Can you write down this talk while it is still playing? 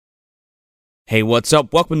Hey, what's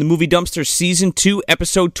up? Welcome to Movie Dumpster Season 2,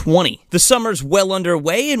 Episode 20. The summer's well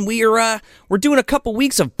underway, and we're doing a couple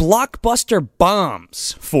weeks of blockbuster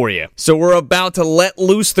bombs for you. So we're about to let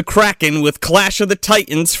loose the Kraken with Clash of the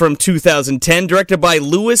Titans from 2010, directed by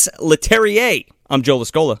Louis Leterrier. I'm Joe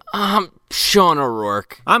Lascola. I'm Sean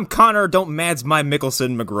O'Rourke. I'm Connor, don't mads my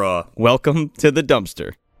Mickelson McGraw. Welcome to the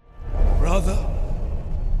dumpster. Brother,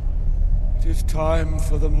 it is time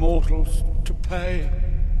for the mortals to pay.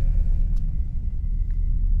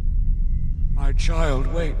 My child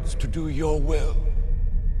waits to do your will.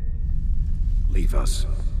 Leave us.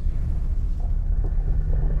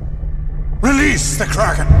 Release the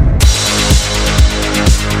Kraken!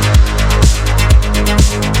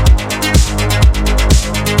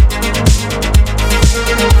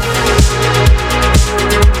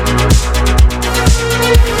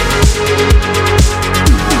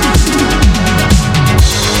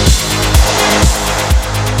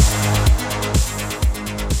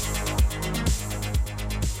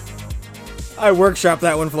 I workshopped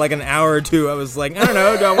that one for like an hour or two. I was like, I don't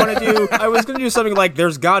know, I was going to do something like,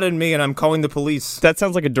 there's God in me and I'm calling the police. That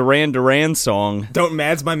sounds like a Duran Duran song. Don't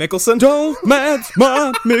mads my Mickelson? Don't mads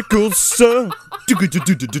my Mickelson.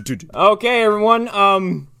 Okay,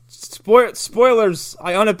 everyone, spoilers.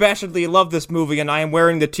 I unabashedly love this movie, and I am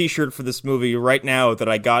wearing the t-shirt for this movie right now that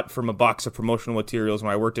I got from a box of promotional materials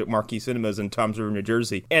when I worked at Marquee Cinemas in Toms River, New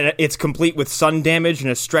Jersey. And it's complete with sun damage and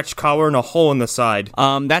a stretch collar and a hole in the side.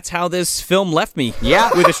 That's how this film left me. Yeah.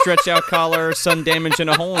 With a stretch out collar, sun damage, and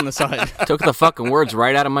a hole in the side. Took the fucking words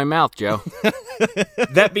right out of my mouth, Joe.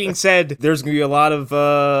 That being said, there's going to be a lot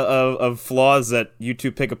of flaws that you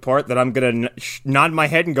two pick apart that I'm going to nod my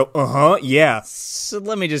head and go, yeah. So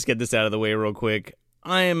let me just get this out of the way real quick.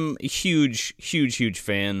 I am a huge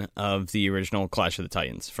fan of the original Clash of the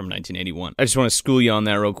Titans from 1981. I just want to school you on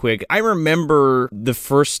that real quick. I remember the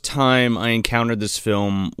first time I encountered this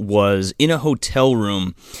film was in a hotel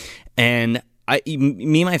room, and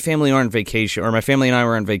me and my family are on vacation, or my family and I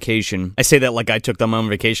were on vacation. I say that like I took them on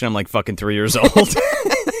vacation. I'm like fucking 3 years old.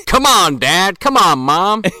 Come on, Dad. Come on,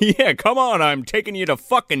 Mom. Yeah, come on. I'm taking you to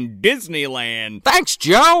fucking Disneyland. Thanks,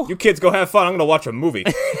 Joe. You kids go have fun. I'm going to watch a movie.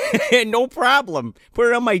 No problem. Put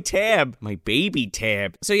it on my tab. My baby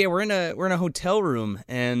tab. So yeah, we're in a hotel room,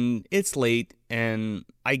 and it's late, and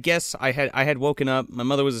I guess I had woken up. My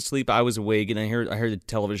mother was asleep. I was awake, and I heard the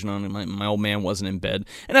television on, and my old man wasn't in bed.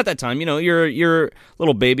 And at that time, you know, you're a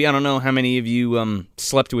little baby. I don't know how many of you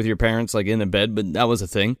slept with your parents like in a bed, but that was a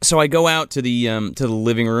thing. So I go out to the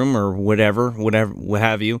living room or what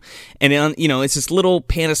have you, and it's this little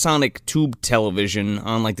Panasonic tube television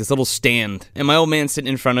on like this little stand, and my old man's sitting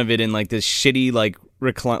in front of it in like this shitty like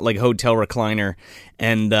hotel recliner,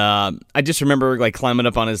 and I just remember like climbing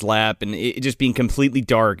up on his lap and it just being completely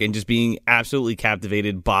dark and just being absolutely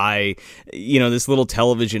captivated by this little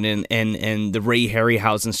television and the Ray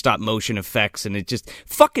Harryhausen stop motion effects, and it just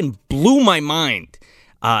fucking blew my mind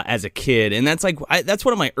as a kid. And that's that's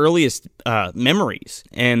one of my earliest memories,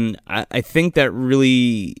 and I think that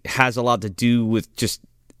really has a lot to do with just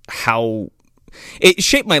how it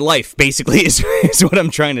shaped my life, basically, is what I'm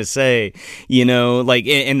trying to say, and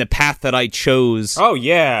the path that I chose. Oh,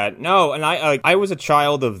 yeah. No, and I was a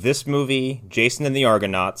child of this movie, Jason and the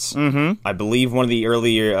Argonauts. Mm-hmm. I believe one of the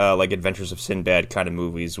earlier, Adventures of Sinbad kind of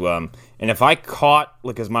movies. And if I caught,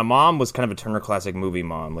 because my mom was kind of a Turner Classic Movie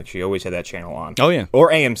mom, like she always had that channel on. Oh, yeah.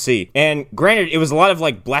 Or AMC. And granted, it was a lot of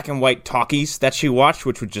like black and white talkies that she watched,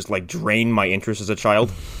 which would just like drain my interest as a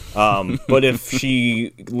child. But if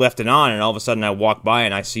she left it on and all of a sudden I walk by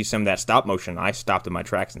and I see some of that stop motion, I stopped in my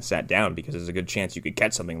tracks and sat down because there's a good chance you could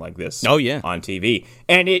catch something like this. Oh, yeah. On TV.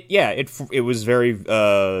 And it was very,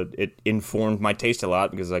 it informed my taste a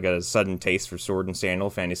lot because I got a sudden taste for sword and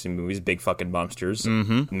sandal fantasy movies, big fucking monsters,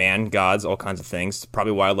 man, gods, all kinds of things.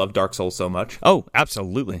 Probably why I love Dark Souls so much. Oh,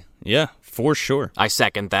 absolutely. Yeah, for sure. I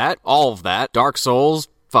second that. All of that. Dark Souls.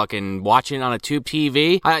 Fucking watching on a tube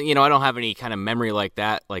TV. I don't have any kind of memory like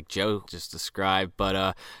that, like Joe just described,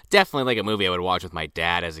 but definitely like a movie I would watch with my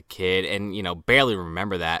dad as a kid, and barely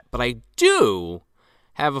remember that. But I do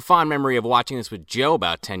have a fond memory of watching this with Joe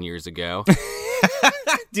about 10 years ago.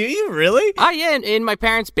 Do you really? Yeah, in my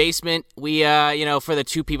parents' basement, we, for the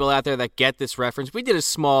two people out there that get this reference, we did a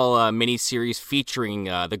small mini-series featuring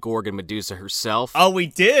the Gorgon Medusa herself. Oh, we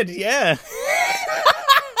did, yeah.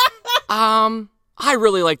 I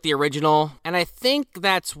really like the original, and I think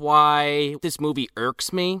that's why this movie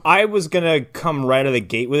irks me. I was gonna come right out of the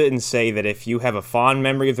gate with it and say that if you have a fond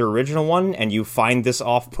memory of the original one and you find this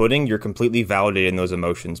off-putting, you're completely validating those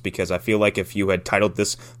emotions, because I feel like if you had titled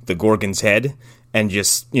this The Gorgon's Head and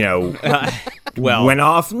just, Well, went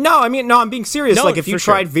off. No, I'm being serious. No, like, if you for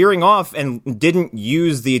sure. tried veering off and didn't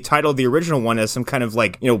use the title of the original one as some kind of,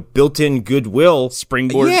 like, built-in goodwill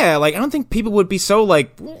Springboard. Yeah, like, I don't think people would be so,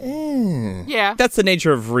 like, Yeah. that's the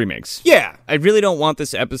nature of remakes. yeah. I really don't want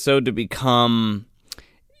this episode to become,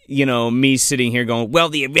 me sitting here going, well,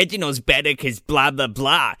 the original's better because blah, blah,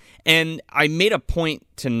 blah. And I made a point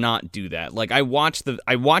to not do that. Like, I watched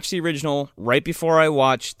the original right before I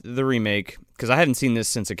watched the remake, because I hadn't seen this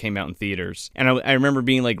since it came out in theaters. And I remember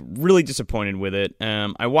being, like, really disappointed with it.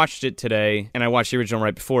 I watched it today, and I watched the original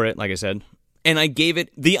right before it, like I said. And I gave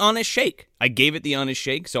it the honest shake.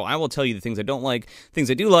 So I will tell you the things I don't like,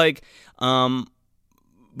 things I do like.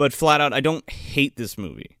 But flat out, I don't hate this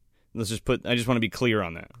movie. I just want to be clear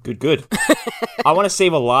on that. Good. I want to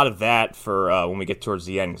save a lot of that for when we get towards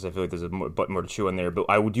the end, because I feel like there's more to chew in there. But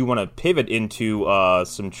I do want to pivot into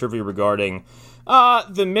some trivia regarding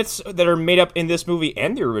the myths that are made up in this movie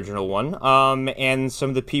and the original one, and some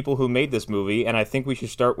of the people who made this movie. And I think we should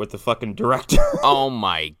start with the fucking director. Oh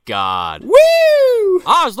my god. Woo!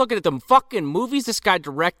 I was looking at the fucking movies this guy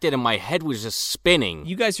directed and my head was just spinning.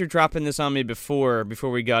 You guys are dropping this on me before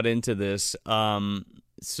we got into this.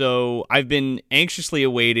 So I've been anxiously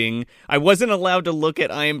awaiting. I wasn't allowed to look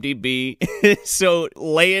at IMDb, so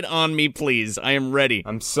lay it on me, please. I am ready.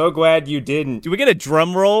 I'm so glad you didn't. Do we get a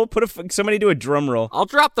drum roll? Somebody do a drum roll. I'll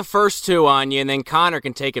drop the first two on you and then Connor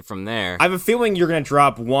can take it from there. I have a feeling you're gonna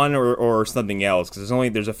drop one or something else, because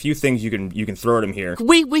there's a few things you can throw at him here.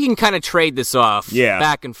 We can kind of trade this off, Yeah.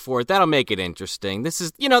 back and forth. That'll make it interesting. This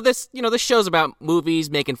is, this show's about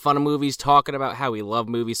movies, making fun of movies, talking about how we love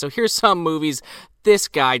movies. So here's some movies this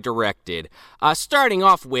guy directed. Starting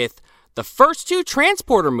off with the first two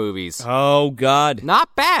Transporter movies. Oh, God.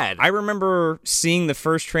 Not bad. I remember seeing the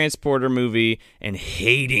first Transporter movie and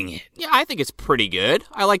hating it. Yeah, I think it's pretty good.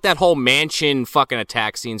 I like that whole mansion fucking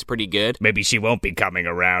attack scene's pretty good. Maybe she won't be coming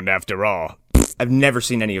around after all. I've never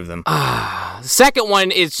seen any of them. The second one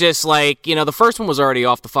is just like, the first one was already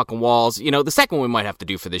off the fucking walls. The second one we might have to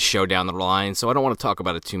do for this show down the line, so I don't want to talk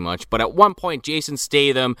about it too much. But at one point, Jason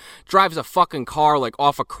Statham drives a fucking car, like,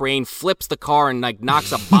 off a crane, flips the car, and, like,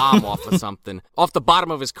 knocks a bomb off of something, off the bottom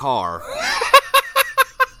of his car.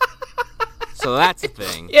 So that's a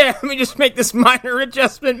thing. Yeah, let me just make this minor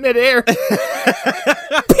adjustment midair.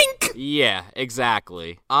 Pink! Yeah,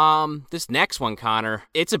 exactly. This next one, Connor,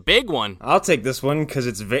 it's a big one. I'll take this one because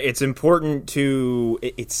it's important to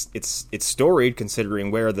it's storied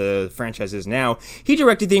considering where the franchise is now. He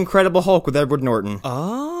directed The Incredible Hulk with Edward Norton.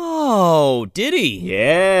 Oh, did he?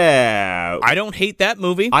 Yeah. I don't hate that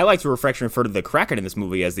movie. I like to refer to the Kraken in this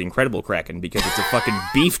movie as the Incredible Kraken because it's a fucking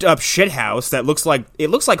beefed up shithouse that looks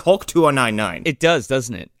like Hulk 2099. It does,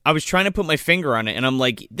 doesn't it? I was trying to put my finger on it, and I'm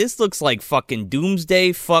like, this looks like fucking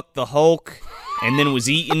Doomsday, fuck the Hulk, and then was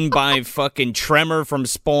eaten by fucking Tremor from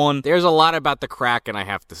Spawn. There's a lot about the Kraken, I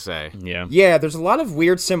have to say. Yeah. Yeah, there's a lot of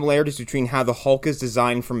weird similarities between how the Hulk is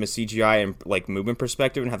designed from a CGI and, like, movement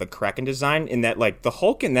perspective and how the Kraken designed, in that, like, the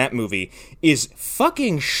Hulk in that movie is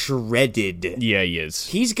fucking shredded. Yeah, he is.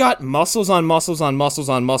 He's got muscles on muscles on muscles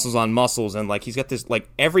on muscles on muscles, and, like, he's got this, like,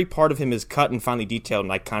 every part of him is cut and finely detailed,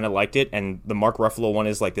 and I kind of liked it, and the Mark Ruffalo one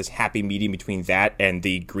is, like, this happy medium between that and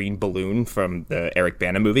the green balloon from the Eric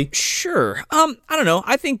Bana movie. Sure. I don't know.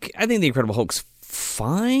 I think The Incredible Hulk's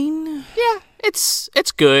fine. Yeah, it's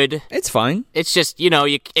good. It's fine. It's just,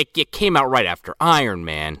 it came out right after Iron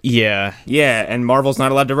Man. Yeah. Yeah, and Marvel's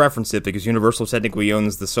not allowed to reference it because Universal technically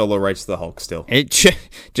owns the solo rights to the Hulk still.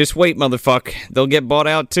 Just wait, motherfucker. They'll get bought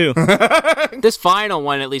out, too. This final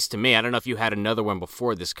one, at least to me, I don't know if you had another one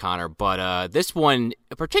before this, Connor, but this one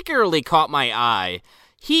particularly caught my eye.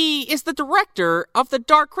 He is the director of the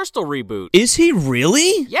Dark Crystal reboot. Is he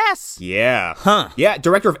really? Yes. Yeah. Huh. Yeah,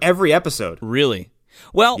 director of every episode. Really?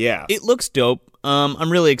 Well, Yeah. It looks dope.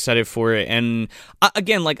 I'm really excited for it, and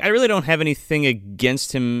again, like, I really don't have anything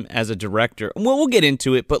against him as a director. Well, we'll get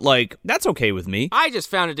into it, but, like, that's okay with me. I just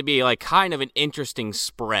found it to be, like, kind of an interesting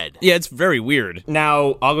spread. Yeah, it's very weird.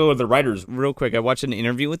 Now, I'll go with the writers. Real quick, I watched an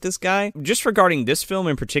interview with this guy, just regarding this film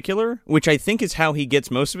in particular, which I think is how he gets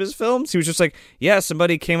most of his films. He was just like, yeah,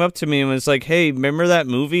 somebody came up to me and was like, hey, remember that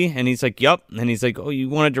movie? And he's like, yup. And he's like, oh, you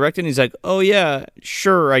want to direct it? And he's like, oh, yeah,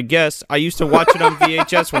 sure, I guess. I used to watch it on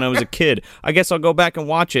VHS when I was a kid. I guess I'll go back and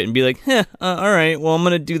watch it and be like, all right, well, I'm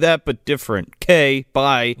going to do that, but different. Okay,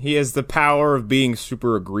 bye. He has the power of being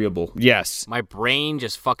super agreeable. Yes. My brain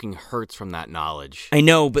just fucking hurts from that knowledge. I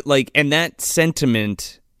know, but, like, and that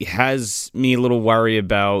sentiment has me a little worry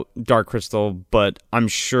about Dark Crystal, but I'm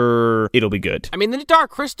sure it'll be good. I mean, the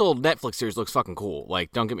Dark Crystal Netflix series looks fucking cool.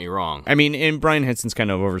 Like, don't get me wrong. I mean, and Brian Henson's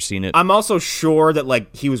kind of overseen it. I'm also sure that,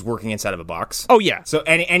 like, he was working inside of a box. Oh, yeah. So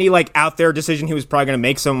any like, out there decision he was probably going to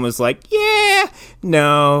make, someone was like, yeah,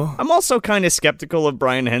 no. I'm also kind of skeptical of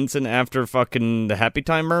Brian Henson after fucking the Happy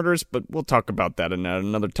Time murders, but we'll talk about that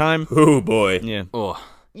another time. Oh, boy. Yeah. Oh.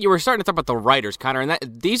 You were starting to talk about the writers, Connor, and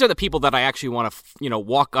these are the people that I actually want to,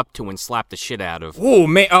 walk up to and slap the shit out of. Oh,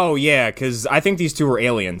 man. Oh, yeah, because I think these two were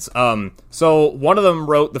aliens. So one of them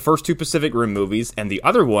wrote the first two Pacific Rim movies, and the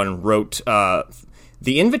other one wrote The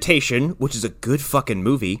Invitation, which is a good fucking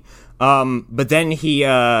movie. But then he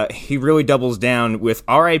really doubles down with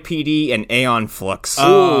R.I.P.D. and Aeon Flux. You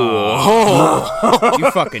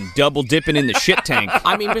fucking double dipping in the shit tank.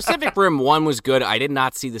 I mean, Pacific Rim 1 was good. I did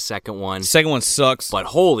not see the second one. Second one sucks. But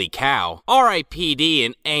holy cow. R.I.P.D.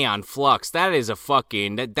 and Aeon Flux, that is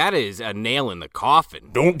a nail in the coffin.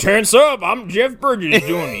 Don't tense up. I'm Jeff Bridges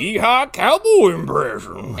doing Yeehaw Cowboy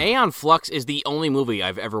impression. Aeon Flux is the only movie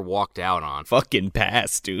I've ever walked out on. Fucking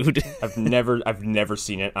pass, dude. I've never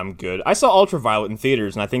seen it. I'm good. I saw Ultraviolet in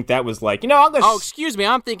theaters, and I think that was like, I'm gonna... Oh, excuse me,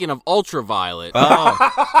 I'm thinking of Ultraviolet.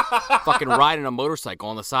 Oh. Fucking riding a motorcycle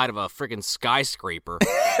on the side of a freaking skyscraper.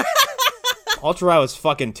 Ultraviolet's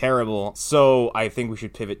fucking terrible, so I think we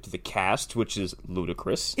should pivot to the cast, which is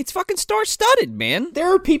ludicrous. It's fucking star-studded, man.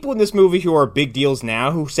 There are people in this movie who are big deals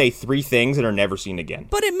now who say 3 things and are never seen again.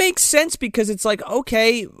 But it makes sense because it's like,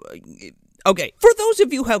 okay, for those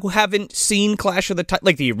of you who haven't seen Clash of the Titans,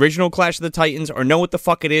 like the original Clash of the Titans, or know what the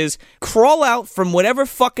fuck it is, crawl out from whatever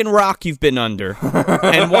fucking rock you've been under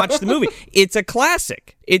and watch the movie. It's a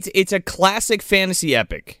classic. It's a classic fantasy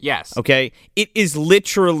epic. Yes. Okay? It is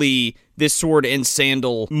literally this sword and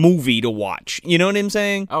sandal movie to watch. You know what I'm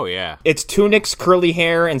saying? Oh, yeah. It's tunics, curly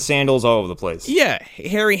hair, and sandals all over the place. Yeah.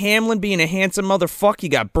 Harry Hamlin being a handsome motherfucker. You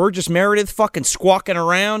got Burgess Meredith fucking squawking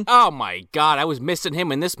around. Oh, my God. I was missing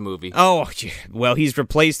him in this movie. Oh, well, he's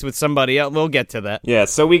replaced with somebody else. We'll get to that. Yeah,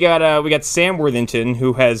 so we got Sam Worthington,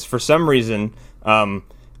 who has, for some reason, how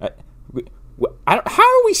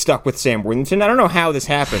are we stuck with Sam Worthington? I don't know how this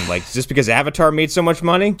happened. Like, just because Avatar made so much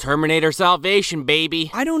money? Terminator Salvation,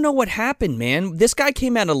 baby. I don't know what happened, man. This guy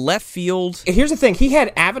came out of left field. Here's the thing. He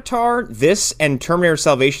had Avatar, this, and Terminator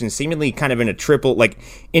Salvation seemingly kind of in a triple, like,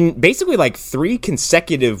 in basically, like, 3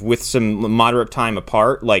 consecutive with some moderate time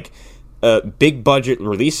apart, like, big budget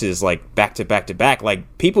releases, like, back to back to back. Like,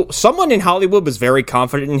 someone in Hollywood was very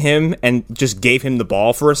confident in him and just gave him the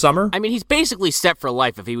ball for a summer. I mean, he's basically set for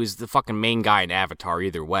life if he was the fucking main guy in Avatar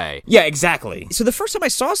either way. Yeah, exactly. So the first time I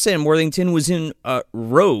saw Sam Worthington was in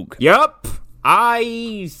Rogue. Yup.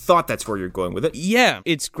 I thought that's where you're going with it. Yeah,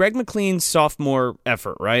 it's Greg McLean's sophomore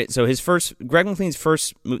effort, right? So Greg McLean's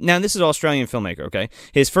first, now this is an Australian filmmaker, okay?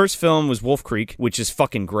 His first film was Wolf Creek, which is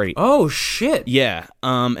fucking great. Oh, shit. Yeah,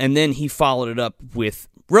 and then he followed it up with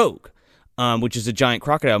Rogue. Which is a giant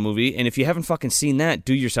crocodile movie, and if you haven't fucking seen that,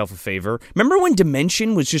 do yourself a favor. Remember when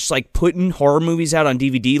Dimension was just like putting horror movies out on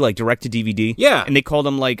DVD, like direct to DVD? Yeah, and they called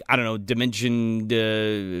them like, I don't know, Dimension.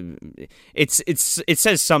 It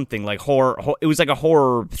says something like horror. It was like a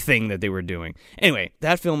horror thing that they were doing. Anyway,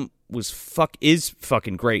 that film is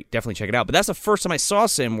fucking great. Definitely check it out. But that's the first time I saw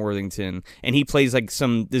Sam Worthington, and he plays like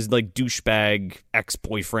this like douchebag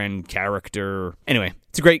ex-boyfriend character. Anyway,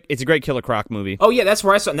 it's a great Killer Croc movie. Oh yeah, that's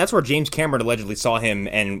where I saw, and that's where James Cameron allegedly saw him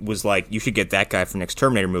and was like, "You should get that guy for next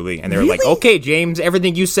Terminator movie." And they were like, "Okay, James,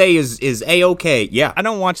 everything you say is a-okay." Yeah, I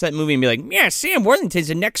don't watch that movie and be like, "Yeah, Sam Worthington's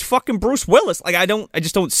the next fucking Bruce Willis." Like I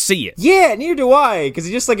just don't see it. Yeah, neither do I, because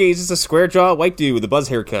he's just a square jaw white dude with a buzz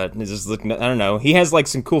haircut. And he's just looking, I don't know. He has like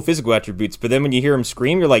some cool physical attributes, but then when you hear him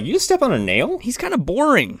scream, you're like, "You just step on a nail?" He's kind of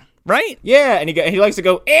boring, right? Yeah, and he likes to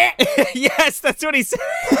go, eh. Yes, that's what he said.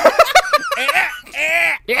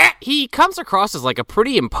 Yeah, he comes across as like a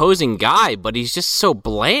pretty imposing guy, but he's just so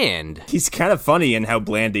bland. He's kind of funny in how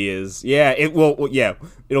bland he is. Yeah, it'll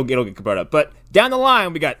get brought up. But down the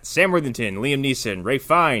line, we got Sam Worthington, Liam Neeson, Ray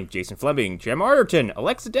Fiennes, Jason Fleming, Gem Arterton,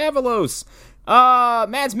 Alexa Davalos,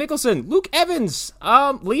 Mads Mikkelsen, Luke Evans,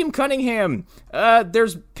 Liam Cunningham.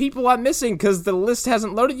 There's people I'm missing because the list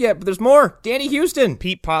hasn't loaded yet, but there's more. Danny Houston.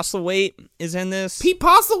 Pete Postlethwaite is in this. Pete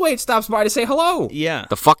Postlethwaite stops by to say hello. Yeah.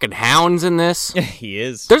 The fucking Hound's in this. He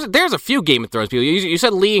is. There's a few Game of Thrones people. You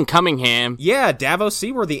said Liam Cunningham. Yeah, Davos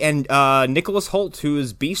Seaworthy, and Nicholas Hoult, who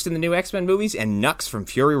is Beast in the new X-Men movies, and Nux from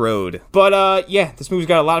Fury Road. But yeah, this movie's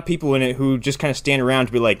got a lot of people in it who just kind of stand around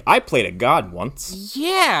to be like, I played a god once.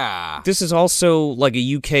 Yeah. This is also like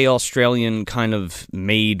a UK-Australian kind of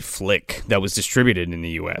made flick that was distributed in the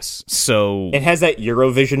US. So it has that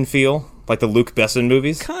Eurovision feel. Like the Luc Besson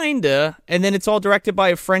movies? Kinda. And then it's all directed by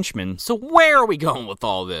a Frenchman. So where are we going with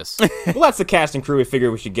all this? Well, that's the cast and crew. We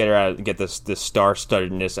figured we should get this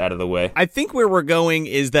star-studdedness out of the way. I think where we're going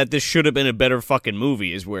is that this should have been a better fucking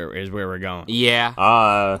movie is where we're going. Yeah.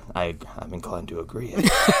 I'm inclined to agree.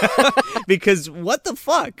 Because what the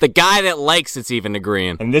fuck? The guy that likes it's even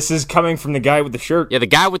agreeing. And this is coming from the guy with the shirt. Yeah, the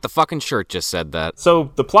guy with the fucking shirt just said that.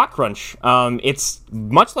 So, the plot crunch, it's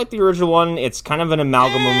much like the original one. It's kind of an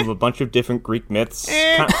amalgam of a bunch of different Greek myths.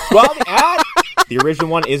 The original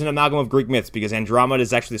one is an amalgam of Greek myths because Andromeda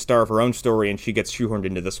is actually the star of her own story and she gets shoehorned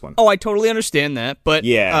into this one. Oh, I totally understand that. But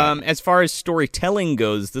Yeah. As far as storytelling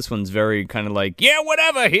goes, this one's very kind of like, yeah,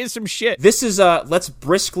 whatever, here's some shit. This is, let's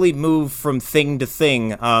briskly move from thing to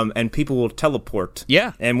thing, and people will teleport.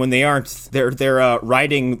 Yeah. And when they aren't, they're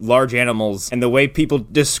riding large animals, and the way people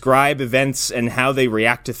describe events and how they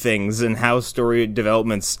react to things and how story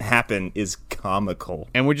developments happen is comical.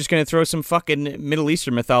 And we're just going to throw some fucking Middle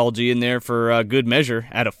Eastern mythology in there for good measure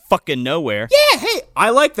out of fucking nowhere. Yeah, hey, I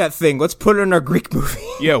like that thing. Let's put it in our Greek movie.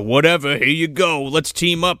 Yeah, whatever. Here you go. Let's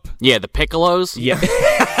team up. Yeah, the Piccolos. Yeah.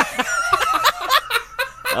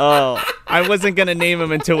 Oh, I wasn't going to name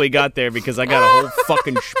him until we got there because I got a whole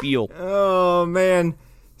fucking spiel. Oh, man.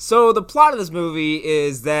 So the plot of this movie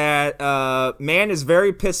is that man is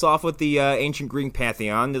very pissed off with the ancient Greek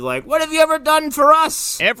pantheon. They're like, what have you ever done for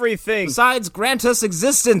us? Everything. Besides grant us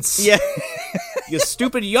existence. Yeah. You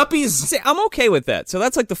stupid yuppies. See, I'm okay with that. So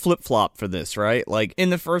that's like the flip-flop for this, right? Like, in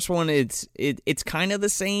the first one, it's kind of the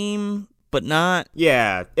same, but not.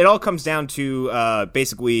 Yeah, it all comes down to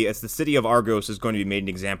basically it's the city of Argos is going to be made an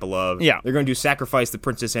example of. Yeah. They're going to sacrifice the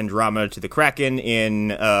Princess Andromeda to the Kraken in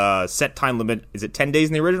set time limit. Is it 10 days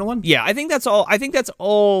in the original one? Yeah, I think that's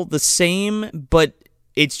all the same, but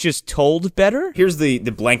it's just told better. Here's the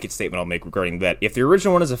blanket statement I'll make regarding that. If the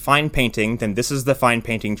original one is a fine painting, then this is the fine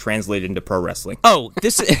painting translated into pro wrestling. Oh,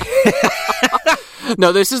 this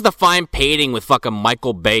No, this is the fine painting with fucking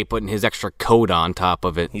Michael Bay putting his extra coat on top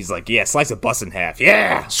of it. He's like, yeah, slice a bus in half.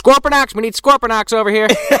 Yeah! Scorpionox, we need Scorpionox over here.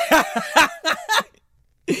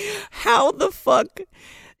 How the fuck?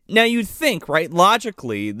 Now, you'd think, right,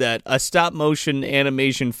 logically, that a stop-motion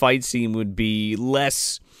animation fight scene would be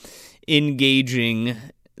less engaging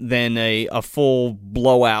than a full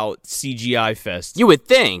blowout CGI fest. You would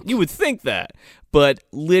think. You would think that. But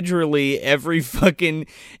literally every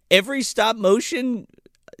stop-motion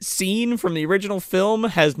scene from the original film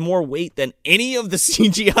has more weight than any of the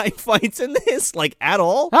CGI fights in this, like, at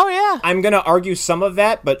all. Oh, yeah. I'm going to argue some of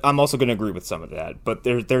that, but I'm also going to agree with some of that. But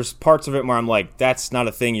there's parts of it where I'm like, that's not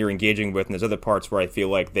a thing you're engaging with, and there's other parts where I feel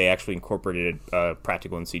like they actually incorporated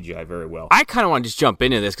practical and CGI very well. I kind of want to just jump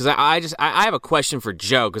into this, because I have a question for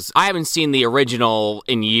Joe, because I haven't seen the original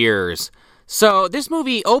in years. So this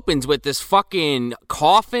movie opens with this fucking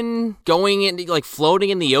coffin going in, like floating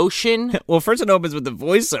in the ocean. Well, first it opens with the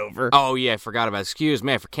voiceover. Oh yeah, I forgot about it. Excuse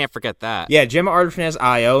me, I can't forget that. Yeah, Gemma Arterton as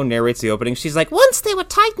Io narrates the opening. She's like, once they were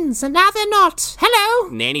titans and now they're not. Hello.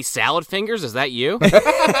 Nanny Salad Fingers, is that you?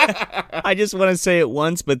 I just want to say it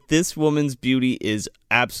once, but this woman's beauty is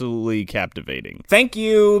absolutely captivating. Thank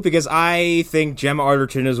you, because I think Gemma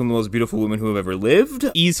Arterton is one of the most beautiful women who have ever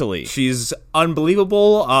lived. Easily. She's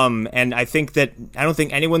unbelievable, and I don't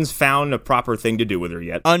think anyone's found a proper thing to do with her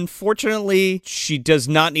yet. Unfortunately, she does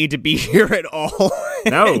not need to be here at all.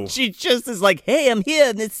 No. She just is like, hey, I'm here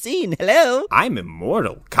in this scene. Hello? I'm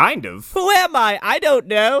immortal, kind of. Who am I? I don't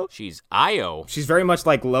know. She's Io. She's very much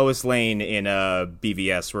like Lois Lane in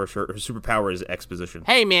BVS, where her superpower is exposition.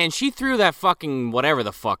 Hey man, she threw that fucking whatever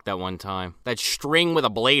the fuck that one time. That string with a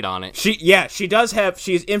blade on it. She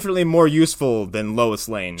is infinitely more useful than Lois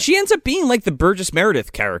Lane. She ends up being like the Burgess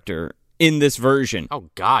Meredith character in this version. Oh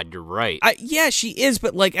god, you're right. Yeah, she is,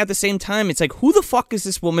 but like at the same time, it's like, who the fuck is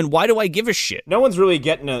this woman? Why do I give a shit? No one's really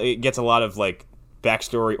gets a lot of like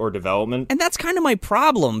backstory or development. And that's kind of my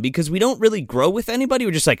problem, because we don't really grow with anybody.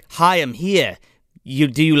 We're just like, hi, I'm here.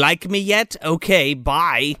 Do you like me yet? Okay,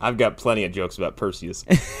 bye. I've got plenty of jokes about Perseus.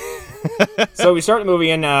 So we start the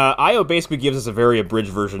movie, and Io basically gives us a very abridged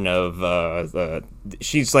version of,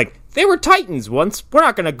 she's like, they were titans once. We're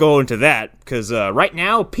not going to go into that, because right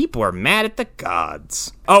now, people are mad at the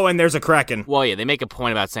gods. Oh, and there's a Kraken. Well, yeah, they make a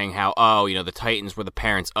point about saying how, the Titans were the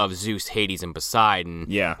parents of Zeus, Hades, and Poseidon.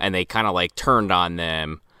 Yeah. And they kind of, like, turned on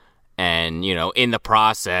them. And, in the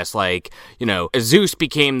process, like, Zeus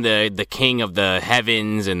became the king of the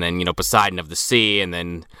heavens, and then, Poseidon of the sea, and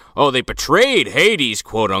then, they betrayed Hades,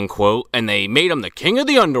 quote unquote, and they made him the king of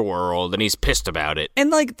the underworld, and he's pissed about it. And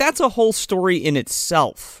like, that's a whole story in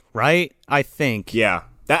itself, right? I think. Yeah.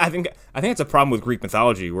 I think it's a problem with Greek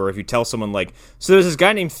mythology, where if you tell someone like, so there's this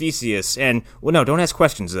guy named Theseus, and well, no, don't ask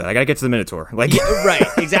questions of that. I gotta get to the Minotaur. Like, Right,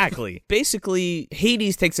 exactly. Basically,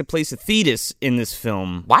 Hades takes the place of Thetis in this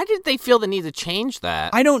film. Why did they feel the need to change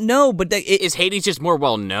that? I don't know, but Is Hades just more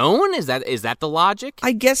well known? Is that the logic?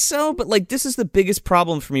 I guess so, but like this is the biggest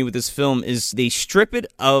problem for me with this film is they strip it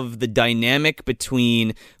of the dynamic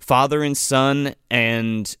between father and son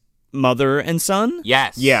and mother and son.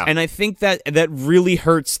 Yes. Yeah. And I think that really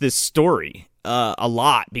hurts this story a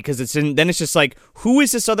lot because then it's just like, who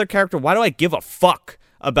is this other character? Why do I give a fuck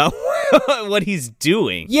about what he's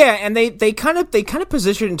doing? Yeah, and they kind of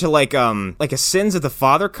position it into like a sins of the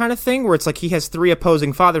father kind of thing, where it's like he has 3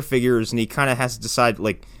 opposing father figures, and he kind of has to decide,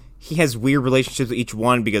 like, he has weird relationships with each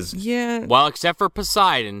one because Yeah. Well, except for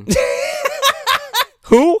Poseidon.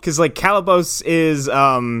 Who? because like Calibos is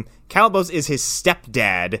his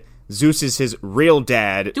stepdad. Zeus is his real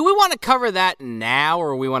dad. Do we want to cover that now,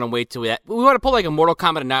 or we want to wait till we want to pull like a Mortal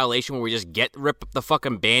Kombat Annihilation where we just rip the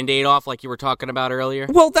fucking Band-Aid off like you were talking about earlier?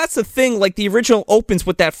 Well, that's the thing. Like, the original opens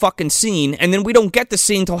with that fucking scene, and then we don't get the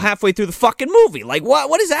scene till halfway through the fucking movie. Like,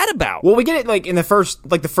 what is that about? Well, we get it like in the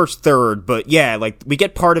first third, but yeah, like we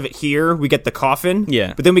get part of it here. We get the coffin.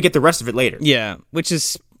 Yeah. But then we get the rest of it later. Yeah, which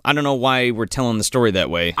is... I don't know why we're telling the story that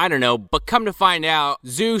way. I don't know, but come to find out,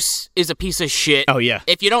 Zeus is a piece of shit. Oh, yeah.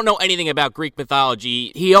 If you don't know anything about Greek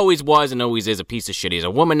mythology, he always was and always is a piece of shit. He's a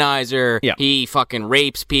womanizer. Yeah. He fucking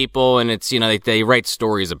rapes people, and it's, they write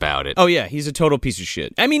stories about it. Oh, yeah, he's a total piece of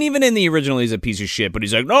shit. I mean, even in the original, he's a piece of shit, but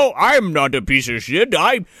he's like, no, I'm not a piece of shit.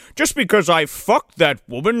 Just because I fucked that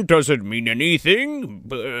woman doesn't mean anything.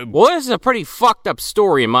 Well, this is a pretty fucked up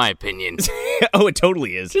story, in my opinion. Oh, it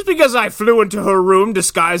totally is. Just because I flew into her room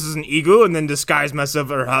disguised as an eagle and then disguised myself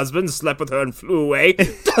as her husband, slept with her and flew away,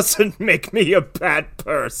 doesn't make me a bad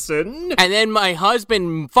person. And then my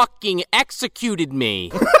husband fucking executed me.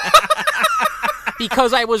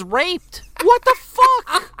 Because I was raped. What the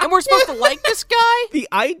fuck? And we're supposed to like this guy? The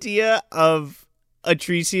idea of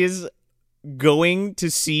Atrecius going to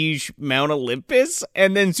siege Mount Olympus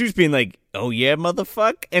and then Zeus being like, oh yeah,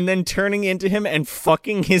 motherfuck, and then turning into him and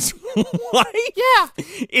fucking his wife, Yeah.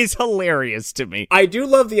 is hilarious to me. I do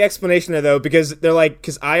love the explanation there, though, because they're like,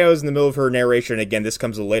 because Io's in the middle of her narration, again, this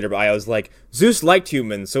comes a little later, but Io's like, Zeus liked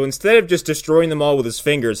humans, so instead of just destroying them all with his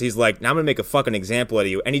fingers, he's like, now I'm gonna make a fucking example out of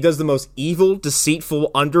you, and he does the most evil,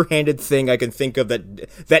 deceitful, underhanded thing I can think of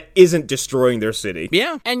that isn't destroying their city.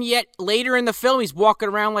 Yeah. And yet, later in the film, he's walking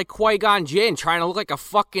around like Qui-Gon Jinn, trying to look like a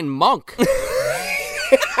fucking monk.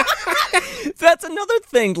 That's another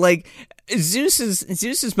thing. Like,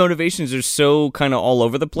 Zeus's motivations are so kind of all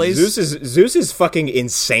over the place. Zeus is fucking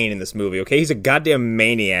insane in this movie, okay? He's a goddamn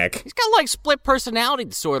maniac. He's got like split personality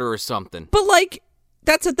disorder or something. But like,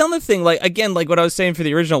 that's another thing. Like, again, like what I was saying for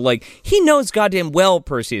the original, like, he knows goddamn well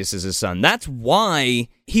Perseus is his son. That's why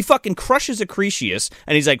he fucking crushes Acrisius,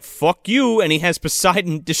 and he's like, fuck you, and he has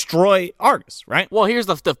Poseidon destroy Argus, right? Well, here's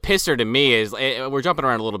the pisser to me is, we're jumping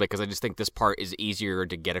around a little bit because I just think this part is easier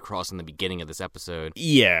to get across in the beginning of this episode.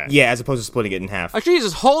 Yeah. Yeah, as opposed to splitting it in half. Atreus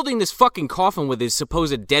is holding this fucking coffin with his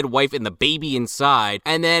supposed dead wife and the baby inside,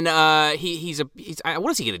 and then he's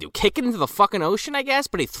what is he gonna do? Kick it into the fucking ocean, I guess?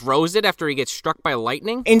 But he throws it after he gets struck by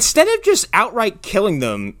lightning? Instead of just outright killing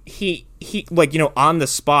them, he like, on the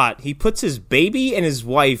spot, he puts his baby and his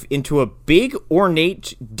wife into a big,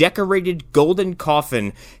 ornate, decorated golden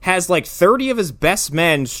coffin, has like 30 of his best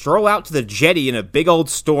men stroll out to the jetty in a big old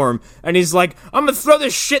storm, and he's like, I'm gonna throw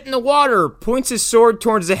this shit in the water, points his sword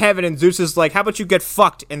towards the heaven, and Zeus is like, how about you get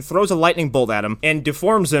fucked, and throws a lightning bolt at him, and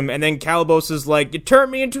deforms him, and then Calibos is like, you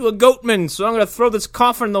turned me into a goatman, so I'm gonna throw this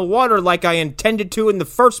coffin in the water like I intended to in the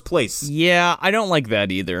first place. Yeah, I don't like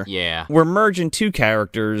that either. Yeah. We're merging two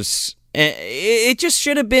characters. It just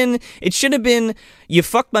should have been, you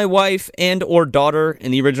fucked my wife and or daughter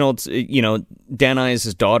in the original. It's, Danae is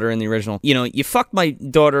his daughter in the original. You fucked my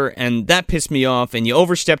daughter and that pissed me off and you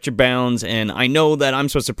overstepped your bounds and I know that I'm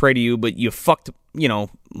supposed to pray to you, but you fucked,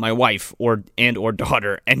 my wife or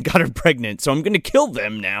daughter and got her pregnant. So I'm going to kill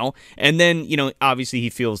them now. And then, obviously he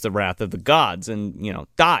feels the wrath of the gods and,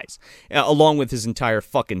 dies along with his entire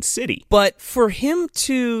fucking city. But for him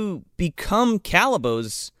to become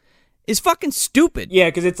Calibos is fucking stupid. Yeah,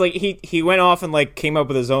 because it's like he went off and like came up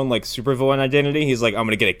with his own like supervillain identity. He's like, I'm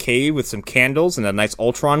gonna get a cave with some candles and a nice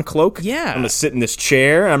Ultron cloak. Yeah. I'm gonna sit in this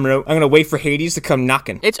chair. I'm gonna wait for Hades to come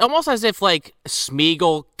knocking. It's almost as if like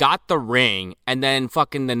Smeagol got the ring and then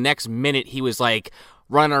fucking the next minute he was like,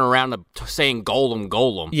 running around saying Golem,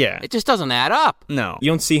 Golem. Yeah. It just doesn't add up. No.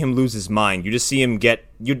 You don't see him lose his mind. You just see him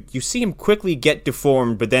you see him quickly get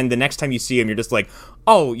deformed, but then the next time you see him, you're just like,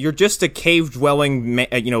 oh, you're just a cave-dwelling,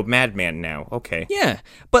 madman now. Okay. Yeah,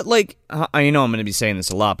 but like I know I'm going to be saying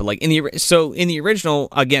this a lot, but like in the original,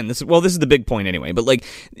 again, this is the big point anyway. But like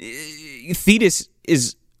Thetis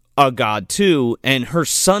is a god too, and her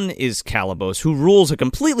son is Calibos, who rules a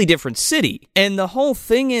completely different city. And the whole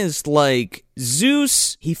thing is like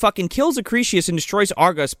Zeus, he fucking kills Acrisius and destroys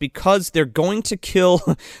Argos because they're going to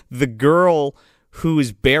kill the girl who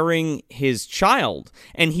is bearing his child.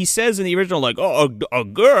 And he says in the original, like, oh, a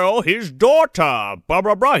girl, his daughter, blah,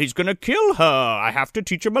 blah, blah, he's gonna kill her. I have to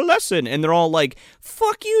teach him a lesson. And they're all like,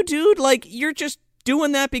 fuck you, dude. Like, you're just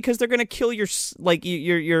doing that because they're gonna kill your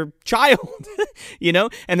child, you know?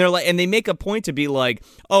 And they're like, and they make a point to be like,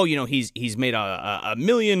 oh, you know, he's made a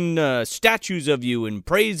million statues of you and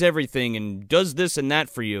praise everything and does this and that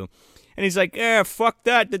for you. And he's like, fuck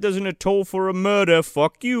that. That doesn't atone for a murder.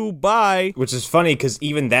 Fuck you. Bye. Which is funny, because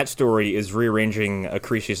even that story is rearranging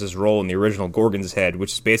Acrisius' role in the original Gorgon's head,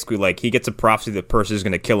 which is basically like, he gets a prophecy that Perseus is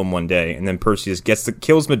going to kill him one day, and then Perseus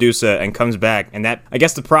kills Medusa and comes back, and that, I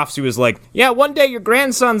guess the prophecy was like, yeah, one day your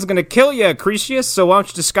grandson's going to kill you, Acrisius, so why don't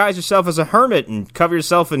you disguise yourself as a hermit and cover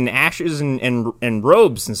yourself in ashes and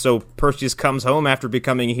robes. And so Perseus comes home after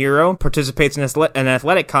becoming a hero, participates in an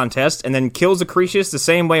athletic contest, and then kills Acrisius the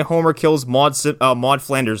same way Homer kills Maud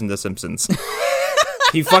Flanders in The Simpsons.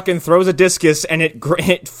 He fucking throws a discus, and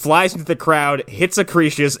it flies into the crowd, hits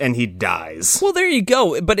Acrisius, and he dies. Well, there you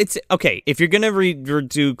go. But it's, okay, if you're going to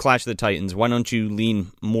redo Clash of the Titans, why don't you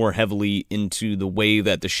lean more heavily into the way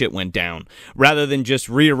that the shit went down, rather than just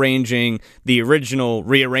rearranging the original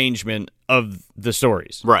rearrangement of the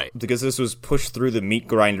stories. Right. Because this was pushed through the meat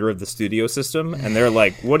grinder of the studio system, and they're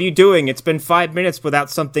like, what are you doing? It's been 5 minutes without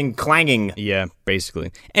something clanging. Yeah,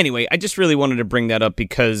 basically. Anyway, I just really wanted to bring that up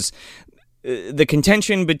because the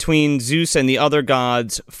contention between Zeus and the other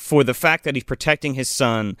gods for the fact that he's protecting his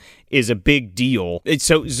son is a big deal.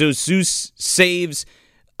 So Zeus saves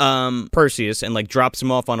Perseus and like drops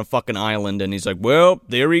him off on a fucking island, and he's like, well,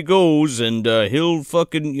 there he goes, and he'll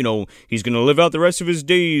fucking, you know, he's gonna live out the rest of his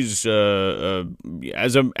days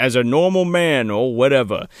as a normal man or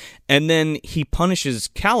whatever. And then he punishes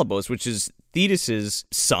Calibos, which is Thetis's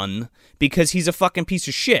son, because he's a fucking piece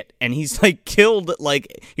of shit, and he's like killed,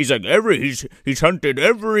 like he's like he's hunted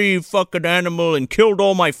every fucking animal and killed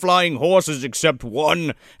all my flying horses except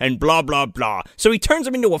one, and blah blah blah. So he turns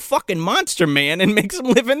him into a fucking monster man and makes him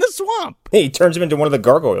live in the swamp. Hey, he turns him into one of the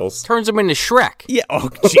gargoyles. Turns him into Shrek. Yeah. Oh,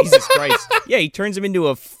 Jesus Christ. Yeah, he turns him into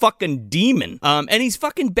a fucking demon. And he's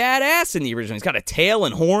fucking badass in the original. He's got a tail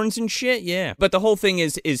and horns and shit. Yeah. But the whole thing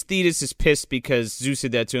is Thetis is pissed because Zeus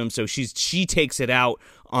did that to him, so she takes it out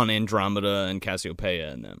on Andromeda and Cassiopeia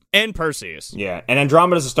and them. And Perseus. Yeah, and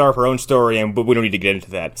Andromeda's a star of her own story, but we don't need to get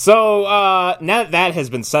into that. So, now that has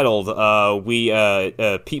been settled,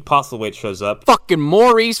 Pete Postlethwaite shows up. Fucking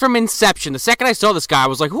Maurice from Inception. The second I saw this guy, I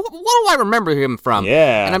was like, what do I remember him from?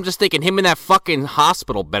 Yeah. And I'm just thinking him in that fucking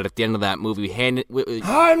hospital bed at the end of that movie.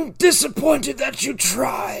 I'm disappointed that you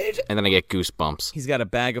tried. And then I get goosebumps. He's got a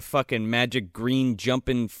bag of fucking magic green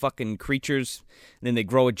jumping fucking creatures, and then they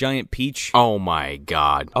grow a giant peach. Oh my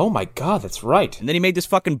god. Oh my god, that's right. And then he made this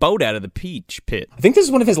fucking boat out of the peach pit. I think this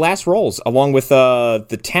is one of his last roles, along with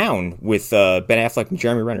The Town with Ben Affleck and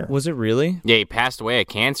Jeremy Renner. Was it really? Yeah, he passed away of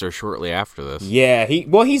cancer shortly after this. Yeah,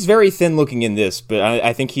 he's very thin looking in this, but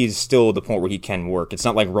I think he's still at the point where he can work. It's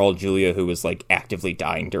not like Raul Julia, who was like actively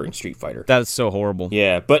dying during Street Fighter. That's so horrible.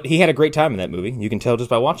 Yeah, but he had a great time in that movie. You can tell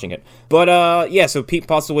just by watching it. But yeah, so Pete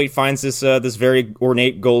Postlethwaite finds this very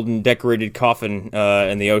ornate golden decorated coffin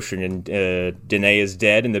in the ocean, and Danae is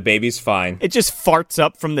dead and the baby's fine. It just farts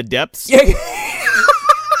up from the depths. Yeah.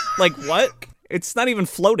 Like, what? It's not even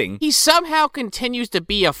floating. He somehow continues to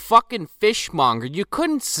be a fucking fishmonger. You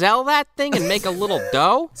couldn't sell that thing and make a little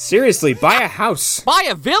dough? Seriously, buy a house. Buy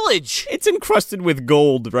a village! It's encrusted with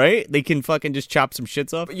gold, right? They can fucking just chop some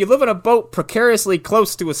shits off. You live in a boat precariously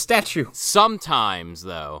close to a statue. Sometimes,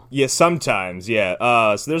 though. Yeah, sometimes,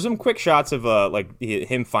 yeah. So there's some quick shots of, like,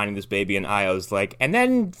 him finding this baby, and Io's like, and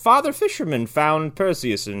then Father Fisherman found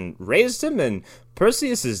Perseus and raised him, and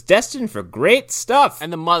Perseus is destined for great stuff.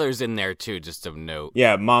 And the mother's in there, too, just of note.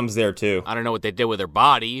 Yeah, mom's there, too. I don't know what they did with her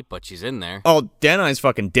body, but she's in there. Oh, Danae's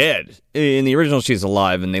fucking dead. In the original, she's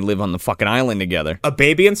alive, and they live on the fucking island together. A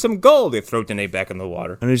baby and some gold. They throw Danae back in the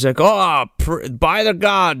water. And he's like, oh, by the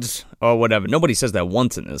gods. Or whatever. Nobody says that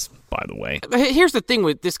once in this, by the way. Here's the thing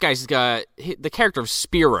with this guy's got the character of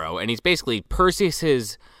Spiro, and he's basically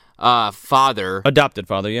Perseus's father. Adopted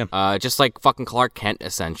father, yeah. Just like fucking Clark Kent,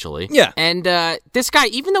 essentially. Yeah. And this guy,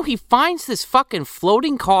 even though he finds this fucking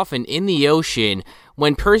floating coffin in the ocean,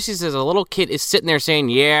 when Perseus as a little kid is sitting there saying,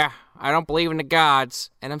 yeah, I don't believe in the gods.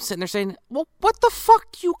 And I'm sitting there saying, well, what the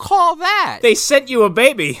fuck do you call that? They sent you a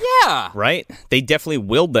baby. Yeah. Right? They definitely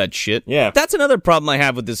willed that shit. Yeah. That's another problem I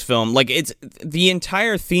have with this film. Like, it's the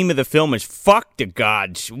entire theme of the film is fuck the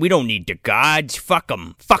gods. We don't need the gods. Fuck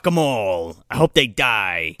them. Fuck them all. I hope they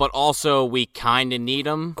die. But also, we kind of need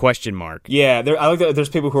them. Question mark. Yeah, I like that there's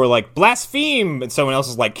people who are like, blaspheme! And someone else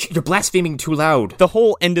is like, you're blaspheming too loud. The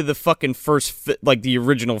whole end of the fucking like the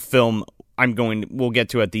original film, we'll get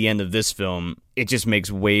to at the end of this film, it just makes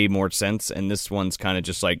way more sense, and this one's kind of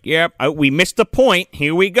just like, yep, we missed the point,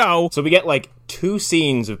 here we go. So we get like 2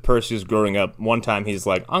 scenes of Perseus growing up. One time he's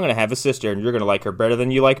like, I'm gonna have a sister, and you're gonna like her better than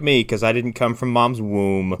you like me, because I didn't come from mom's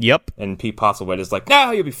womb. Yep. And Pete Postlethwaite is like, no,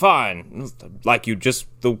 you'll be fine. Like, you're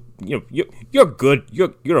good,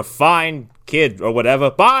 you're a fine kid, or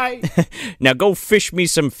whatever, bye! Now go fish me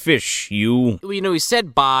some fish, you. Well, he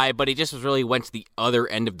said bye, but he just really went to the other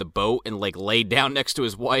end of the boat and, like, laid down next to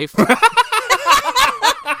his wife.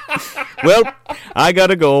 Well, I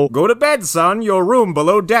gotta go. Go to bed, son, your room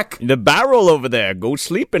below deck. The barrel over there, go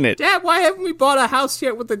sleep in it. Dad, why haven't we bought a house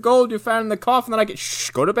yet with the gold you found in the coffin that I get?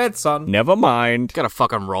 Shh, go to bed, son. Never mind. Got a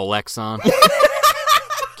fucking Rolex on.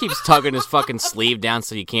 Keeps tugging his fucking sleeve down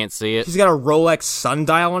so you can't see it. He's got a Rolex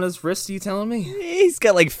sundial on his wrist, are you telling me? He's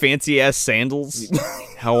got like fancy ass sandals.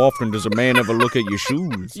 How often does a man ever look at your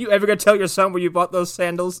shoes? You ever gonna tell your son where you bought those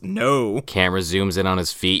sandals? No. Camera zooms in on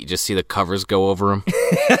his feet. You just see the covers go over him.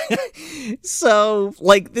 So,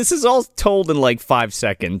 like, this is all told in like 5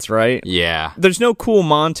 seconds, right? Yeah. There's no cool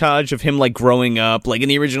montage of him like growing up. Like in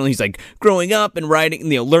the original, he's like growing up and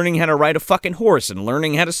learning how to ride a fucking horse and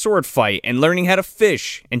learning how to sword fight and learning how to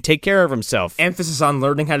fish and take care of himself. Emphasis on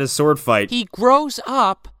learning how to sword fight. He grows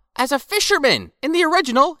up as a fisherman. In the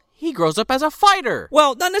original, he grows up as a fighter.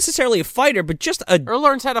 Well, not necessarily a fighter, but just Or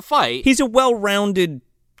learns how to fight. he's a well-rounded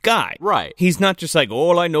guy. Right. He's not just like,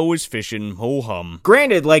 all I know is fishing, ho-hum.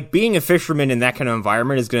 Granted, like, being a fisherman in that kind of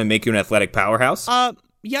environment is gonna make you an athletic powerhouse.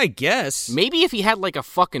 Yeah, I guess. Maybe if he had like a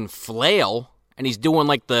fucking flail and he's doing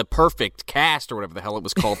like the perfect cast or whatever the hell it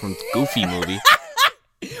was called from the Goofy movie.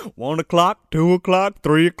 1 o'clock, 2 o'clock,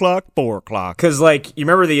 3 o'clock, 4 o'clock. Cause, like, you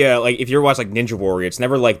remember the, like, if you ever watch, like, Ninja Warrior, it's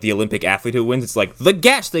never, like, the Olympic athlete who wins. It's, like, the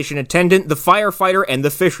gas station attendant, the firefighter, and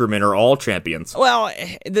the fisherman are all champions. Well,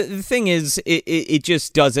 the thing is, it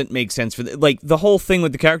just doesn't make sense for like the whole thing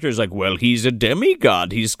with the character is like, well, he's a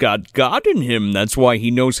demigod. He's got God in him. That's why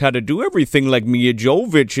he knows how to do everything, like Mia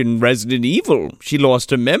Jovovich in Resident Evil. She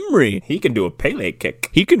lost her memory. He can do a Pele kick.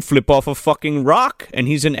 He can flip off a fucking rock, and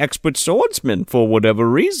he's an expert swordsman for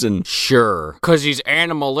whatever reason. Sure, because he's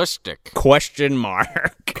animalistic. Question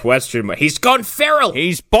mark. Question mark. He's gone feral!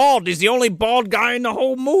 He's bald. He's the only bald guy in the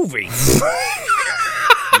whole movie.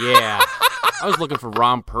 Yeah. I was looking for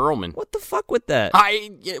Ron Perlman. What the fuck with that?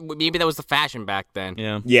 Maybe that was the fashion back then.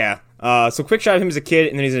 Yeah. Yeah. So quick shot of him as a kid,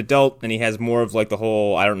 and then he's an adult, and he has more of, like, the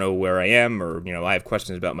whole, I don't know where I am, or, I have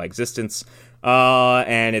questions about my existence.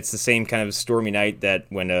 And it's the same kind of stormy night that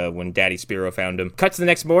when Daddy Spiro found him. Cut to the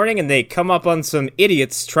next morning, and they come up on some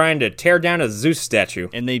idiots trying to tear down a Zeus statue.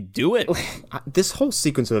 And they do it. This whole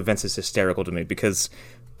sequence of events is hysterical to me, because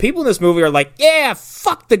people in this movie are like, yeah,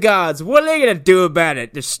 fuck the gods. What are they gonna do about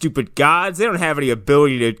it? They're stupid gods. They don't have any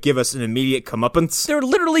ability to give us an immediate comeuppance. They're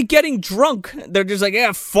literally getting drunk. They're just like,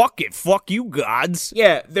 yeah, fuck it. Fuck you, gods.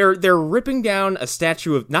 Yeah, they're ripping down a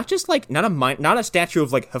statue of not a statue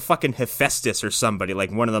of like a fucking Hephaestus or somebody,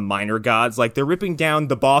 like one of the minor gods. Like, they're ripping down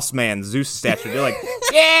the boss man Zeus statue. They're like,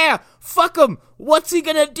 yeah, fuck him. What's he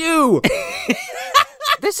gonna do?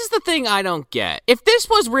 This is the thing I don't get. If this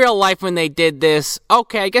was real life when they did this,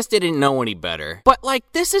 okay, I guess they didn't know any better. But,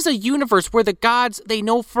 like, this is a universe where the gods they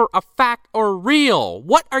know for a fact are real.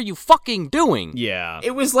 What are you fucking doing? Yeah.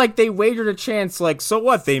 It was like they wagered a chance, like, so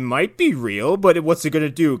what? They might be real, but what's it gonna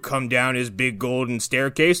do? Come down his big golden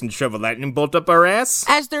staircase and shove a lightning bolt up our ass?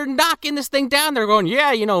 As they're knocking this thing down, they're going,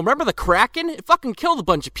 yeah, remember the Kraken? It fucking killed a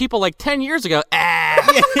bunch of people like 10 years ago.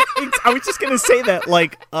 I was just gonna say that,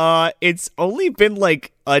 like, it's only been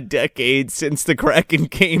like a decade since the Kraken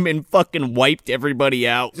came and fucking wiped everybody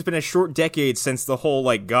out. It's been a short decade since the whole,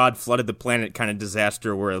 like, God flooded the planet kind of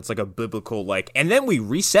disaster where it's like a biblical, like, and then we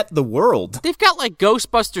reset the world. They've got, like,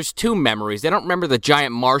 Ghostbusters 2 memories. They don't remember the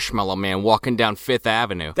giant marshmallow man walking down Fifth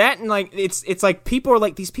Avenue. That and, like, it's like people are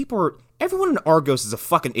like, these people are everyone in Argos is a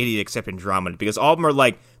fucking idiot except Andromeda, because all of them are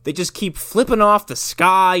like, they just keep flipping off the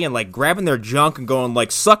sky and like grabbing their junk and going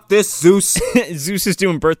like, suck this, Zeus. Zeus is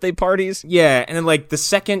doing birthday parties. Yeah, and then like the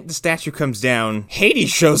second the statue comes down, Hades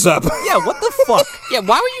shows up. Yeah, what the fuck? Yeah,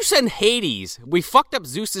 why would you send Hades? We fucked up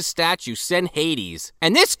Zeus's statue, send Hades.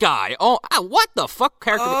 And this guy, what the fuck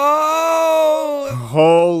character? Oh!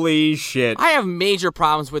 Holy shit. I have major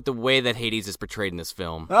problems with the way that Hades is portrayed in this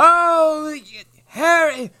film. Oh!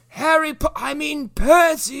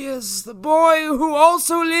 Perseus, the boy who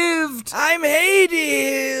also lived. I'm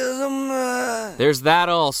Hades. There's that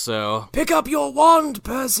also. Pick up your wand,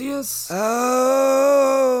 Perseus.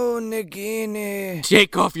 Oh, Nagini.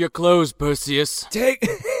 Take off your clothes, Perseus. Take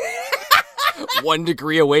 1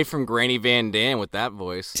 degree away from Granny Van Dam with that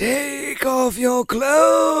voice. Take off your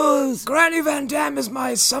clothes. Granny Van Dam is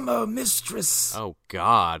my summer mistress. Oh,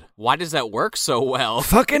 God. Why does that work so well?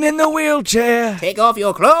 Fucking in the wheelchair. Take off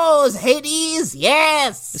your clothes, Hades,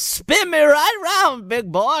 yes! Spin me right round, big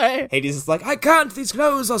boy. Hades is like, I can't. These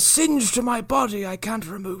clothes are singed to my body. I can't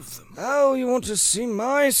remove them. Oh, you want to see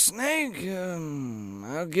my snake?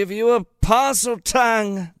 I'll give you a parcel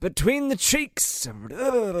tongue between the cheeks.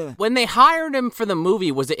 When they hired him for the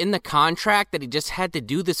movie, was it in the contract that he just had to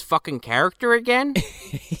do this fucking character again?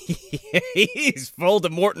 He's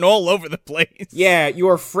Voldemorting all over the place. yeah, you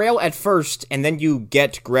are frail at first, and then you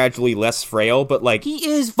get gradually less frail, but like... He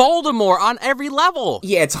is Voldemort on every level.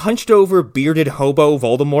 Yeah, it's hunched over, bearded hobo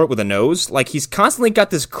Voldemort with a nose. Like, he's constantly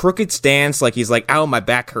got this crooked stance, like he's like, ow, my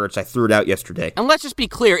back hurts, I threw it out yesterday. And let's just be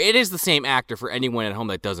clear, it is the same actor for anyone at home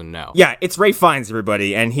that doesn't know. Yeah, it's Ray Fiennes,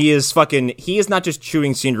 everybody, and he is not just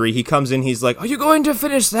chewing scenery, he comes in, he's like, Are you going to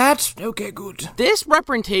finish that? Okay, good. This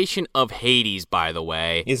representation of Hades, by the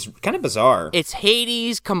way, is kind of bizarre. it's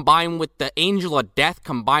Hades combined with the Angel of Death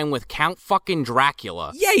combined with Count fucking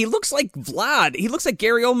Dracula. Yeah, he looks like Vlad. He looks like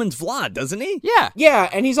Gary Oldman's Vlad, doesn't he? Yeah. Yeah,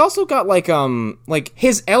 and he's also got like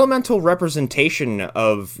his elemental representation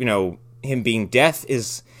of, him being death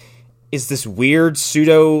is this weird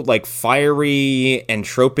pseudo like fiery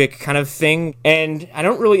entropic kind of thing. And I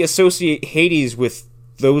don't really associate Hades with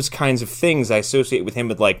those kinds of things. I associate with him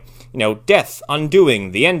with like, death,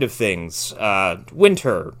 undoing, the end of things,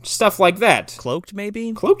 winter, stuff like that. Cloaked,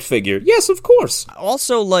 maybe? Cloaked figure. Yes, of course.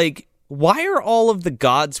 Also, like, why are all of the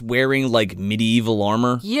gods wearing, like, medieval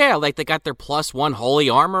armor? Yeah, like they got their +1 holy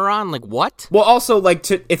armor on. Like, what? Well, also,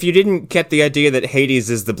 like, if you didn't get the idea that Hades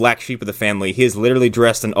is the black sheep of the family, he is literally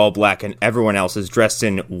dressed in all black, and everyone else is dressed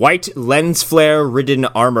in white lens flare-ridden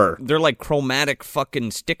armor. They're like chromatic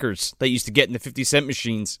fucking stickers that used to get in the 50-cent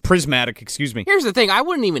machines. Prismatic, excuse me. Here's the thing, I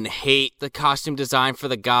wouldn't even hate the costume design for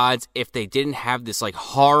the gods if they didn't have this, like,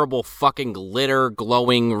 horrible fucking glitter,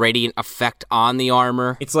 glowing, radiant effect on the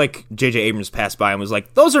armor. It's like J.J. Abrams passed by and was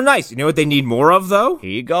like, those are nice. You know what they need more of, though? Here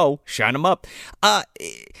you go. Shine them up. I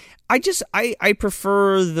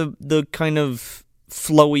prefer the kind of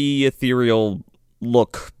flowy, ethereal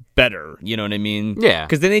look better. You know what I mean? Yeah.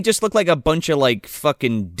 Because then they just look like a bunch of, like,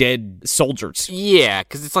 fucking dead soldiers. Yeah,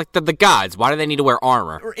 because it's like the gods. Why do they need to wear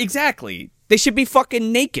armor? Exactly. They should be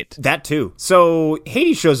fucking naked. That too. So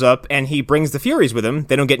Hades shows up and he brings the Furies with him.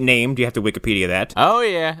 They don't get named. You have to Wikipedia that. Oh,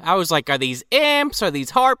 yeah. I was like, are these imps? Are these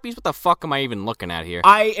harpies? What the fuck am I even looking at here?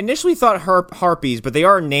 I initially thought harpies, but they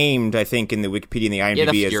are named, I think, in the Wikipedia and the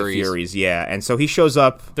IMDb the as Furies. the Furies. Yeah, and so he shows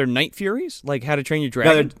up. They're night furies? Like How to Train Your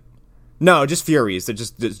Dragon? No, just Furies. They're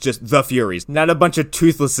just the Furies. Not a bunch of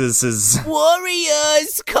toothlesses.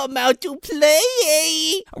 Warriors, come out to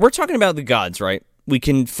play! We're talking about the gods, right? We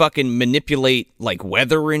can fucking manipulate, like,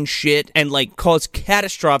 weather and shit and, like, cause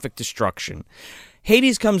catastrophic destruction.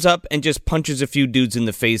 Hades comes up and just punches a few dudes in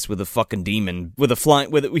the face with a fucking demon.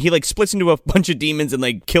 He, like, splits into a bunch of demons and,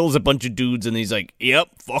 like, kills a bunch of dudes, and he's like, yep,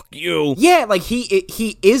 fuck you. Yeah, like,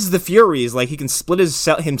 he is the Furies. Like, he can split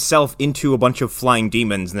himself into a bunch of flying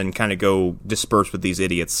demons and then kind of go disperse with these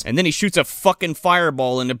idiots. And then he shoots a fucking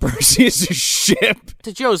fireball into Perseus' ship.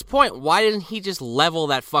 To Joe's point, why didn't he just level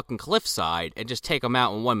that fucking cliffside and just take them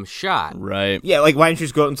out in one shot? Right. Yeah, like, why didn't you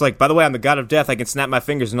just go out and it's like, by the way, I'm the god of death, I can snap my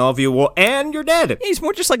fingers and all of you will, and you're dead. He's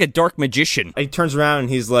more just like a dark magician. He turns around and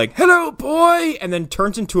he's like, hello, boy, and then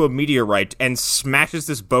turns into a meteorite and smashes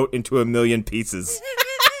this boat into a million pieces.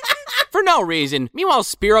 For no reason. Meanwhile,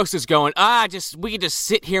 Spiros is going, we can just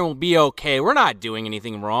sit here and we'll be okay. We're not doing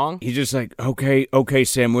anything wrong. He's just like, okay,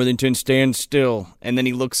 Sam Worthington, stand still. And then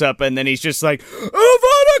he looks up and then he's just like,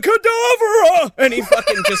 Avada Kedavra! And he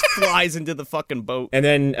fucking just flies into the fucking boat. And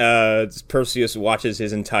then Perseus watches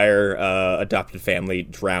his entire adopted family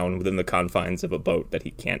drown within the confines of a boat that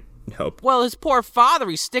he can't Nope. Well, his poor father,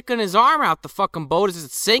 he's sticking his arm out the fucking boat as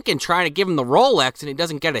it's sinking, trying to give him the Rolex, and he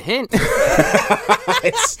doesn't get a hint.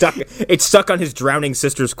 It's stuck on his drowning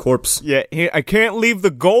sister's corpse. Yeah, I can't leave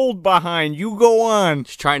the gold behind. You go on.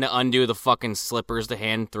 He's trying to undo the fucking slippers to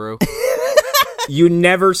hand through. You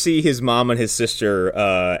never see his mom and his sister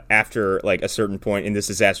after, like, a certain point in this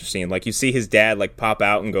disaster scene. Like, you see his dad, like, pop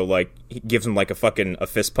out and go, like, he gives him, like, a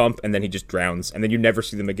fist pump, and then he just drowns, and then you never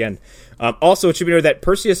see them again. Also, it should be noted that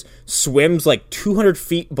Perseus swims, like, 200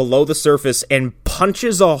 feet below the surface and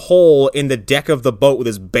punches a hole in the deck of the boat with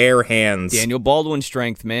his bare hands. Daniel Baldwin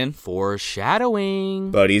strength, man. Foreshadowing.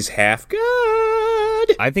 But he's half good.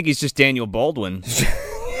 I think he's just Daniel Baldwin.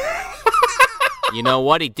 You know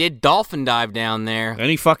what? He did dolphin dive down there. And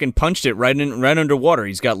he fucking punched it right underwater.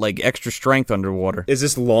 He's got, like, extra strength underwater. Is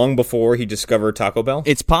this long before he discovered Taco Bell?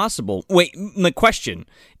 It's possible. Wait, my question.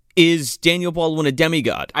 Is Daniel Baldwin a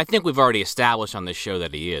demigod? I think we've already established on this show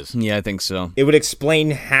that he is. Yeah, I think so. It would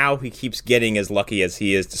explain how he keeps getting as lucky as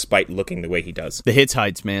he is despite looking the way he does. The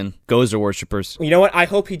Hittites, man. Gozer worshippers. You know what? I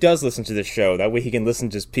hope he does listen to this show. That way he can listen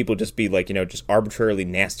to people just be like, just arbitrarily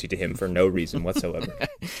nasty to him for no reason whatsoever.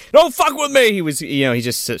 Don't fuck with me! He was, he's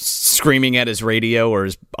just screaming at his radio or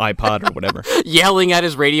his iPod or whatever. Yelling at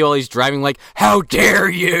his radio while he's driving like, how dare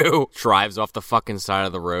you! Drives off the fucking side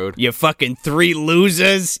of the road. You fucking three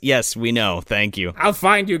losers! Yes, we know. Thank you. I'll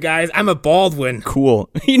find you guys. I'm a Baldwin. Cool.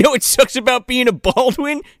 You know what sucks about being a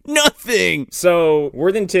Baldwin? Nothing! So,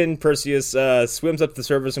 Worthington Perseus swims up to the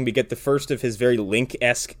surface and we get the first of his very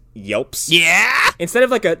Link-esque yelps. Yeah! Instead of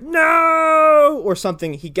like a no or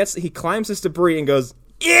something, he climbs this debris and goes,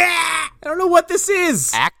 yeah! I don't know what this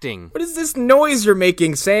is. Acting. What is this noise you're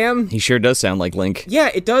making, Sam? He sure does sound like Link. Yeah,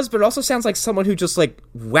 it does, but it also sounds like someone who just, like,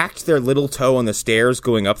 whacked their little toe on the stairs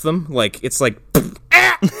going up them. Like, it's like,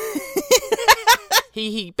 ah!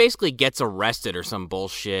 He basically gets arrested or some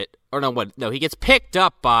bullshit. Or no, he gets picked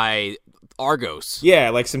up by Argos.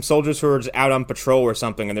 Yeah, like some soldiers who are just out on patrol or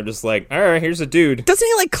something, and they're just like, alright, here's a dude. Doesn't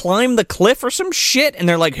he, like, climb the cliff or some shit? And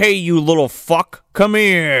they're like, hey, you little fuck, come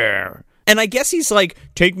here. And I guess he's like,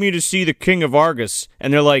 take me to see the king of Argos.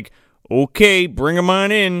 And they're like, okay, bring him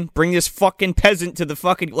on in. Bring this fucking peasant to the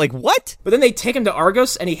fucking... Like, what? But then they take him to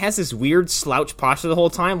Argos, and he has this weird slouch posture the whole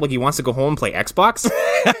time, like he wants to go home and play Xbox.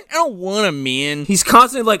 I don't want him, man. He's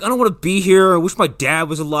constantly like, I don't want to be here. I wish my dad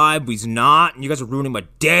was alive, but he's not, and you guys are ruining my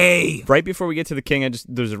day. Right before we get to the king,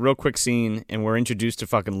 there's a real quick scene, and we're introduced to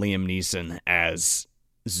fucking Liam Neeson as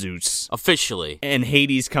Zeus. Officially. And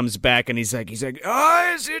Hades comes back, and he's like, is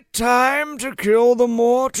it time to kill the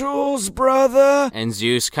mortals, brother? And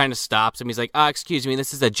Zeus kind of stops him. He's like, excuse me,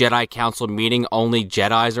 this is a Jedi Council meeting. Only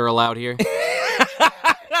Jedis are allowed here.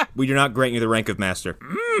 We do not grant you the rank of master.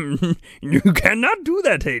 You cannot do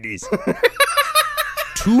that, Hades.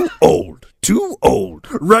 Too old.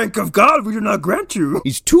 Rank of God, we do not grant you.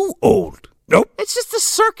 He's too old. Nope. It's just a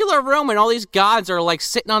circular room, and all these gods are, like,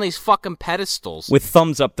 sitting on these fucking pedestals. With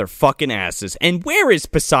thumbs up their fucking asses. And where is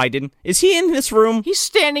Poseidon? Is he in this room? He's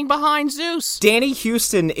standing behind Zeus. Danny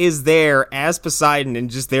Houston is there as Poseidon and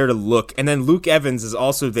just there to look. And then Luke Evans is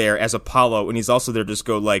also there as Apollo, and he's also there to just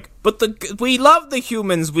go like, but we love the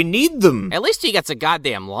humans, we need them. At least he gets a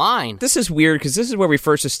goddamn line. This is weird, because this is where we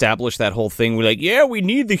first established that whole thing. We're like, yeah, we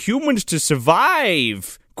need the humans to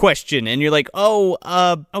survive. Question, and you're like,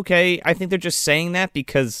 okay, I think they're just saying that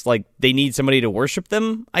because, like, they need somebody to worship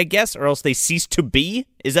them, I guess, or else they cease to be?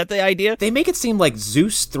 Is that the idea? They make it seem like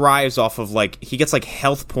Zeus thrives off of, like, he gets, like,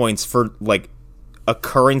 health points for, like, a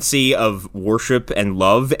currency of worship and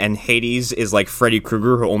love, and Hades is like Freddy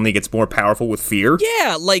Krueger who only gets more powerful with fear.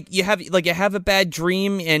 Yeah, like you have a bad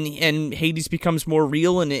dream and Hades becomes more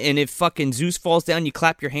real, and if fucking Zeus falls down, you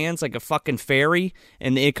clap your hands like a fucking fairy,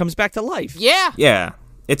 and it comes back to life. Yeah.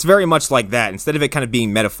 It's very much like that. Instead of it kind of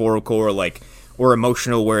being metaphorical or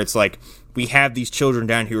emotional, where it's like, we have these children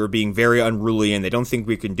down here who are being very unruly and they don't think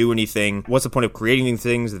we can do anything. What's the point of creating these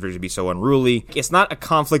things if they're going to be so unruly? It's not a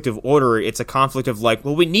conflict of order. It's a conflict of like,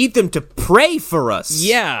 well, we need them to pray for us.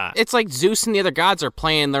 Yeah. It's like Zeus and the other gods are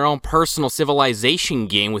playing their own personal civilization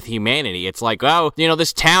game with humanity. It's like, oh,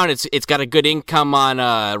 this town, it's got a good income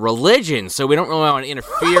on religion, so we don't really want to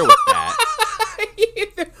interfere with that.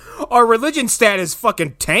 Our religion status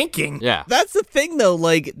fucking tanking. Yeah. That's the thing, though.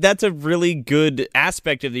 Like, that's a really good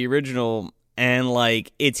aspect of the original, and,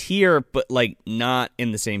 like, it's here, but, like, not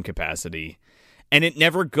in the same capacity. And it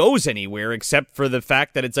never goes anywhere except for the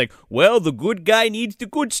fact that it's like, well, the good guy needs the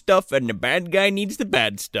good stuff, and the bad guy needs the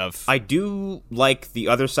bad stuff. I do like the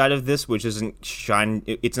other side of this, which isn't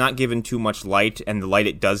it's not given too much light, and the light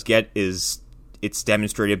it does get is, it's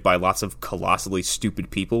demonstrated by lots of colossally stupid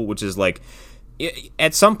people, which is like,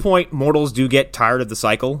 at some point, mortals do get tired of the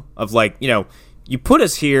cycle of, like, you know, you put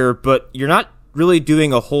us here, but you're not really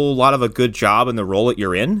doing a whole lot of a good job in the role that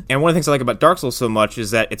you're in. And one of the things I like about Dark Souls so much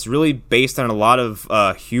is that it's really based on a lot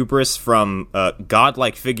of hubris from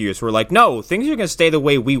godlike figures who are like, no, things are going to stay the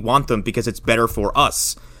way we want them because it's better for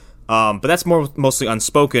us. But that's mostly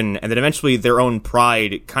unspoken, and then eventually their own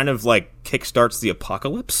pride kind of like kickstarts the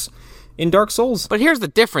apocalypse in Dark Souls. But here's the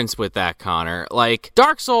difference with that, Connor. Like,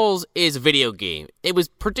 Dark Souls is a video game. It was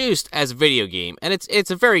produced as a video game, and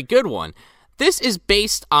it's a very good one. This is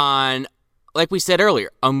based on, like we said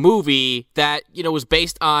earlier, a movie that, you know, was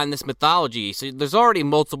based on this mythology. So there's already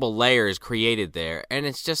multiple layers created there. And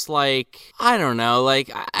it's just like, I don't know,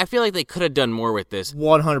 like, I feel like they could have done more with this.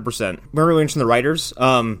 100%. Remember we mentioned the writers?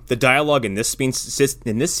 The dialogue in this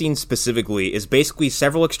scene specifically is basically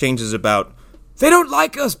several exchanges about, they don't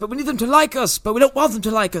like us, but we need them to like us, but we don't want them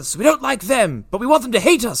to like us. We don't like them, but we want them to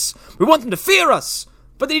hate us. We want them to fear us,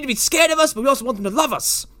 but they need to be scared of us, but we also want them to love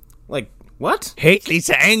us. like, what? Hate leads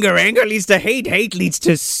to anger, anger leads to hate, hate leads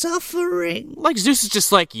to suffering. Like, Zeus is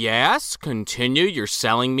just like, yes, continue, you're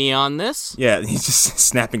selling me on this. Yeah, he's just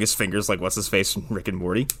snapping his fingers like, what's his face from Rick and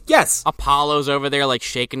Morty? Yes! Apollo's over there, like,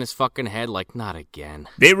 shaking his fucking head, like, not again.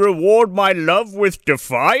 They reward my love with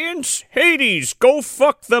defiance? Hades, go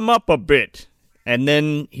fuck them up a bit. And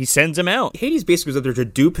then he sends him out. Hades basically was up there to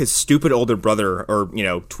dupe his stupid older brother, or, you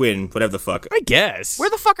know, twin, whatever the fuck. I guess. Where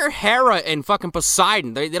the fuck are Hera and fucking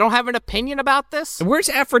Poseidon? They don't have an opinion about this? Where's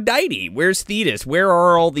Aphrodite? Where's Thetis? Where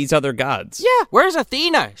are all these other gods? Yeah, where's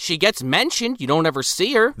Athena? She gets mentioned, you don't ever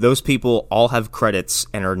see her. Those people all have credits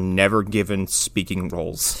and are never given speaking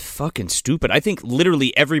roles. Fucking stupid. I think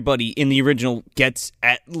literally everybody in the original gets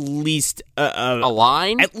at least a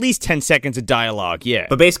line? At least 10 seconds of dialogue, yeah.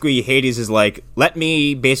 But basically, Hades is like, let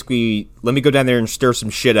me go down there and stir some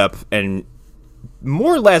shit up and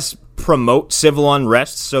more or less promote civil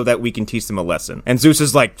unrest so that we can teach them a lesson. And Zeus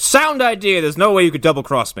is like, sound idea, there's no way you could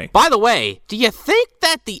double-cross me. By the way, do you think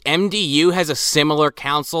that the MDU has a similar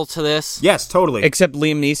council to this? Yes, totally. Except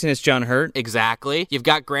Liam Neeson is John Hurt. Exactly. You've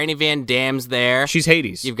got Granny Van Dam's there. She's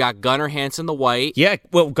Hades. You've got Gunnar Hansen the White. Yeah,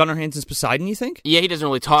 well, Gunnar Hansen's Poseidon, you think? Yeah, he doesn't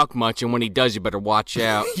really talk much, and when he does, you better watch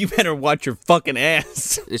out. You better watch your fucking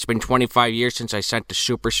ass. It's been 25 years since I sent the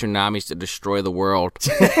super tsunamis to destroy the world.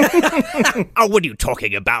 Oh, what are you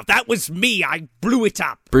talking about? That was me. I blew it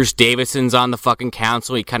up. Bruce Davidson's on the fucking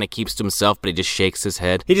council. He kind of keeps to himself, but he just shakes his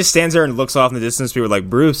head. He just stands there and looks off in the distance. People are like,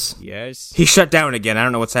 Bruce. Yes. He shut down again. I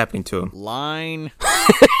don't know what's happening to him. Line.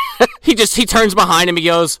 He turns behind him. He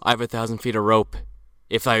goes, I have 1,000 feet of rope.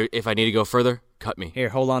 If I need to go further, cut me. Here,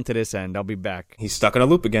 hold on to this end. I'll be back. He's stuck in a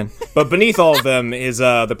loop again. But beneath all of them is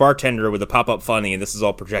the bartender with the pop-up funny, and this is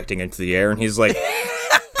all projecting into the air. And he's like,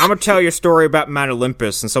 I'm going to tell you a story about Mount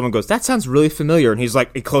Olympus. And someone goes, that sounds really familiar. And he's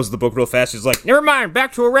like, he closes the book real fast. He's like, never mind,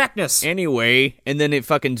 back to Arachnus. Anyway, and then it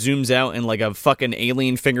fucking zooms out and like a fucking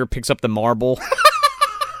alien finger picks up the marble.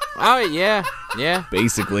 Oh, yeah.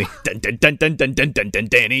 Basically. Dun dun dun dun dun dun dun dun,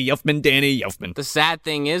 Danny Elfman. The sad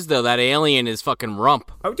thing is, though, that alien is fucking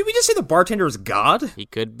Rump. Oh, did we just say the bartender is God? He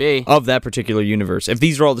could be. Of that particular universe. If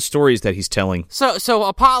these are all the stories that he's telling. So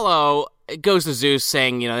Apollo goes to Zeus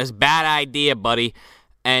saying, you know, this bad idea, buddy.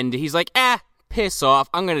 And he's like, piss off,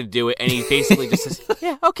 I'm gonna do it. And he basically just says,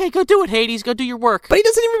 yeah, okay, go do it, Hades, go do your work. But he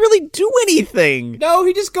doesn't even really do anything. No,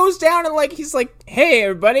 he just goes down and he's like, hey,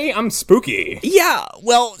 everybody, I'm spooky. Yeah,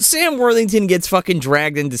 well, Sam Worthington gets fucking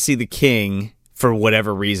dragged in to see the king for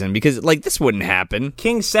whatever reason, because, this wouldn't happen.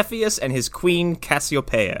 King Cepheus and his queen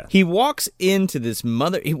Cassiopeia. He walks into this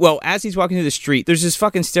as he's walking through the street, there's this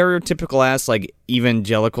fucking stereotypical ass,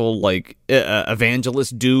 evangelical,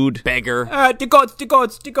 evangelist dude. Beggar. The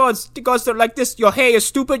gods don't like this. Your hair is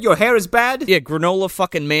stupid, your hair is bad. Yeah, granola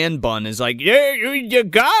fucking man bun is like, yeah, your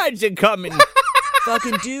gods are coming.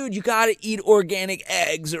 Fucking dude, you gotta eat organic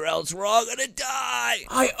eggs or else we're all gonna die.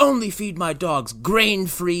 I only feed my dogs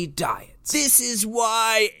grain-free diets. This is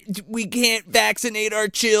why we can't vaccinate our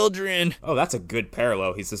children. Oh, that's a good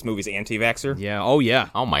parallel. He's this movie's anti-vaxxer. Yeah, oh yeah.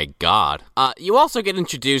 Oh my god. You also get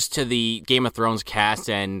introduced to the Game of Thrones cast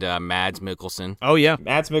and Mads Mikkelsen. Oh yeah.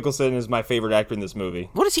 Mads Mikkelsen is my favorite actor in this movie.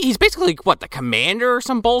 What is he? He's basically, the commander or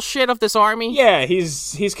some bullshit of this army? Yeah,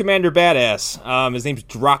 he's Commander Badass. His name's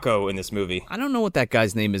Draco in this movie. I don't know what that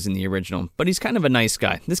guy's name is in the original, but he's kind of a nice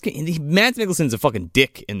guy. Mads Mikkelsen's a fucking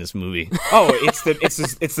dick in this movie. Oh,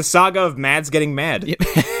 it's the saga of Mads getting mad. Yep.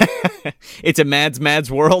 It's a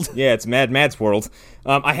Mads world. Yeah, it's Mad's world.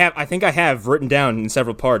 I think I have written down in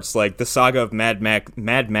several parts, like, the saga of Mad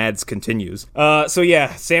Mads continues. So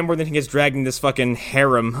yeah, Sam Worthington gets dragged in this fucking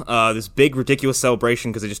harem, this big ridiculous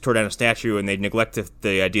celebration because they just tore down a statue and they neglected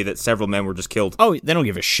the idea that several men were just killed. Oh, they don't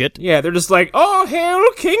give a shit. Yeah, they're just like, oh, hail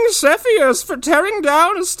King Cepheus for tearing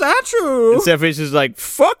down a statue. And Cepheus is like,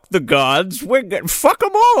 fuck the gods, fuck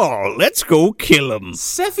them all, let's go kill them.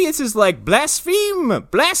 Cepheus is like, blaspheme,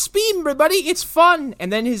 everybody, it's fun.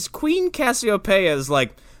 And then his queen Cassiopeia is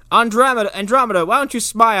like, Andromeda, why don't you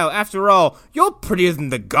smile? After all, you're prettier than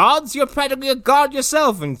the gods. You're practically a god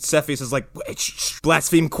yourself. And Cepheus is like,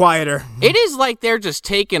 blaspheme quieter. It is like they're just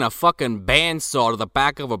taking a fucking bandsaw to the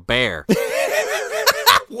back of a bear.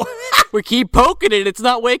 We keep poking it, it's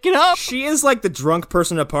not waking up. She is like the drunk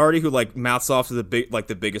person at a party who like mouths off to the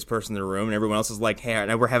biggest person in the room, and everyone else is like, hey, I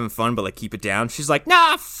know we're having fun, but like keep it down. She's like,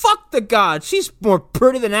 nah, fuck the god. She's more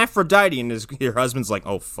pretty than Aphrodite. And her husband's like,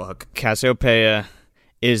 oh fuck. Cassiopeia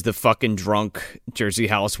is the fucking drunk Jersey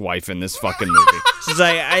housewife in this fucking movie. She's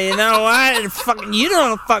like, you know what? You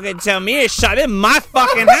don't fucking tell me to shut in my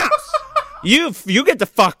fucking house. You get the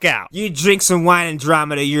fuck out. You drink some wine,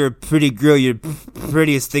 Andromeda. You're a pretty girl. You're the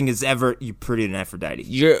prettiest thing as ever. You're prettier than Aphrodite.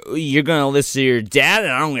 You're gonna listen to your dad,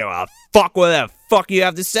 and I don't give a fuck what the fuck you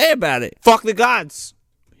have to say about it. Fuck the gods.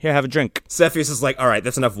 Here, have a drink. Cepheus is like, all right,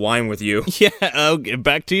 that's enough wine with you. Yeah, get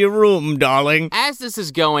back to your room, darling. As this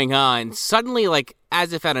is going on, suddenly, like,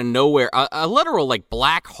 as if out of nowhere, a literal, like,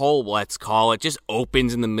 black hole, let's call it, just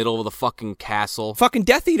opens in the middle of the fucking castle. Fucking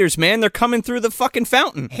Death Eaters, man. They're coming through the fucking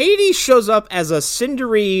fountain. Hades shows up as a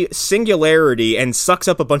cindery singularity and sucks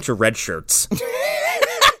up a bunch of red shirts.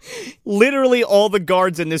 Literally all the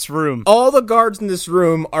guards in this room. All the guards in this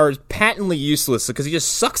room are patently useless because he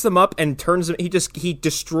just sucks them up and turns them. He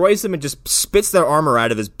destroys them and just spits their armor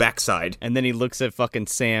out of his backside. And then he looks at fucking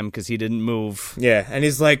Sam because he didn't move. Yeah, and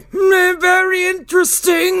he's like, very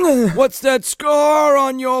interesting. What's that scar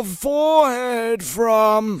on your forehead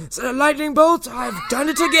from? Is it a lightning bolt? I've done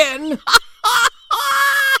it again.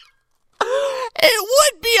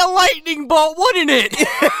 It would be a lightning bolt, wouldn't it?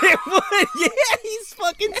 It would, yeah, he's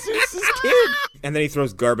fucking Zeus's kid. And then he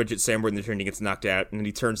throws garbage at Sam Worthington and he gets knocked out. And then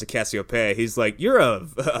he turns to Cassiopeia. He's like, you're a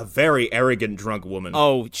very arrogant drunk woman.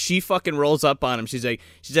 Oh, she fucking rolls up on him. She's like,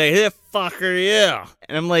 hey, fucker, yeah.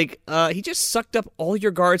 And I'm like, he just sucked up all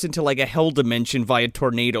your guards into like a hell dimension via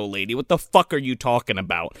tornado, lady. What the fuck are you talking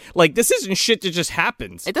about? Like, this isn't shit that just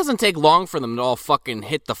happens. It doesn't take long for them to all fucking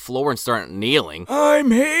hit the floor and start kneeling. I'm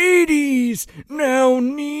Hades. Now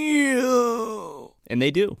kneel. And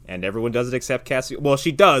they do. And everyone does it except Cassie. Well,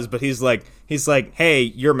 she does, but he's like, hey,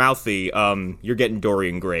 you're mouthy. You're getting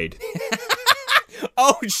Dorian grade.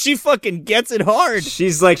 Oh, she fucking gets it hard.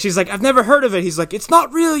 She's like, I've never heard of it. He's like, it's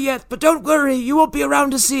not real yet, but don't worry, you won't be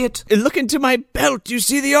around to see it. Look into my belt. You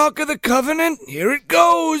see the Ark of the Covenant? Here it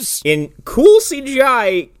goes. In cool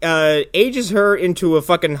CGI, ages her into a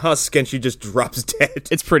fucking husk and she just drops dead.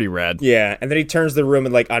 It's pretty rad. Yeah, and then he turns the room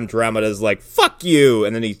and like Andromeda's like, fuck you,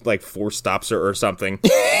 and then he like force stops her or something.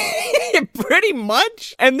 Pretty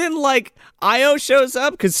much. And then like Io shows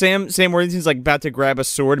up because Sam Worthington's like about to grab a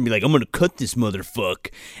sword and be like, I'm gonna cut this motherfucker.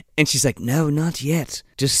 And she's like, no, not yet.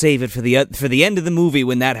 Just save it for the end of the movie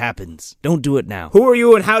when that happens. Don't do it now. Who are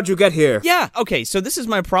you and how'd you get here? Yeah, okay, so this is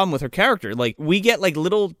my problem with her character. Like, we get like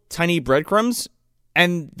little tiny breadcrumbs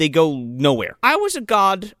and they go nowhere. I was a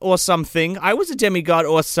god or something. I was a demigod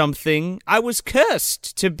or something. I was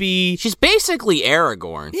cursed to be... She's basically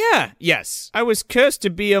Aragorn. Yeah, yes. I was cursed to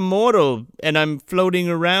be immortal, and I'm floating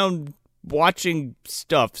around watching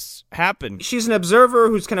stuffs happen. She's an observer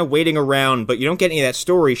who's kind of waiting around, but you don't get any of that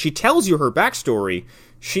story. She tells you her backstory.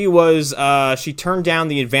 She turned down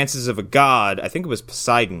the advances of a god. I think it was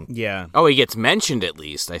Poseidon. Yeah. Oh, he gets mentioned at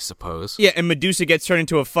least, I suppose. Yeah, and Medusa gets turned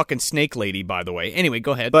into a fucking snake lady, by the way. Anyway,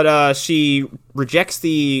 go ahead. But she rejects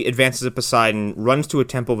the advances of Poseidon, runs to a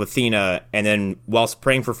temple of Athena, and then whilst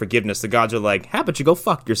praying for forgiveness, the gods are like, how about you go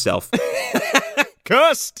fuck yourself?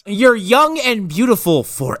 Cursed! You're young and beautiful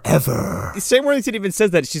forever. Sam Worthington even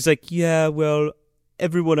says that. She's like, yeah, well...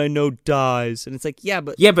 everyone I know dies. And it's like, yeah,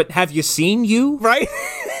 but have you seen you? Right?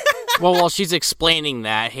 Well, while she's explaining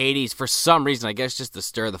that, Hades, for some reason, I guess just to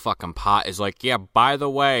stir the fucking pot, is like, yeah, by the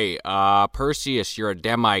way, Perseus, you're a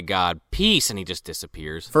demigod. Peace. And he just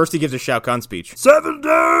disappears. First, he gives a Shao Kahn speech. 7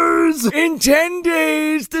 days! In 10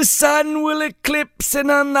 days, the sun will eclipse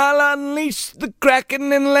and I'll unleash the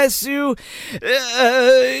Kraken unless you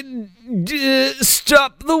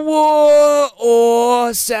stop the war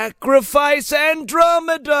or sacrifice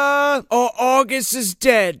Andromeda or August is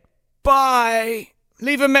dead. Bye.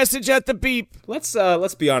 Leave a message at the beep. Let's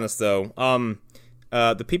be honest though.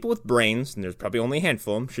 the people with brains, and there's probably only a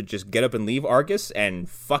handful of them, should just get up and leave Argus and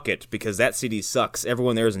fuck it, because that city sucks.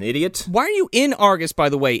 Everyone there is an idiot. Why are you in Argus, by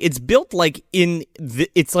the way? It's built like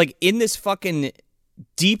it's like in this fucking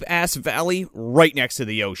deep-ass valley right next to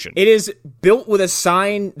the ocean. It is built with a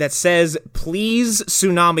sign that says, "Please,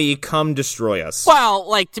 tsunami, come destroy us." Well,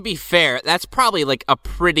 like, to be fair, that's probably, like, a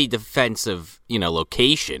pretty defensive,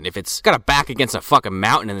 location. If it's got a back against a fucking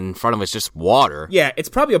mountain and in front of it's just water. Yeah, it's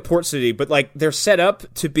probably a port city, but, like, they're set up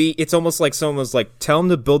to be, it's almost like someone was like, tell them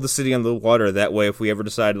to build the city on the water. That way, if we ever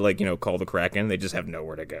decide to, like, call the Kraken, they just have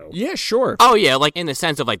nowhere to go. Yeah, sure. Oh, yeah, like, in the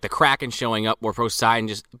sense of, like, the Kraken showing up or Poseidon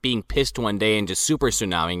just being pissed one day and just super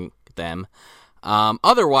tsunamiing them.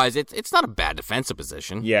 Otherwise, it's not a bad defensive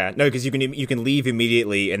position. Yeah, no, because you can leave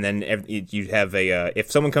immediately, and then you have a if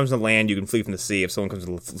someone comes to land, you can flee from the sea. If someone comes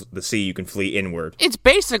to the sea, you can flee inward. It's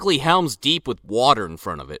basically Helm's Deep with water in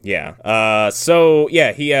front of it. Yeah. So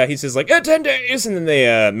yeah, he says like 10 days, and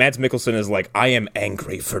then Mads Mikkelsen is like, I am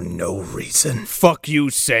angry for no reason. Fuck you,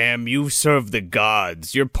 Sam. You serve the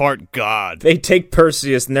gods. You're part god. They take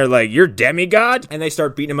Perseus, and they're like, you're demigod, and they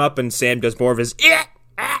start beating him up, and Sam does more of his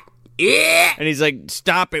yeah. And he's like,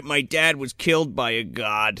 stop it, my dad was killed by a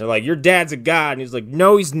god. They're like, your dad's a god. And he's like,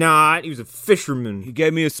 no, he's not. He was a fisherman. He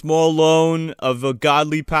gave me a small loan of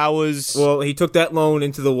godly powers. Well, he took that loan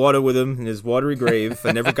into the water with him in his watery grave.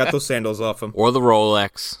 I never got those sandals off him. Or the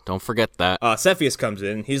Rolex. Don't forget that. Cepheus comes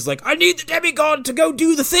in. He's like, I need the demigod to go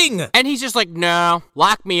do the thing. And he's just like, no,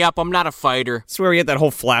 lock me up. I'm not a fighter. That's where we get that whole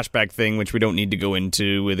flashback thing, which we don't need to go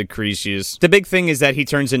into with Acrisius. The big thing is that he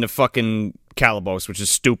turns into fucking Calibos, which is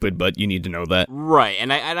stupid, but you need to know that. Right,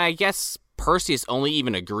 and I guess Perseus only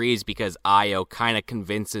even agrees because Io kind of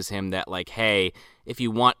convinces him that, like, hey, if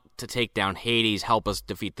you want to take down Hades, help us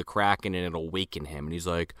defeat the Kraken and it'll weaken him. And he's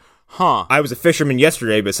like, huh. I was a fisherman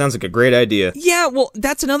yesterday, but it sounds like a great idea. Yeah, well,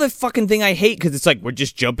 that's another fucking thing I hate, because it's like, we're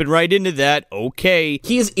just jumping right into that, okay.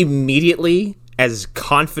 He is immediately as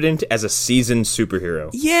confident as a seasoned superhero.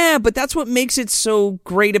 Yeah, but that's what makes it so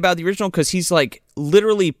great about the original, because he's like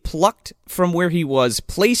literally plucked from where he was,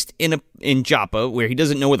 placed in Joppa, where he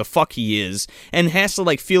doesn't know where the fuck he is, and has to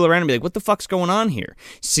like feel around and be like, what the fuck's going on here?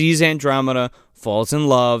 Sees Andromeda, falls in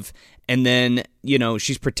love, and then,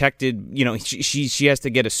 she's protected, she has to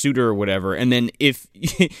get a suitor or whatever, and then if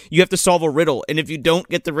you have to solve a riddle, and if you don't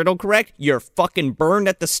get the riddle correct, you're fucking burned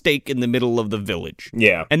at the stake in the middle of the village.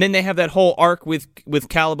 Yeah. And then they have that whole arc with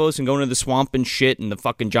Calibos and going to the swamp and shit and the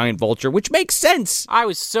fucking giant vulture, which makes sense. I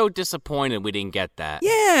was so disappointed we didn't get that.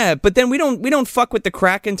 Yeah, but then we don't fuck with the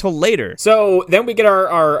Kraken until later. So then we get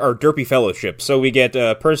our derpy fellowship. So we get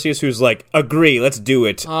Perseus, who's like, agree, let's do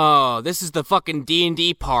it. Oh, this is the fucking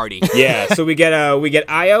D&D party. Yeah, so we get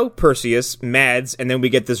Io, Perseus, Mads, and then we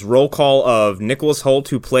get this roll call of Nicholas Hoult,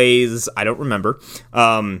 who plays, I don't remember,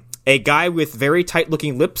 a guy with very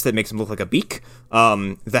tight-looking lips that makes him look like a beak,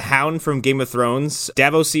 the Hound from Game of Thrones,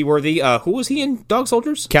 Davos Seaworthy, who was he in Dog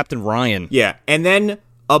Soldiers? Captain Ryan. Yeah, and then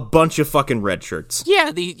a bunch of fucking red shirts.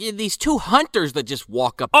 Yeah, these two hunters that just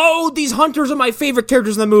walk up. Oh, these hunters are my favorite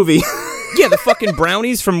characters in the movie. Yeah, the fucking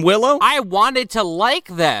brownies from Willow. I wanted to like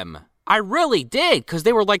them. I really did, because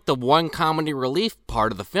they were like the one comedy relief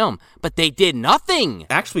part of the film, but they did nothing.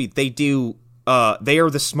 Actually, they do. They are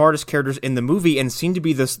the smartest characters in the movie and seem to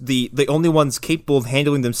be the only ones capable of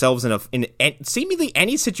handling themselves in seemingly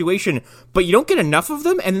any situation, but you don't get enough of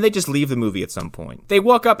them, and then they just leave the movie at some point. They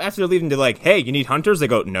walk up after they're leaving to like, hey, you need hunters? They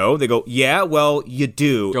go, no. They go, yeah, well, you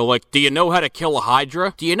do. They're like, do you know how to kill a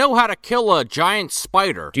hydra? Do you know how to kill a giant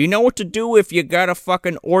spider? Do you know what to do if you got a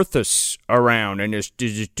fucking Orthus around and there's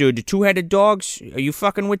the two-headed dogs? Are you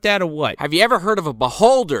fucking with that or what? Have you ever heard of a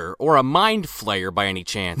beholder or a mind flayer by any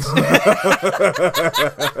chance?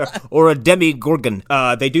 Or a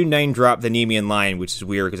demigorgon. They do name drop the Nemean lion, which is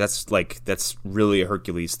weird because that's really a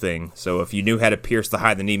Hercules thing. So if you knew how to pierce the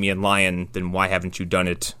hide of the Nemean lion, then why haven't you done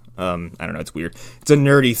it? I don't know. It's weird. It's a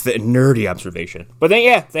nerdy observation. But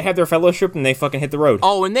then they have their fellowship and they fucking hit the road.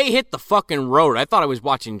 Oh, and they hit the fucking road. I thought I was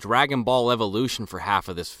watching Dragon Ball Evolution for half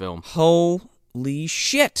of this film. Holy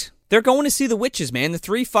shit. They're going to see the witches, man. The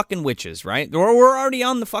 3 fucking witches, right? We're already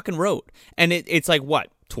on the fucking road. And it's like, what?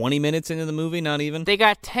 20 minutes into the movie, not even? They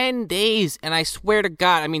got 10 days, and I swear to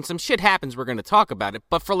God, I mean, some shit happens, we're going to talk about it,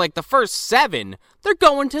 but for like the first 7, they're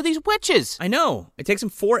going to these witches. I know. It takes them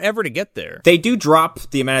forever to get there. They do drop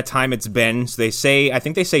the amount of time it's been. So I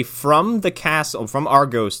think they say from the castle, from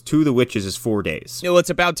Argos to the witches is 4 days. Well, it's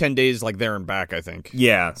about 10 days, like there and back, I think.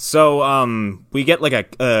 Yeah. So, we get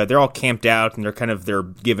like they're all camped out, and they're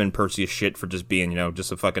giving Perseus shit for just being,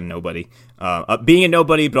 just a fucking nobody. Being a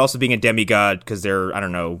nobody, but also being a demigod, because they're, I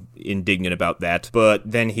don't know, indignant about that. But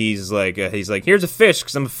then he's like, here's a fish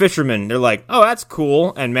because I'm a fisherman. They're like, oh, that's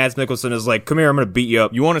cool. And Mads Mikkelsen is like, come here, I'm gonna beat you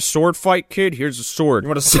up. You want a sword fight, kid? Here's a sword. You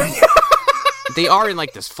want to? They are in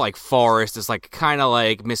like this like forest, this like kind of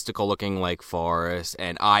like mystical looking like forest,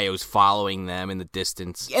 and Io's following them in the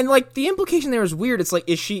distance. And like the implication there is weird. It's like,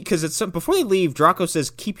 is she? Because it's before they leave, Draco says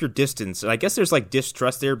keep your distance, and I guess there's like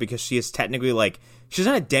distrust there because she is technically like she's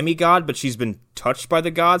not a demigod, but she's been touched by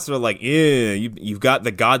the gods. So they're like, yeah, you've got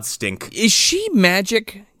the god stink. Is she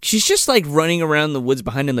magic? She's just like running around the woods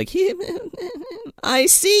behind him like, I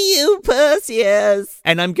see you, Perseus.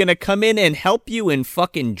 And I'm gonna come in and help you and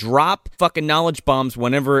fucking drop fucking knowledge bombs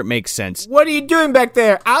whenever it makes sense. What are you doing back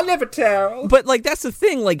there? I'll never tell. But like, that's the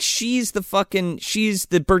thing, like she's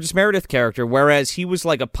the Burgess Meredith character, whereas he was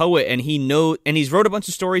like a poet and he's wrote a bunch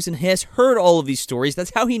of stories and has heard all of these stories.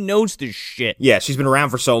 That's how he knows this shit. Yeah, she's been around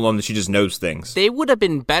for so long that she just knows things. They would have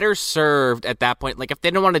been better served at that point, like if they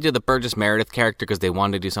didn't want to do the Burgess Meredith character because they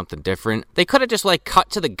wanted to do something different, they could have just like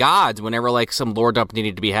cut to the gods whenever like some lore dump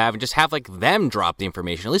needed to be had and just have like them drop the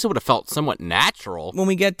information. At least it would have felt somewhat natural. When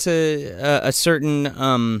we get to a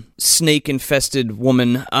certain snake infested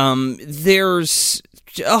woman, there's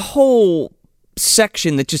a whole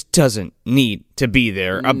section that just doesn't need to be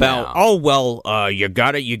there about you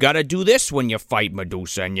gotta do this when you fight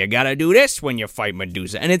Medusa and you gotta do this when you fight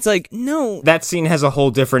Medusa, and it's like, no, that scene has a whole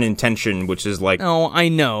different intention, which is like, oh, I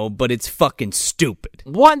know, but it's fucking stupid.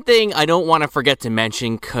 One thing I don't want to forget to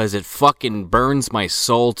mention, cause it fucking burns my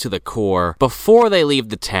soul to the core, before they leave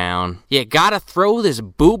the town, you gotta throw this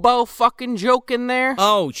Bubo fucking joke in there.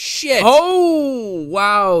 Oh shit. Oh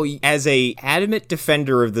wow. As a adamant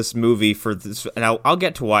defender of this movie for this, and I'll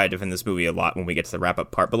get to why I defend this movie a lot when we get to the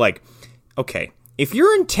wrap-up part, but like, okay, if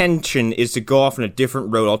your intention is to go off on a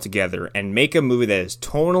different road altogether and make a movie that is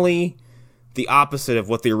tonally the opposite of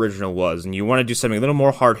what the original was, and you want to do something a little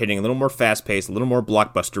more hard-hitting, a little more fast-paced, a little more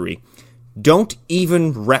blockbustery, don't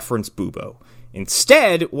even reference Bubo.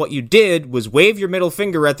 Instead, what you did was wave your middle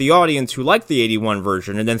finger at the audience who liked the 81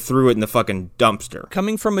 version and then threw it in the fucking dumpster.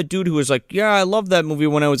 Coming from a dude who was like, yeah, I loved that movie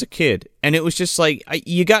when I was a kid. And it was just like,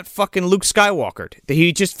 you got fucking Luke Skywalkered.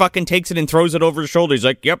 He just fucking takes it and throws it over his shoulder. He's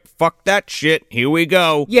like, yep, fuck that shit. Here we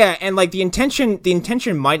go. Yeah, and like the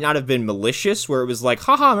intention might not have been malicious, where it was like,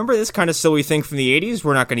 haha, remember this kind of silly thing from the 80s?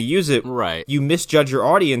 We're not going to use it. Right. You misjudge your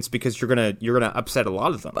audience because you're gonna upset a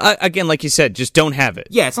lot of them. Again, like you said, just don't have it.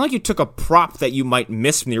 Yeah, it's not like you took a prop that you might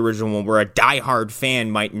miss from the original one where a diehard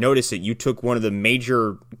fan might notice it. You took one of the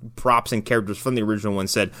major props and characters from the original one and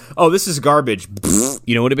said, oh, this is garbage.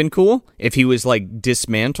 You know what would have been cool? If he was like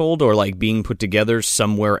dismantled or like being put together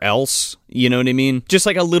somewhere else. You know what I mean? Just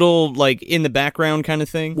like a little, like, in the background kind of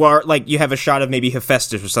thing. Or, like, you have a shot of maybe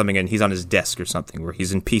Hephaestus or something, and he's on his desk or something, where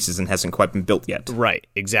he's in pieces and hasn't quite been built yet. Right,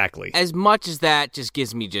 exactly. As much as that just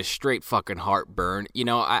gives me just straight fucking heartburn, you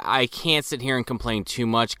know, I can't sit here and complain too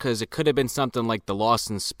much, because it could have been something like the Lost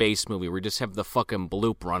in Space movie, where you just have the fucking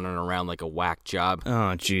bloop running around like a whack job.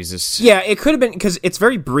 Oh, Jesus. Yeah, it could have been, because it's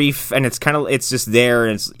very brief, and it's just there,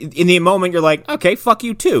 and it's, in the moment, you're like, okay, fuck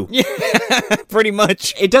you too. Yeah, pretty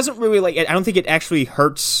much. It doesn't really, like, I don't think it actually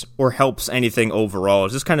hurts or helps anything overall.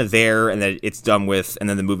 It's just kind of there, and then it's done with, and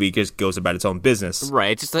then the movie just goes about its own business.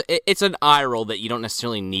 Right, it's an eye roll that you don't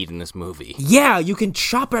necessarily need in this movie. Yeah, you can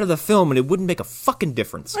chop out of the film, and it wouldn't make a fucking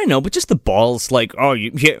difference. I know, but just the balls, like, oh,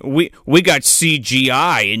 we got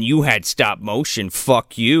CGI, and you had stop motion,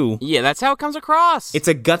 fuck you. Yeah, that's how it comes across. It's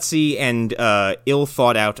a gutsy and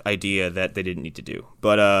ill-thought-out idea that they didn't need to do.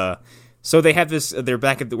 But, so they have this. We're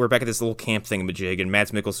back at this little camp thingamajig, and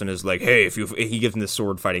Mads Mikkelsen is like, "Hey, he gives him this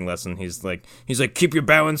sword fighting lesson. He's like, keep your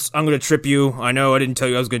balance. I'm gonna trip you. I know I didn't tell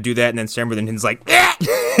you I was gonna do that." And then Sam Worthington's like,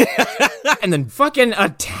 and then fucking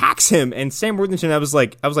attacks him. And Sam Worthington, I was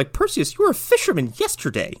like, Perseus, you were a fisherman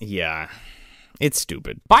yesterday. Yeah. It's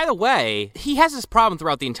stupid. By the way, he has this problem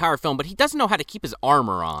throughout the entire film, but he doesn't know how to keep his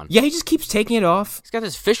armor on. Yeah, he just keeps taking it off. He's got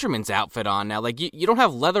his fisherman's outfit on now. Like, you don't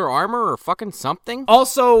have leather armor or fucking something?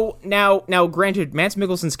 Also, now, granted, Mads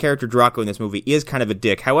Mikkelsen's character Draco in this movie is kind of a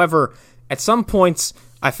dick. However, at some points,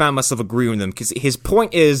 I found myself agreeing with him, because his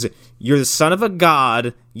point is, you're the son of a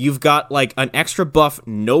god, you've got, like, an extra buff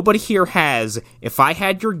nobody here has. If I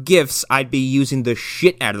had your gifts, I'd be using the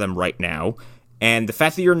shit out of them right now. And the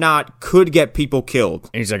fact that you're not could get people killed.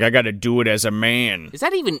 And he's like, I gotta do it as a man. Is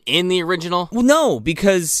that even in the original? Well, no,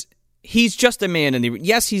 because he's just a man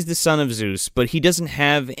yes, he's the son of Zeus, but he doesn't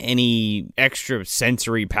have any extra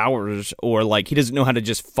sensory powers or like he doesn't know how to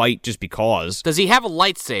just fight just because. Does he have a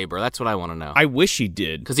lightsaber? That's what I want to know. I wish he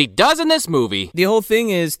did. Because he does in this movie. The whole thing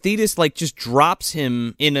is Thetis like just drops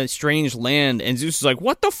him in a strange land and Zeus is like,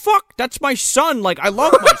 what the fuck? That's my son. Like, I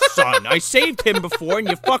love my son. I saved him before and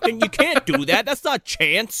you can't do that. That's not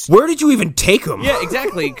chance. Where did you even take him? Yeah,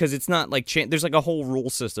 exactly, because it's not like there's like a whole rule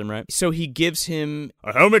system, right? So he gives him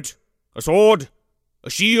a helmet, a sword, a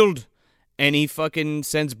shield, and he fucking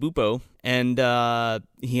sends Bupo, and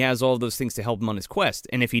he has all those things to help him on his quest.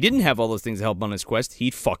 And if he didn't have all those things to help him on his quest,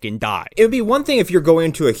 he'd fucking die. It would be one thing if you're going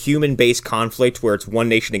into a human-based conflict where it's one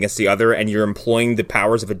nation against the other and you're employing the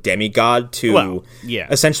powers of a demigod to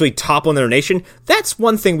essentially topple their nation. That's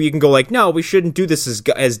one thing where you can go like, no, we shouldn't do this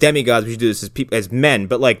as demigods, we should do this as men.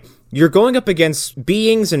 But like, you're going up against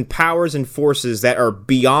beings and powers and forces that are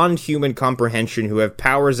beyond human comprehension, who have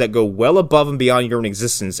powers that go well above and beyond your own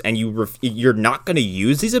existence, and you're not going to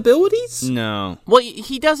use these abilities? No. Well,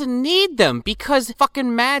 he doesn't need them because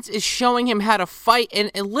fucking Mads is showing him how to fight, and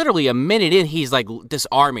literally a minute in, he's like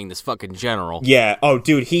disarming this fucking general. Yeah. Oh,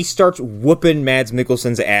 dude, he starts whooping Mads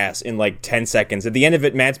Mikkelsen's ass in like 10 seconds. At the end of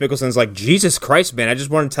it, Mads Mikkelsen's like, Jesus Christ, man, I just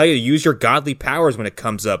want to tell you to use your godly powers when it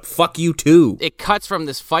comes up. Fuck you, too. It cuts from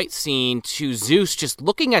this fight scene to Zeus just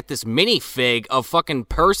looking at this minifig of fucking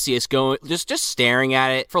Perseus going, just staring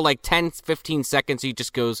at it for like 10, 15 seconds. He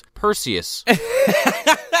just goes, Perseus.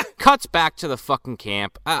 Cuts back to the fucking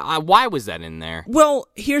camp. Why was that in there? Well,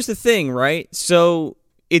 here's the thing, right? So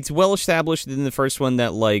it's well established in the first one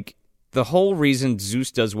that like the whole reason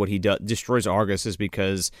Zeus does what he does, destroys Argus, is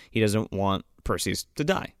because he doesn't want Perseus to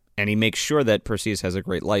die. And he makes sure that Perseus has a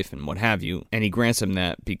great life and what have you. And he grants him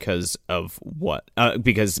that because of what?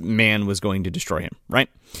 Because man was going to destroy him, right?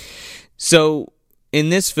 So in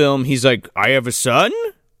this film, he's like, I have a son?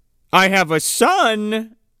 I have a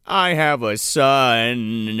son? I have a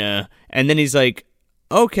son. And then he's like,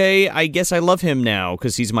 okay, I guess I love him now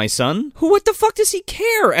because he's my son. What the fuck does he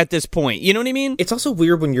care at this point? You know what I mean? It's also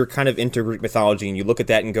weird when you're kind of into Greek mythology and you look at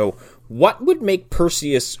that and go, what would make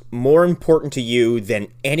Perseus more important to you than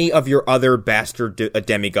any of your other bastard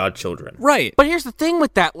demigod children? Right. But here's the thing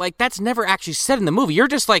with that, like, that's never actually said in the movie. You're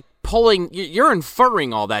just, like, you're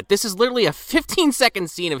inferring all that. This is literally a 15-second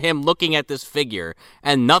scene of him looking at this figure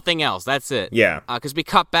and nothing else. That's it. Yeah. Because we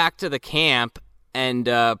cut back to the camp and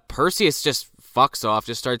Perseus just fucks off,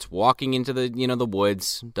 just starts walking into the, the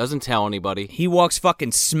woods, doesn't tell anybody. He walks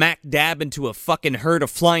fucking smack dab into a fucking herd of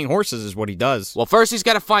flying horses is what he does. Well, first he's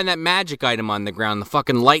got to find that magic item on the ground, the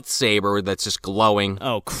fucking lightsaber that's just glowing.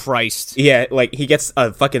 Oh, Christ. Yeah, like, he gets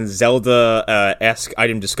a fucking Zelda-esque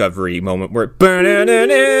item discovery moment where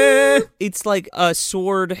it's like a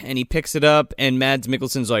sword, and he picks it up, and Mads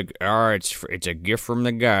Mikkelsen's like, it's a gift from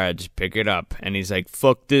the gods, pick it up. And he's like,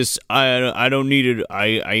 fuck this, I don't need it,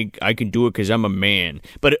 I can do it because I'm a man.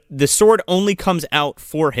 But the sword only comes out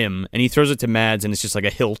for him, and he throws it to Mads, and it's just like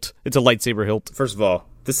a hilt. It's a lightsaber hilt. First of all,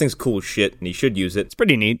 this thing's cool as shit, and he should use it. It's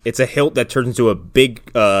pretty neat. It's a hilt that turns into a big,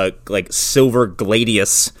 like, silver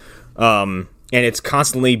gladius, and it's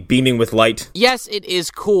constantly beaming with light. Yes, it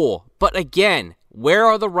is cool, but again, where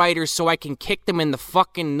are the writers so I can kick them in the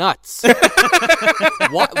fucking nuts?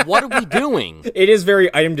 What are we doing? It is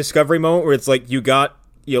very item discovery moment where it's like, you got,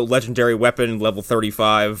 legendary weapon, level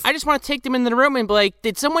 35. I just want to take them in the room and be like,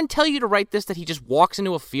 did someone tell you to write this, that he just walks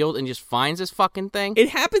into a field and just finds this fucking thing? It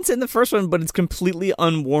happens in the first one, but it's completely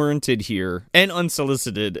unwarranted here and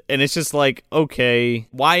unsolicited. And it's just like, okay,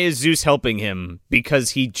 why is Zeus helping him?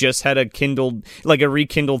 Because he just had a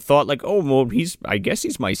rekindled thought, like, oh, well, I guess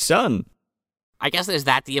he's my son. I guess is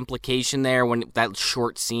that the implication there when that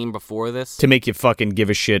short scene before this? To make you fucking give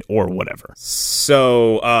a shit or whatever.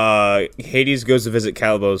 So, Hades goes to visit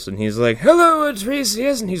Calibos, and he's like, hello, Atreus,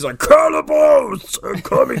 and he's like, Calibos!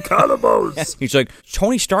 Call me Calibos! He's like,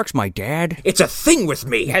 Tony Stark's my dad. It's a thing with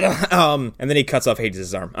me! And then he cuts off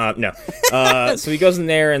Hades' arm. No. So he goes in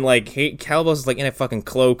there, and, like, Calibos is, like, in a fucking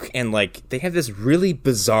cloak, and, like, they have this really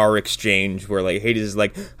bizarre exchange where, like, Hades is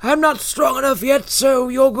like, I'm not strong enough yet, so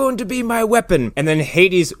you're going to be my weapon. And then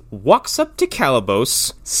Hades walks up to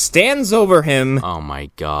Calibos, stands over him. Oh my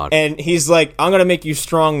god. And he's like, I'm gonna make you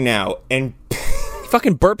strong now. And he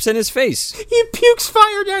fucking burps in his face. He pukes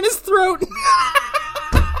fire down his throat.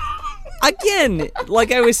 Again,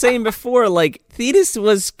 like I was saying before, like Thetis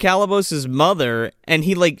was Calibos's mother, and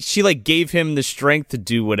she gave him the strength to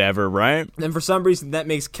do whatever, right? Then for some reason that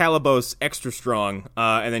makes Calibos extra strong,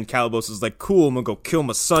 and then Calibos is like, cool, I'm gonna go kill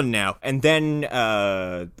my son now. And then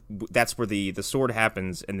that's where the sword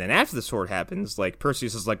happens, and then after the sword happens, like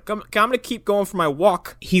Perseus is like, I'm gonna keep going for my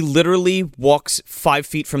walk. He literally walks 5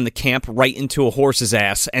 feet from the camp right into a horse's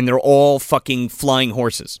ass, and they're all fucking flying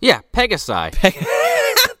horses. Yeah, Pegasi.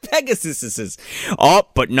 Pegasus is. Oh,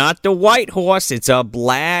 but not the white horse. It's a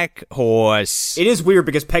black horse. It is weird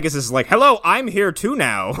because Pegasus is like, hello, I'm here too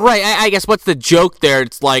now. Right, I guess what's the joke there?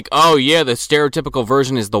 It's like, oh yeah, the stereotypical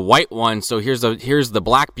version is the white one, so here's the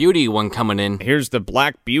Black Beauty one coming in. Here's the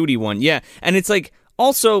Black Beauty one, yeah. And it's like,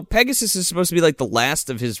 also, Pegasus is supposed to be like the last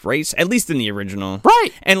of his race, at least in the original. Right.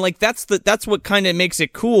 And like that's what kind of makes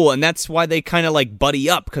it cool, and that's why they kind of like buddy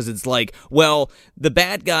up, because it's like, well,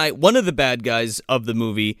 one of the bad guys of the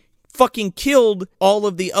movie fucking killed all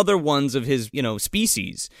of the other ones of his,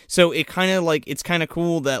 species. So it kind of like, it's kind of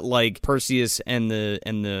cool that like Perseus and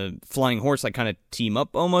the flying horse like kind of team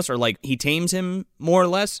up almost, or like he tames him more or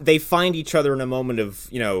less. They find each other in a moment of,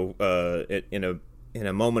 in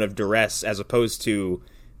a moment of duress, as opposed to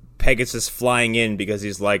Pegasus flying in because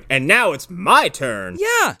he's like, and now it's my turn.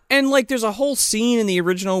 Yeah, and like there's a whole scene in the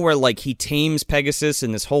original where like he tames Pegasus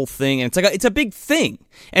and this whole thing, and it's a big thing.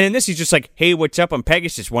 And in this, he's just like, hey, what's up? I'm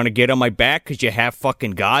Pegasus. Want to get on my back because you have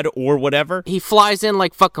fucking God or whatever? He flies in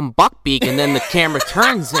like fucking Buckbeak, and then the camera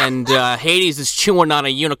turns, and Hades is chewing on a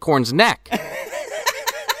unicorn's neck.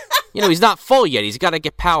 He's not full yet. He's got to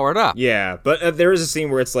get powered up. Yeah, but there is a scene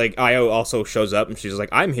where it's like Io also shows up, and she's like,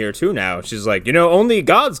 I'm here too now. She's like, only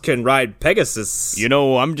gods can ride Pegasus.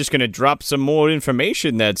 I'm just going to drop some more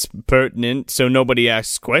information that's pertinent so nobody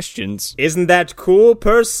asks questions. Isn't that cool,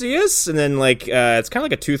 Perseus? And then, like, it's kind of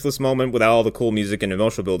like a Toothless moment without all the cool music and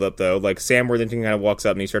emotional build-up, though. Like, Sam Worthington kind of walks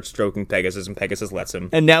up and he starts stroking Pegasus, and Pegasus lets him.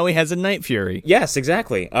 And now he has a Night Fury. Yes,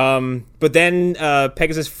 exactly. But then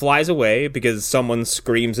Pegasus flies away because someone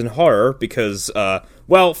screams in horror because,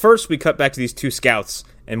 first we cut back to these two scouts,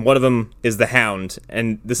 and one of them is the Hound,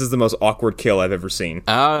 and this is the most awkward kill I've ever seen.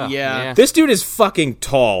 Yeah. This dude is fucking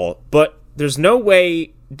tall, but there's no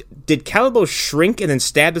way... Did Calibos shrink and then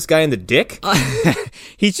stab this guy in the dick?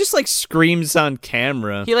 He just, like, screams on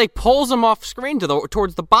camera. He, like, pulls him off screen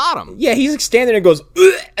towards the bottom. Yeah, he's, like, standing there and goes,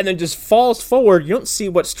 ugh, and then just falls forward. You don't see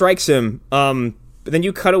what strikes him. But then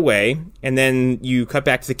you cut away, and then you cut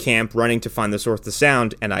back to the camp, running to find the source of the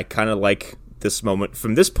sound, and I kind of like this moment.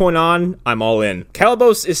 From this point on, I'm all in.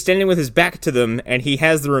 Calibos is standing with his back to them, and he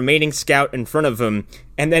has the remaining scout in front of him,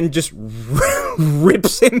 and then just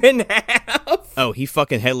rips him in half. Oh, he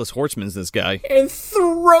fucking headless horseman's this guy. And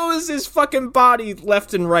throws his fucking body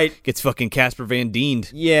left and right. Gets fucking Casper Van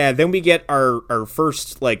Diened. Yeah, then we get our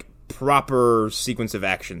first, like, proper sequence of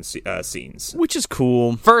action scenes. Which is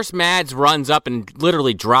cool. First, Mads runs up and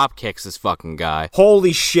literally drop kicks this fucking guy.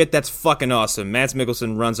 Holy shit, that's fucking awesome. Mads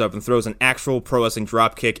Mikkelsen runs up and throws an actual pro wrestling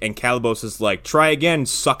drop kick, and Calibos is like, try again,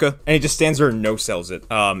 sucker. And he just stands there and no-sells it.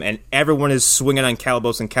 And everyone is swinging on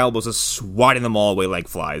Calibos, and Calibos is swatting them all away like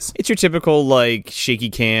flies. It's your typical, like, shaky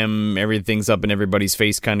cam, everything's up in everybody's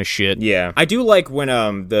face kind of shit. Yeah. I do like when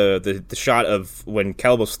the shot of when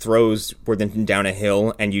Calibos throws Worthington down a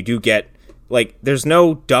hill, and you do get, like, there's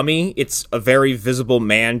no dummy. It's a very visible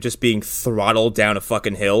man just being throttled down a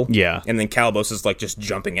fucking hill. Yeah. And then Calibos is, like, just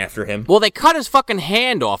jumping after him. Well, they cut his fucking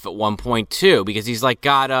hand off at one point, too, because he's, like,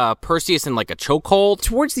 got Perseus in, like, a chokehold.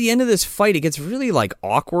 Towards the end of this fight, it gets really, like,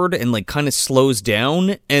 awkward and, like, kind of slows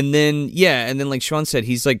down. And then, like Sean said,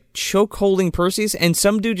 he's, like, chokeholding Perseus, and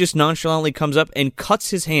some dude just nonchalantly comes up and cuts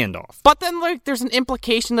his hand off. But then, like, there's an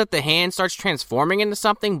implication that the hand starts transforming into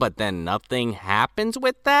something, but then nothing happens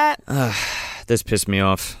with that. This pissed me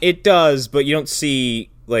off. It does, but you don't see,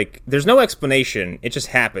 like, there's no explanation. It just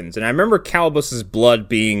happens. And I remember Calibos' blood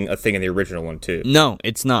being a thing in the original one, too. No,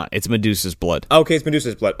 it's not. It's Medusa's blood. Okay, it's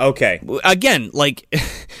Medusa's blood. Okay. Again, like...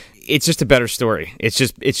 It's just a better story. It's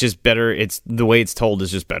just better. It's the way it's told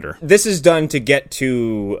is just better. This is done to get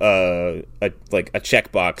to a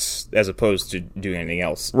checkbox as opposed to doing anything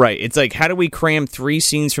else. Right. It's like, how do we cram 3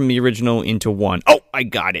 scenes from the original into one? Oh, I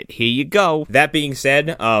got it. Here you go. That being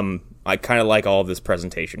said, I kind of like all of this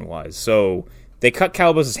presentation-wise. So they cut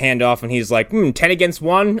Calibos' hand off, and he's like, 10 against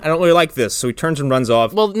 1? I don't really like this. So he turns and runs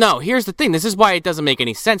off. Well, no, here's the thing. This is why it doesn't make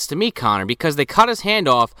any sense to me, Connor, because they cut his hand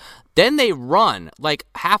off, then they run, like,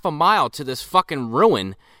 half a mile to this fucking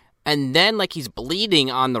ruin, and then, like, he's bleeding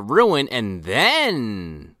on the ruin, and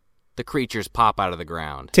then the creatures pop out of the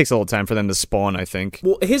ground. Takes a little time for them to spawn, I think.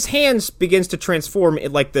 Well, his hands begins to transform.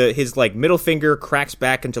 His middle finger cracks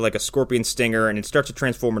back into like a scorpion stinger, and it starts to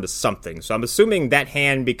transform into something. So I'm assuming that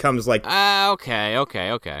hand becomes like.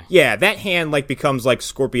 Okay. Yeah, that hand becomes like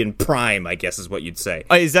Scorpion Prime, I guess is what you'd say.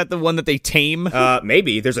 Is that the one that they tame?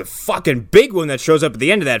 Maybe. There's a fucking big one that shows up at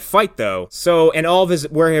the end of that fight, though. So, and all of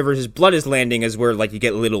wherever his blood is landing is where you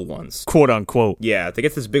get little ones, quote unquote. Yeah, they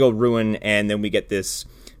get this big old ruin, and then we get this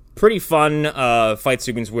pretty fun fight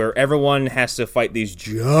sequence where everyone has to fight these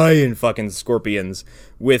giant fucking scorpions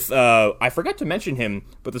with, I forgot to mention him,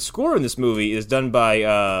 but the score in this movie is done by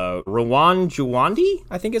Rawan Djawadi,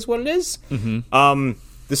 I think is what it is. Mm-hmm.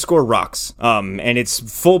 The score rocks, and it's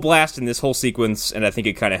full blast in this whole sequence, and I think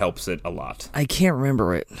it kind of helps it a lot. I can't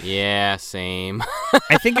remember it. Yeah, same.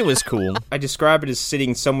 I think it was cool. I describe it as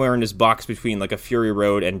sitting somewhere in this box between like a Fury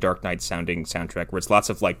Road and Dark Knight sounding soundtrack, where it's lots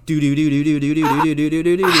of like do do do do do do do do do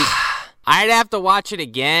do do. I'd have to watch it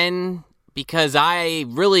again because I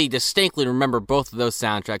really distinctly remember both of those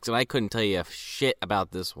soundtracks, and I couldn't tell you shit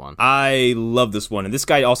about this one. I love this one, and this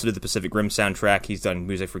guy also did the Pacific Rim soundtrack. He's done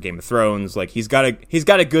music for Game of Thrones. Like he's got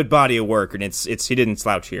a good body of work, and it's he didn't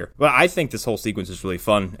slouch here. But I think this whole sequence is really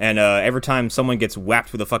fun, and every time someone gets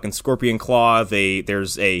whacked with a fucking scorpion claw,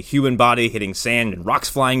 there's a human body hitting sand and rocks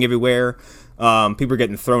flying everywhere. People are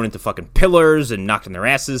getting thrown into fucking pillars and knocked on their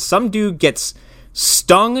asses. Some dude gets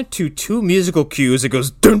stung to 2 musical cues. It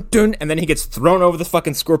goes dun dun, and then he gets thrown over the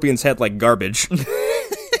fucking scorpion's head like garbage.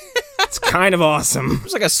 It's kind of awesome.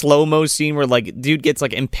 There's like a slow-mo scene where dude gets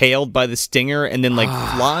impaled by the stinger and then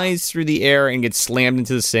flies through the air and gets slammed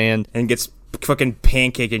into the sand and gets fucking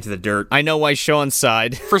pancaked into the dirt. I know why Sean's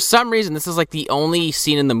side. For some reason, this is the only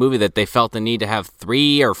scene in the movie that they felt the need to have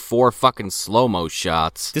 3 or 4 fucking slow-mo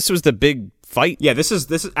shots. This was the big fight. Yeah, this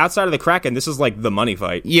is outside of the Kraken. This is the money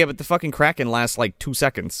fight. Yeah, but the fucking Kraken lasts 2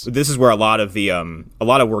 seconds. This is where a lot of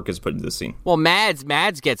work is put into this scene. Well,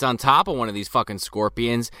 Mads gets on top of one of these fucking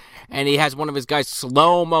scorpions, and he has one of his guys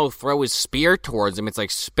slow-mo throw his spear towards him. It's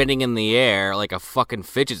spinning in the air like a fucking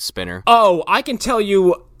fidget spinner. Oh, I can tell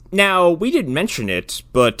you now. We didn't mention it,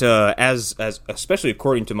 but as especially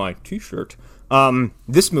according to my T-shirt.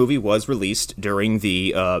 This movie was released during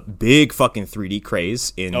the big fucking 3D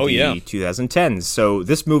craze in 2010s. So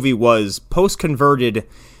this movie was post-converted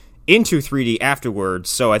into 3D afterwards.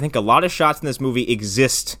 So I think a lot of shots in this movie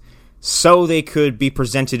exist so they could be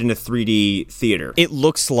presented in a 3D theater. It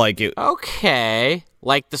looks like it. Okay.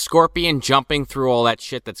 Like the scorpion jumping through all that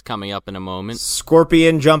shit that's coming up in a moment.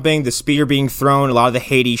 Scorpion jumping, the spear being thrown, a lot of the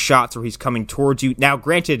Hades shots where he's coming towards you. Now,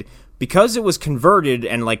 granted, because it was converted,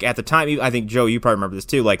 and at the time, I think, Joe, you probably remember this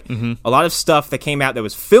too, a lot of stuff that came out that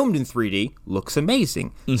was filmed in 3D looks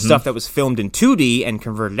amazing. Mm-hmm. Stuff that was filmed in 2D and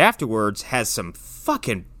converted afterwards has some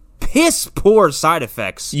fucking piss-poor side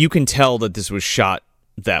effects. You can tell that this was shot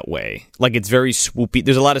that way. It's very swoopy.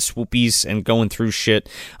 There's a lot of swoopies and going through shit.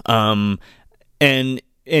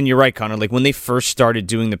 And you're right, Connor. When they first started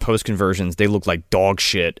doing the post conversions, they looked like dog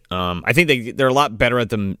shit. I think they're a lot better at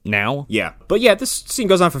them now. Yeah, but yeah, this scene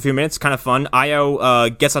goes on for a few minutes. Kind of fun. Io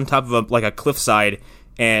gets on top of a cliffside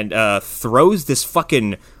and throws this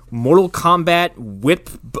fucking Mortal Kombat whip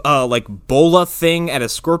bola thing at a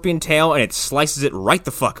scorpion tail, and it slices it right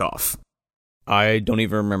the fuck off. I don't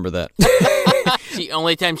even remember that. It's the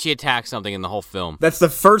only time she attacks something in the whole film. That's the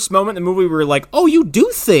first moment in the movie where we're like, oh, you do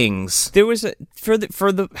things. There was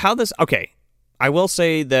okay. I will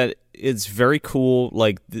say that it's very cool.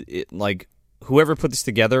 Whoever put this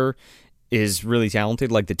together is really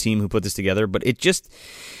talented. The team who put this together, but it just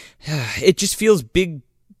feels big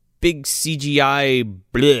CGI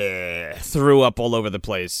threw up all over the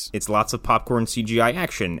place. It's lots of popcorn CGI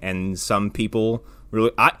action, and some people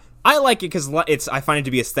really. I like it because I find it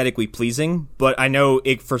to be aesthetically pleasing, but I know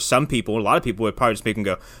for some people, a lot of people would probably just make them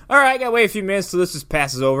go, all right, I gotta wait a few minutes so this just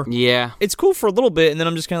passes over. Yeah. It's cool for a little bit, and then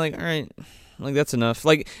I'm just kind of all right, that's enough.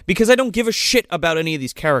 Because I don't give a shit about any of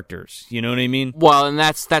these characters, you know what I mean? Well, and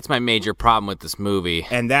that's my major problem with this movie.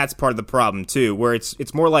 And that's part of the problem, too, where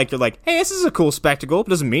it's more like you're like, hey, this is a cool spectacle, it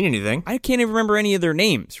doesn't mean anything. I can't even remember any of their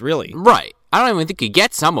names, really. Right. I don't even think you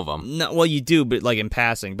get some of them. No, well, you do, but in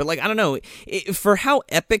passing. But I don't know, for how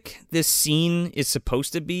epic this scene is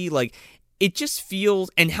supposed to be, it just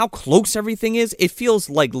feels, and how close everything is, it feels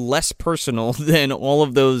less personal than all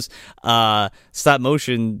of those stop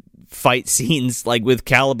motion fight scenes like with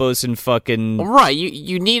Calibos and fucking... Right,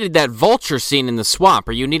 you needed that vulture scene in the swamp,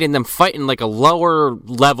 or you needed them fighting like a lower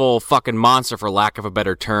level fucking monster, for lack of a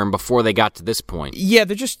better term, before they got to this point. Yeah,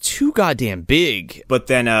 they're just too goddamn big. But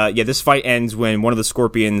then, this fight ends when one of the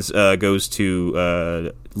scorpions goes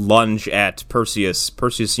to lunge at Perseus.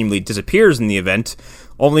 Perseus seemingly disappears in the event,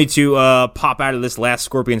 only to pop out of this last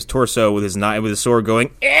scorpion's torso with his knife, with his sword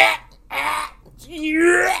going...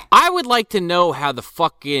 I would like to know how the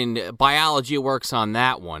fucking biology works on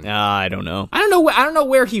that one. I don't know. I don't know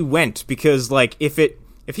where he went, because like if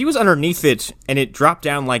he was underneath it and it dropped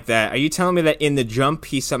down like that, are you telling me that in the jump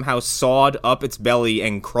he somehow sawed up its belly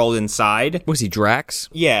and crawled inside? Was he Drax?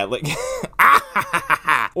 Yeah, like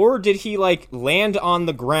or did he like land on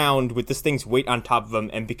the ground with this thing's weight on top of him,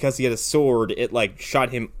 and because he had a sword, it like shot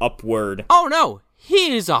him upward? Oh no,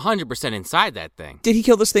 he is 100% inside that thing. Did he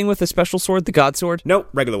kill this thing with a special sword, the God Sword? Nope,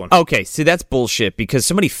 regular one. Okay, see, that's bullshit, because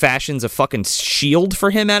somebody fashions a fucking shield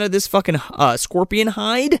for him out of this fucking scorpion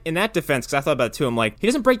hide? In that defense, because I thought about it too, I'm like, he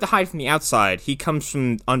doesn't break the hide from the outside. He comes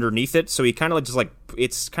from underneath it, so he kind of like just like,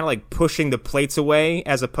 it's kind of like pushing the plates away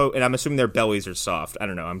as opposed, and I'm assuming their bellies are soft. I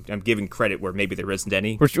don't know. I'm giving credit where maybe there isn't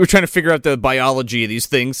any. We're trying to figure out the biology of these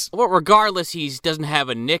things. Well, regardless, he doesn't have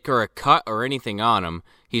a nick or a cut or anything on him.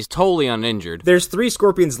 He's totally uninjured. There's 3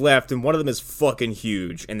 scorpions left, and one of them is fucking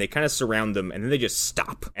huge, and they kind of surround them, and then they just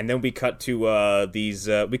stop. And then we cut to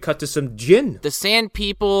we cut to some Jin. The Sand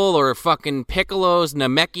People or fucking Piccolo's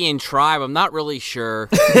Namekian tribe, I'm not really sure.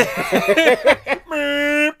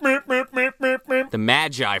 The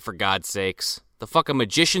Magi, for God's sakes. The fucking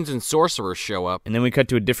magicians and sorcerers show up. And then we cut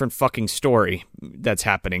to a different fucking story that's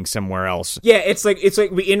happening somewhere else. Yeah, it's like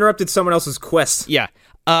we interrupted someone else's quest. Yeah.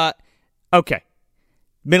 Okay.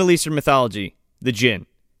 Middle Eastern mythology, the Jinn.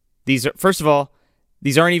 These are, first of all,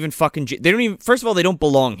 these aren't even fucking... First of all, they don't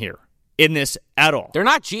belong here in this at all. They're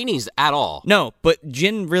not genies at all. No, but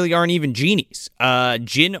Jinn really aren't even genies.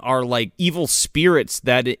 Jinn are like evil spirits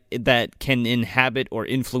that can inhabit or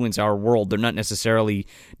influence our world. They're not necessarily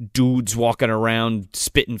dudes walking around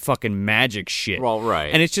spitting fucking magic shit. Well,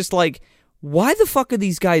 right. And it's just like, why the fuck are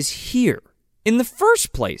these guys here in the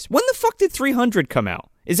first place? When the fuck did 300 come out?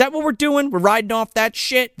 Is that what we're doing? We're riding off that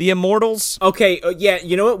shit? The Immortals? Okay, yeah,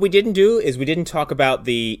 you know what we didn't do is we didn't talk about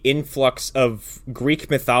the influx of Greek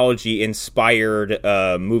mythology-inspired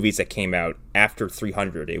movies that came out after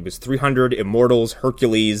 300. It was 300, Immortals,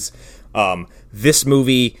 Hercules, this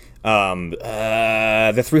movie,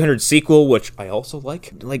 the 300 sequel, which I also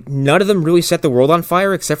like. Like, none of them really set the world on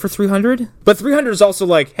fire except for 300. But 300 is also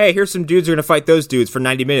like, hey, here's some dudes who are gonna fight those dudes for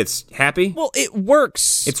 90 minutes. Happy? Well, it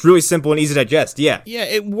works. It's really simple and easy to digest, yeah. Yeah,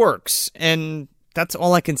 it works. And that's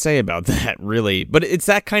all I can say about that, really. But it's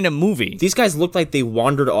that kind of movie. These guys look like they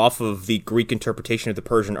wandered off of the Greek interpretation of the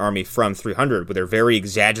Persian army from 300, where they're very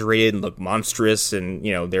exaggerated and look monstrous, and,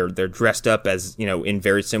 you know, they're dressed up as, you know, in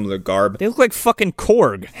very similar garb. They look like fucking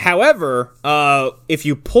Korg. However, if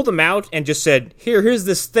you pulled them out and just said, here's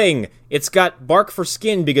this thing, it's got bark for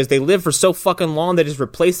skin because they live for so fucking long they just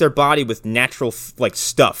replace their body with natural, like,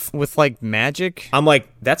 stuff. With, like, magic? I'm like,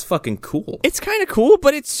 that's fucking cool. It's kind of cool,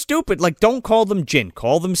 but it's stupid. Like, don't call them Jinn.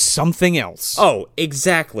 Call them something else. Oh,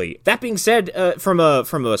 exactly. That being said, from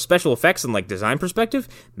a special effects and, like, design perspective,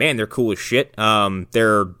 man, they're cool as shit.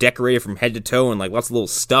 They're decorated from head to toe and, like, lots of little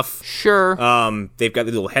stuff. Sure. They've got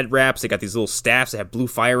these little head wraps. They got these little staffs that have blue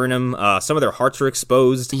fire in them. Some of their hearts are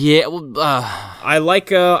exposed. Yeah, well, I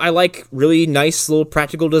like really nice little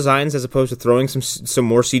practical designs as opposed to throwing some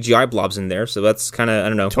more CGI blobs in there. So that's kind of, I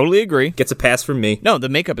don't know. Totally agree. Gets a pass from me. No, the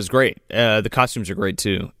makeup is great. The costumes are great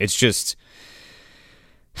too. It's just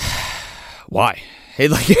why? Hey,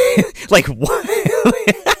 like what?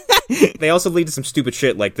 They also lead to some stupid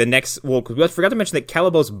shit, like the next... Well, we forgot to mention that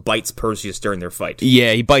Calibos bites Perseus during their fight.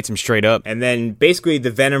 Yeah, he bites him straight up. And then, basically, the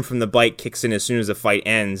venom from the bite kicks in as soon as the fight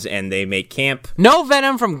ends, and they make camp. No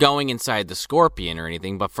venom from going inside the scorpion or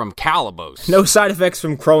anything, but from Calibos. No side effects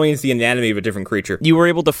from crawling into the anatomy of a different creature. You were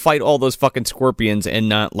able to fight all those fucking scorpions and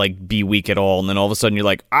not, like, be weak at all, and then all of a sudden you're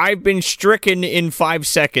like, I've been stricken in 5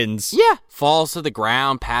 seconds. Yeah. Falls to the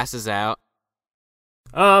ground, passes out.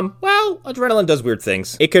 Well, adrenaline does weird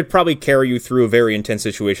things. It could probably carry you through a very intense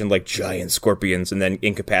situation like giant scorpions and then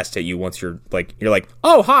incapacitate you once you're like,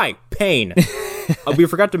 oh, hi, pain. We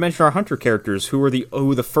forgot to mention our hunter characters who were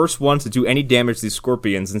the first ones to do any damage to these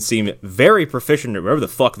scorpions and seem very proficient at whatever the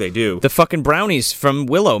fuck they do. The fucking brownies from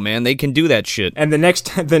Willow, man, they can do that shit. And the next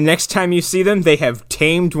time you see them, they have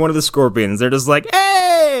tamed one of the scorpions. They're just like,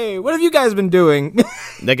 hey, what have you guys been doing?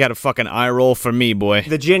 They got a fucking eye roll for me, boy.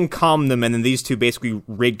 The djinn calmed them, and then these two basically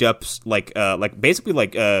rigged up like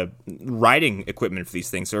riding equipment for these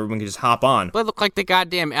things, so everyone can just hop on. They look like the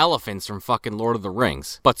goddamn elephants from fucking Lord of the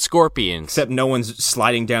Rings, but scorpions. Except no one's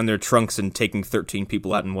sliding down their trunks and taking 13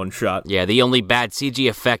 people out in one shot. Yeah, the only bad CG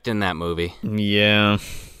effect in that movie. Yeah.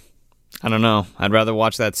 I don't know. I'd rather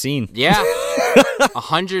watch that scene. Yeah.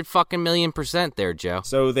 100 fucking million% there, Joe.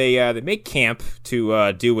 So they make camp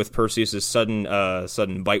to deal with Perseus'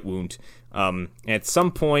 sudden bite wound. And at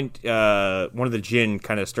some point, one of the djinn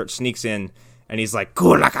kind of sneaks in, and he's like,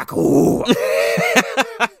 "Kulakaku."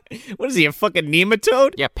 What is he, a fucking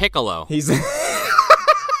nematode? Yeah, Piccolo. He's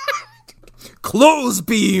close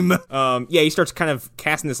beam. He starts kind of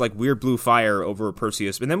casting this like weird blue fire over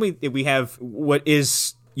Perseus, and then we have what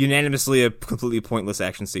is unanimously a completely pointless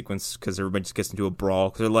action sequence because everybody just gets into a brawl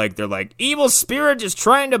because they're like evil spirit is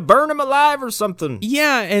trying to burn him alive or something.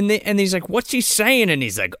 Yeah, and he's like, what's he saying? And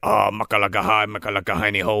he's like, oh,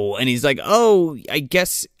 makalakahai ho. And he's like, oh, I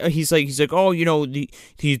guess he's like, oh, you know,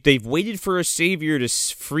 they've waited for a savior to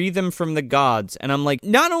free them from the gods. And I'm like,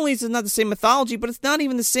 not only is it not the same mythology, but it's not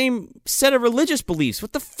even the same set of religious beliefs.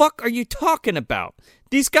 What the fuck are you talking about?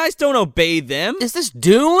 These guys don't obey them. Is this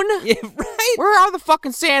Dune? Yeah, right? Where are the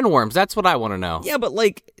fucking sandworms? That's what I want to know. Yeah, but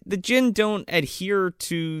like the djinn don't adhere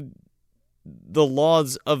to the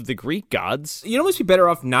laws of the Greek gods. You'd almost be better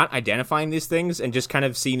off not identifying these things and just kind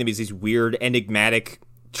of seeing them as these weird, enigmatic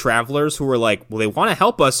travelers who are like, well, they want to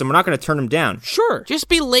help us and we're not going to turn them down. Sure. Just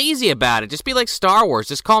be lazy about it. Just be like Star Wars.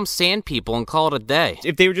 Just call them sand people and call it a day.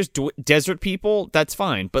 If they were just desert people, that's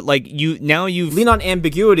fine. But like you've lean on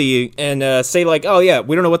ambiguity and say like, oh yeah,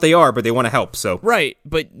 we don't know what they are, but they want to help. So right,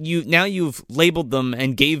 but you've labeled them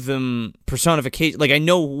and gave them personification. Like I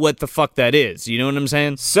know what the fuck that is. You know what I'm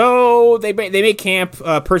saying? So they make camp.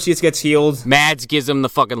 Perseus gets healed. Mads gives him the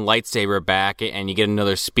fucking lightsaber back, and you get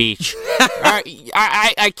another speech.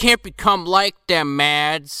 I can't become like them,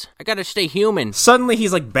 Mads. I gotta stay human. Suddenly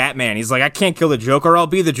he's like Batman. He's like, I can't kill the Joker, I'll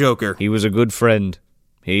be the Joker. He was a good friend.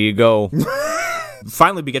 Here you go.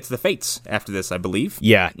 Finally, we get to the Fates after this, I believe.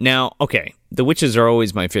 Yeah. Now, okay. The witches are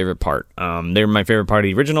always my favorite part. They're my favorite part of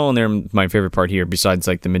the original, and they're my favorite part here, besides,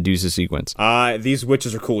 like, the Medusa sequence. These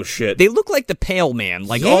witches are cool as shit. They look like the Pale Man.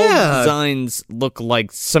 Like, all the designs look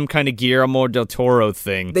like some kind of Guillermo del Toro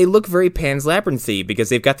thing. They look very Pan's Labyrinth-y, because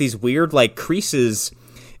they've got these weird, like, creases.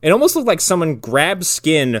 It almost looked like someone grabbed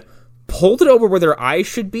skin, pulled it over where their eyes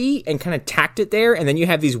should be, and kind of tacked it there, and then you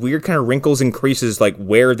have these weird kind of wrinkles and creases like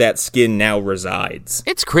where that skin now resides.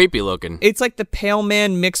 It's creepy looking. It's like the Pale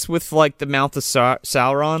Man mixed with like the mouth of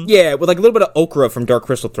Sauron. Yeah, with like a little bit of ochre from Dark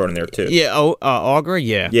Crystal thrown in there too. Yeah, Augur,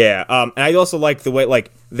 yeah. Yeah, and I also like the way like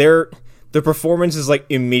the performance is like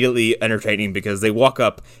immediately entertaining because they walk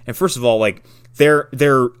up and first of all like their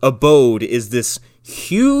abode is this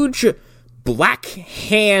huge black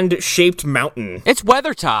hand-shaped mountain. It's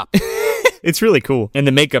Weathertop. It's really cool. And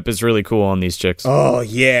the makeup is really cool on these chicks. Oh,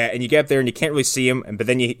 yeah. And you get up there and you can't really see them, but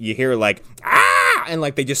then you hear like, ah! And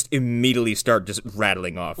like they just immediately start just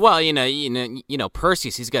rattling off. Well, you know,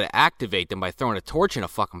 Perseus, he's got to activate them by throwing a torch in a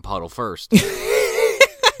fucking puddle first.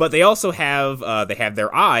 But they also have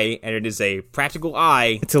their eye, and it is a practical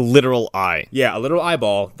eye. It's a literal eye. Yeah, a literal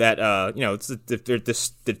eyeball that,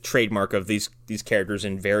 it's the trademark of these characters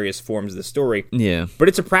in various forms of the story. Yeah. But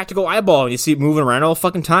it's a practical eyeball, and you see it moving around all the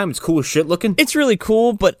fucking time. It's cool as shit looking. It's really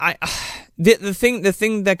cool, but the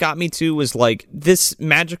thing that got me too was like this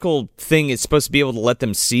magical thing is supposed to be able to let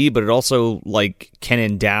them see, but it also like can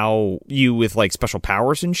endow you with like special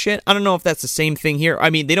powers and shit. I don't know if that's the same thing here. I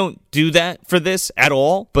mean, they don't do that for this at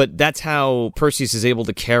all, but that's how Perseus is able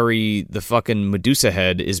to carry the fucking Medusa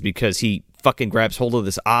head is because he fucking grabs hold of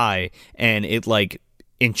this eye and it like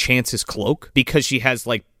enchants his cloak because she has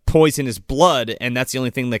like poisonous blood, and that's the only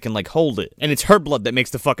thing that can like hold it. And it's her blood that makes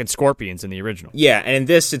the fucking scorpions in the original. Yeah, and in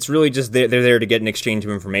this, it's really just they're there to get an exchange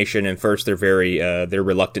of information. And first, they're very they're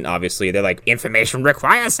reluctant. Obviously, they're like, information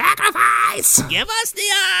requires sacrifice. Give us the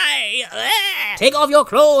eye. Take off your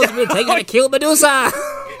clothes. We're taking to kill Medusa.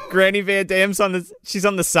 Granny Van Dam's she's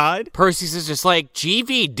on the side. Perseus is just like,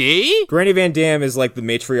 GVD? Granny Van Dam is like the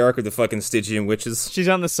matriarch of the fucking Stygian witches. She's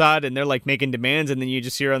on the side, and they're like making demands, and then you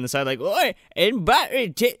just hear her on the side like, oi,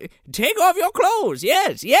 take off your clothes.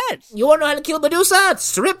 Yes. You want to know how to kill Medusa?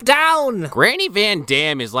 Strip down. Granny Van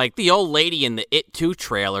Dam is like the old lady in the It 2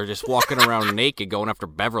 trailer just walking around naked going after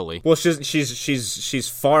Beverly. Well, she's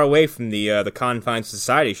far away from the confines of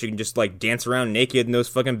society. She can just like dance around naked in those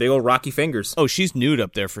fucking big old rocky fingers. Oh, she's nude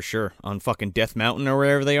up there for for sure. On fucking Death Mountain or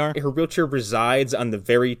wherever they are. Her wheelchair resides on the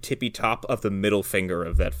very tippy top of the middle finger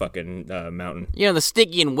of that fucking mountain. You know, the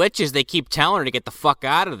Stygian witches, they keep telling her to get the fuck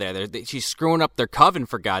out of there. She's screwing up their coven,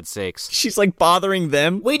 for God's sakes. She's like bothering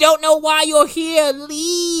them. We don't know why you're here.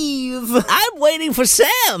 Leave. I'm waiting for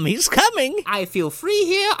Sam. He's coming. I feel free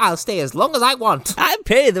here. I'll stay as long as I want. I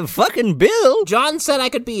pay the fucking bill. John said I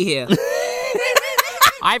could be here.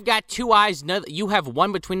 I've got 2 eyes. You have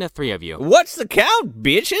one between the 3 of you. What's the count,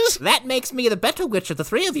 bitches? That makes me the better witch of the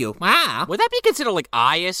 3 of you. Ah. Would that be considered like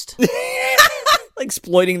eyeist? Like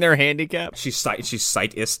exploiting their handicap. She's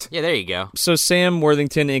sightist. Yeah, there you go. So Sam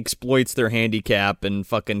Worthington exploits their handicap and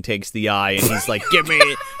fucking takes the eye, and he's like,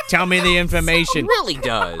 tell me the information. Really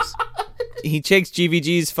does. He takes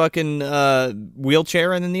GVG's fucking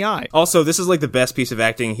wheelchair and then the eye. Also, this is like the best piece of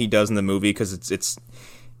acting he does in the movie because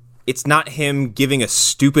it's not him giving a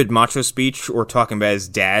stupid macho speech or talking about his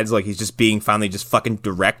dad's. Like, he's just being finally just fucking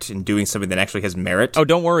direct and doing something that actually has merit. Oh,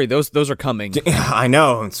 don't worry. Those are coming. I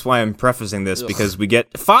know. That's why I'm prefacing this, because we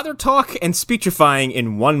get father talk and speechifying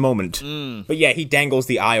in one moment. But yeah, he dangles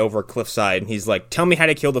the eye over a cliffside, and he's like, tell me how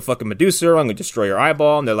to kill the fucking Medusa, or I'm gonna destroy your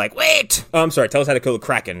eyeball. And they're like, wait! Oh, I'm sorry, tell us how to kill the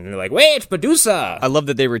Kraken. And they're like, wait, Medusa! I love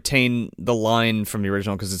that they retain the line from the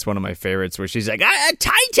original, because it's one of my favorites, where she's like,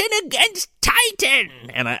 Titan against Titan!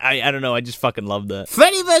 And I don't know, I just fucking love that.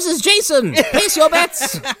 Freddy versus Jason. Place your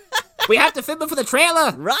bets. We have to film it for the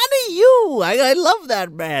trailer. Ronnie, I love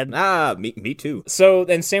that, man. Me too. So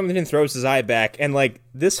then Sam Worthington throws his eye back, and like,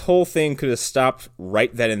 this whole thing could have stopped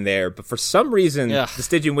right then and there, but for some reason, the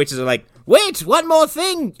Stygian witches are like, wait, one more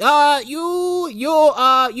thing. You're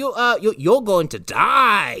going to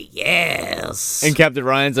die. Yes. And Captain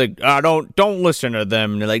Ryan's like, don't listen to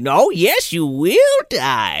them. And they're like, no, yes, you will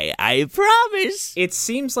die. I promise. It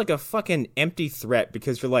seems like a fucking empty threat,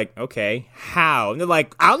 because you're like, okay, how? And they're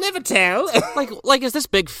like, I'll never tell. like, is this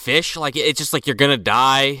big fish? Like, it's just like you're gonna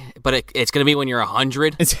die, but it's gonna be when you're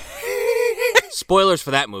 100? Spoilers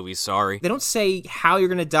for that movie, sorry. They don't say how you're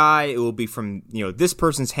gonna die. It will be from, this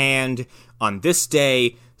person's hand on this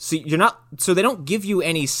day. So they don't give you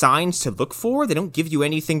any signs to look for. They don't give you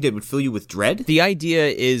anything that would fill you with dread. The idea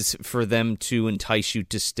is for them to entice you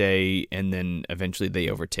to stay, and then eventually they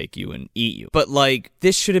overtake you and eat you. But like,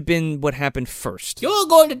 this should have been what happened first. You're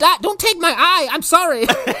going to die. Don't take my eye. I'm sorry.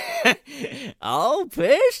 Oh,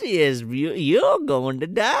 Perseus, you're going to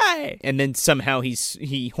die. And then somehow he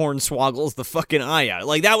hornswoggles the fucking eye out.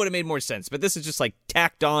 Like, that would have made more sense. But this is just like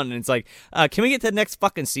tacked on, and it's like, can we get to the next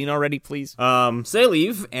fucking scene already, please? So they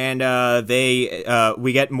leave. And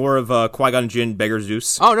we get more of Qui-Gon Jinn beggar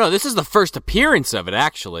Zeus. Oh no, this is the first appearance of it,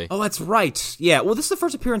 actually. Oh, that's right. Yeah, well, this is the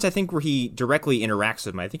first appearance, I think, where he directly interacts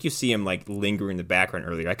with him. I think you see him, like, lingering in the background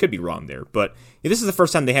earlier. I could be wrong there, but this is the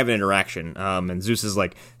first time they have an interaction. And Zeus is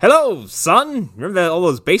like, hello, son! Remember all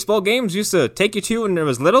those baseball games you used to take you to when I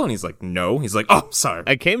was little? And he's like, no. He's like, oh, sorry.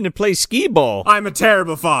 I came to play skee ball. I'm a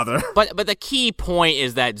terrible father. But the key point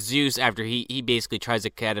is that Zeus, after he basically tries to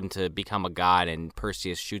get him to become a god, and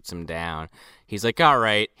Perseus shoots him down, he's like, all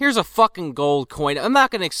right, here's a fucking gold coin. I'm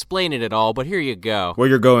not going to explain it at all, but here you go. Where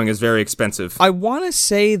you're going is very expensive. I want to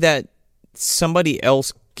say that somebody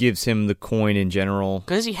else gives him the coin in general.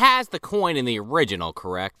 Because he has the coin in the original,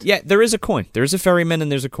 correct? Yeah, there is a coin. There's a ferryman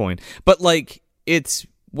and there's a coin. But, like, it's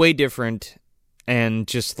way different. And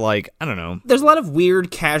just like, I don't know. There's a lot of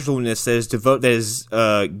weird casualness that is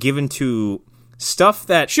given to stuff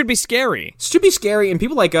that should be scary. Should be scary, and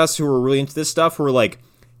people like us who are really into this stuff, who are like,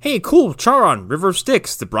 hey, cool, Charon, River of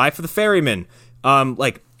Styx, the bride for the ferryman.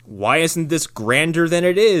 Like, why isn't this grander than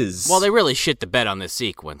it is? Well, they really shit the bed on this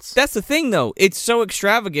sequence. That's the thing, though. It's so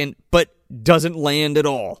extravagant, but doesn't land at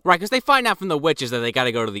all. Right, because they find out from the witches that they got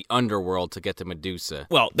to go to the underworld to get to Medusa.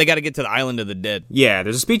 Well, they got to get to the island of the dead. Yeah,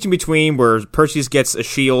 there's a speech in between where Perseus gets a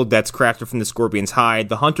shield that's crafted from the scorpion's hide.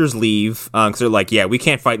 The hunters leave because they're like, yeah, we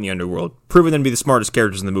can't fight in the underworld. Proving them to be the smartest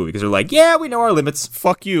characters in the movie, because they're like, yeah, we know our limits.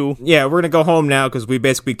 Fuck you. Yeah, we're going to go home now because we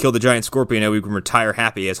basically killed the giant scorpion and we can retire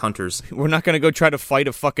happy as hunters. We're not going to go try to fight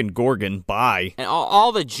a fucking Gorgon. Bye. And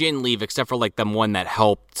all the Jinn leave except for like the one that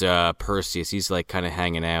helped Perseus. He's like kind of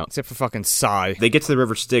hanging out. Except for fucking Sai. They get to the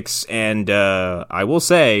River Styx, and I will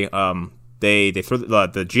say, they throw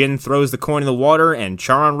the Jinn throws the coin in the water, and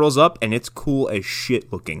Charon rolls up, and it's cool as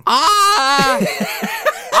shit looking.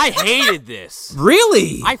 I hated this.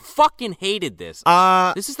 Really? I fucking hated this.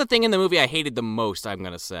 This is the thing in the movie I hated the most, I'm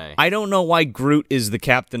gonna say. I don't know why Groot is the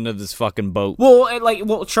captain of this fucking boat.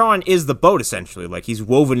 Well, Charon is the boat, essentially. Like, he's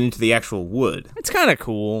woven into the actual wood. It's kind of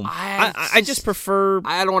cool. I just prefer...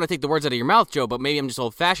 I don't want to take the words out of your mouth, Joe, but maybe I'm just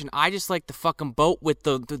old-fashioned. I just like the fucking boat with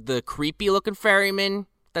the creepy-looking ferryman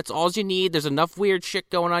That's all you need. There's enough weird shit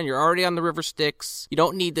going on. You're already on the River Styx. You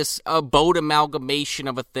don't need this boat amalgamation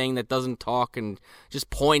of a thing that doesn't talk and just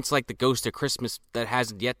points like the ghost of Christmas that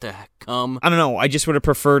hasn't yet to come. I don't know. I just would have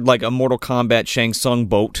preferred like a Mortal Kombat Shang Tsung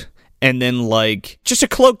boat. And then, like, just a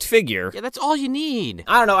cloaked figure. Yeah, that's all you need.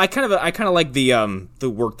 I don't know. I kind of like the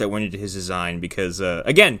work that went into his design because,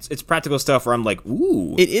 again, it's practical stuff where I'm like,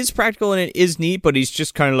 ooh. It is practical and it is neat, but he's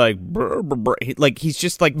just kind of like, brr, brr, brr. Like, he's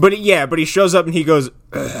just like... But he shows up and he goes,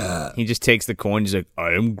 ugh. He just takes the coin, he's like,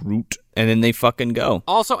 I am Groot. And then they fucking go.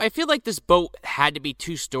 Also, I feel like this boat had to be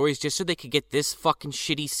 2 stories just so they could get this fucking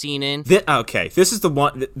shitty scene in. Okay, this is the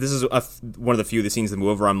one. This is one of the few of the scenes in the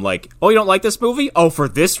movie where I'm like, oh, you don't like this movie? Oh, for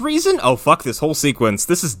this reason? Oh, fuck this whole sequence.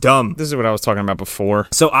 This is dumb. This is what I was talking about before.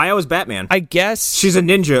 So Io is Batman. I guess she's a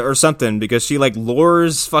ninja or something because she like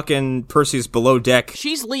lures fucking Perseus below deck.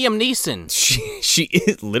 She's Liam Neeson. She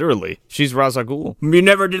is literally. She's Ra's al Ghul. You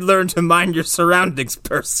never did learn to mind your surroundings,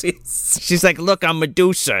 Perseus. She's like, look, I'm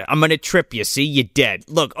Medusa. I'm gonna trip you. See, you're dead.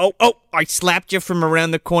 Look, oh, I slapped you from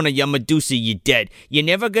around the corner. You're Medusa. You're dead. You're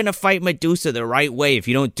never gonna fight Medusa the right way if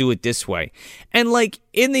you don't do it this way. And like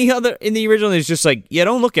in the original, it's just like, yeah,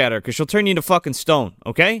 don't look at her because she'll turn you into fucking stone.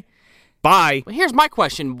 Okay. Bye. Well, here's my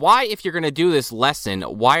question. Why, if you're going to do this lesson,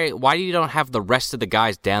 why you don't have the rest of the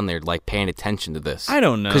guys down there, like, paying attention to this? I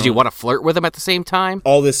don't know. Because you want to flirt with them at the same time?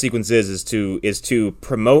 All this sequence is to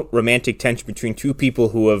promote romantic tension between 2 people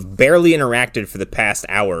who have barely interacted for the past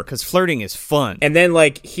hour. Because flirting is fun. And then,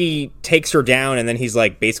 like, he takes her down, and then he's,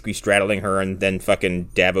 like, basically straddling her, and then fucking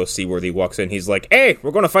Davos Seaworthy walks in. He's like, hey,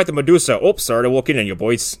 we're going to fight the Medusa. Oops, sorry to walk in on you,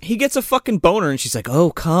 boys. He gets a fucking boner, and she's like,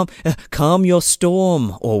 oh, calm your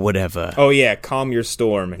storm, or whatever. Oh, yeah, calm your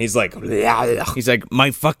storm. And he's like,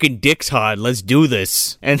 my fucking dick's hard. Let's do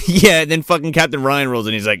this. And yeah, then fucking Captain Ryan rolls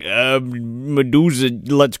in. He's like, Medusa,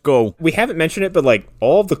 let's go. We haven't mentioned it, but like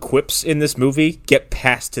all the quips in this movie get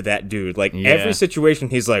passed to that dude. Like every situation,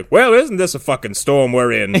 he's like, well, isn't this a fucking storm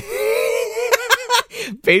we're in?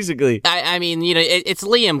 Basically. I mean, you know, it's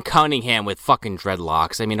Liam Cunningham with fucking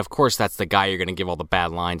dreadlocks. I mean, of course that's the guy you're going to give all the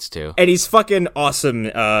bad lines to. And he's fucking awesome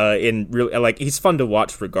in really, like, he's fun to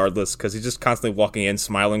watch regardless because he's just constantly walking in,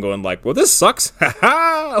 smiling, going like, well, this sucks.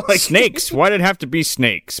 Like, snakes. Why did it have to be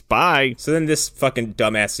snakes? Bye. So then this fucking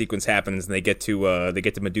dumbass sequence happens and they get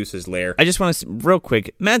to Medusa's lair. I just want to, real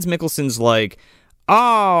quick, Mads Mikkelsen's like,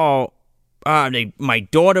 my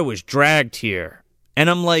daughter was dragged here. And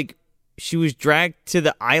I'm like, she was dragged to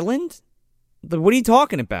the island? What are you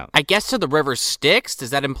talking about? I guess to the River Styx?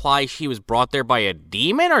 Does that imply she was brought there by a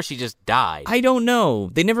demon or she just died? I don't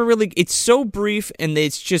know. They never really... It's so brief and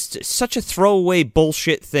it's just such a throwaway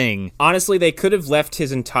bullshit thing. Honestly, they could have left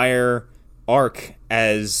his entire arc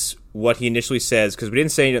as what he initially says, because we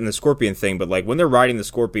didn't say it in the Scorpion thing, but like when they're riding the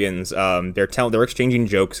Scorpions, they're exchanging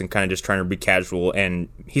jokes and kind of just trying to be casual, and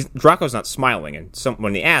Draco's not smiling, and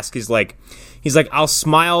when they ask, he's like, I'll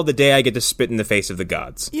smile the day I get to spit in the face of the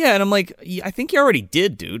gods. Yeah, and I'm like, I think you already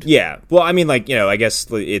did, dude. Yeah, well, I mean, like, you know, I guess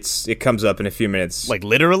it comes up in a few minutes. Like,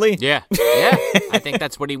 literally? Yeah, I think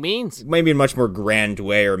that's what he means. Maybe in a much more grand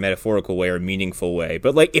way, or metaphorical way, or meaningful way,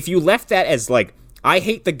 but like, if you left that as like, I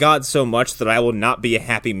hate the gods so much that I will not be a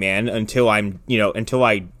happy man until I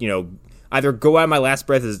either go out my last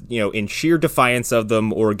breath as, you know, in sheer defiance of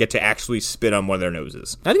them or get to actually spit on one of their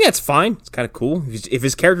noses. I think that's fine. It's kind of cool. If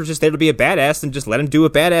his character's just there to be a badass, then just let him do a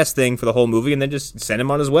badass thing for the whole movie and then just send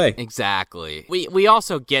him on his way. Exactly. We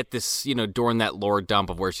also get this, you know, during that lore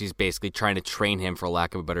dump of where she's basically trying to train him, for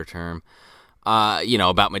lack of a better term, you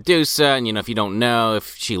know, about Medusa, and, you know, if you don't know,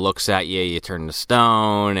 if she looks at you, you turn to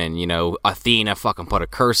stone, and, you know, Athena fucking put a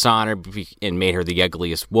curse on her and made her the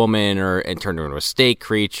ugliest woman, and turned her into a snake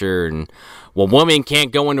creature, and, well, woman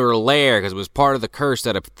can't go into her lair because it was part of the curse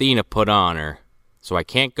that Athena put on her, so I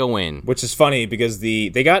can't go in. Which is funny, because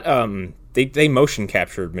they motion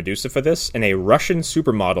captured Medusa for this, and a Russian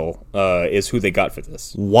supermodel is who they got for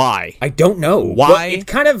this. Why? I don't know. Why? It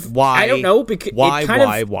kind of. Why? I don't know. Because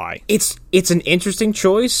Why? It's an interesting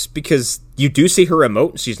choice because you do see her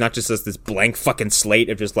emote. She's not just this blank fucking slate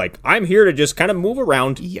of just like, I'm here to just kind of move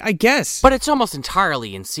around. Yeah, I guess. But it's almost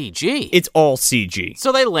entirely in CG. It's all CG.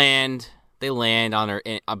 So they land on her,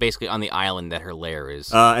 basically on the island that her lair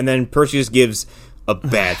is. And then Perseus gives a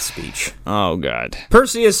bad speech. Oh, God.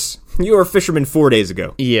 Perseus, you were a fisherman 4 days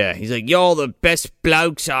ago. Yeah, he's like, you're the best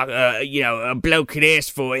blokes, a bloke could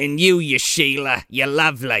ask for, and you Sheila, you're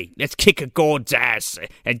lovely. Let's kick a god's ass,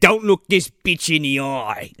 and don't look this bitch in the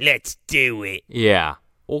eye. Let's do it. Yeah,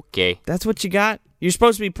 okay. That's what you got? You're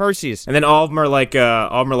supposed to be Perseus. And then all of them are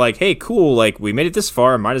like, hey, cool, like, we made it this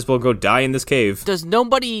far, might as well go die in this cave. Does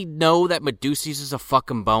nobody know that Medusa uses a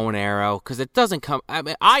fucking bow and arrow? Because it doesn't come... I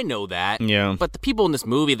mean, I know that. Yeah. But the people in this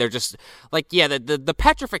movie, they're just... Like, yeah, the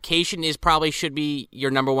petrification probably should be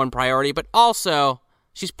your number one priority, but also...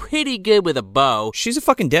 She's pretty good with a bow. She's a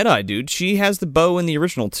fucking Deadeye, dude. She has the bow in the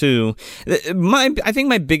original, too. I think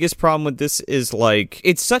my biggest problem with this is, like,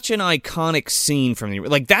 it's such an iconic scene from the...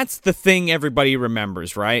 Like, that's the thing everybody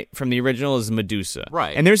remembers, right? From the original is Medusa.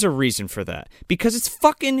 Right. And there's a reason for that. Because it's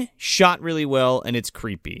fucking shot really well, and it's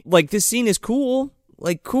creepy. Like, this scene is cool.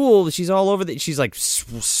 Like, cool, she's all over she's like,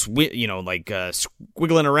 squiggling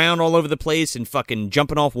around all over the place and fucking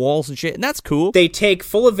jumping off walls and shit, and that's cool. They take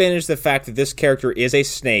full advantage of the fact that this character is a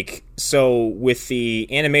snake, so with the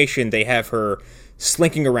animation, they have her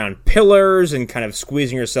slinking around pillars and kind of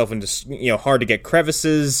squeezing herself into, hard-to-get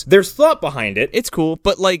crevices. There's thought behind it. It's cool,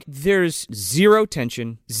 but, like, there's zero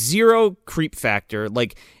tension, zero creep factor.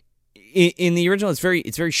 Like, in the original, it's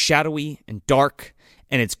very shadowy and dark,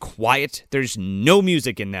 and it's quiet. There's no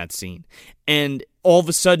music in that scene. And all of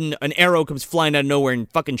a sudden, an arrow comes flying out of nowhere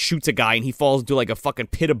and fucking shoots a guy, and he falls into, like, a fucking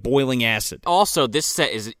pit of boiling acid. Also, this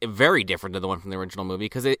set is very different than the one from the original movie,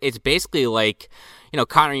 because it's basically like,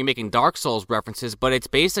 Connor, you're making Dark Souls references, but it's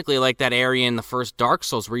basically like that area in the first Dark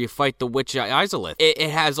Souls where you fight the witch Izalith. It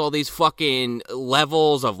has all these fucking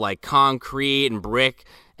levels of, like, concrete and brick,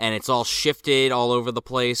 and it's all shifted all over the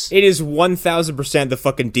place. It is 1,000% the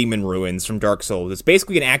fucking demon ruins from Dark Souls. It's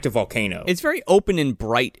basically an active volcano. It's very open and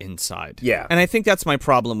bright inside. Yeah. And I think that's my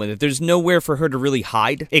problem with it. There's nowhere for her to really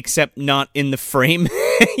hide, except not in the frame.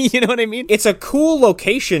 You know what I mean? It's a cool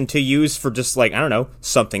location to use for just, like, I don't know,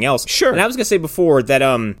 something else. Sure. And I was going to say before that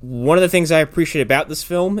one of the things I appreciate about this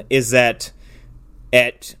film is that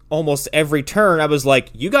at almost every turn, I was like,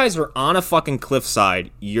 you guys are on a fucking cliffside.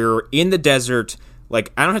 You're in the desert.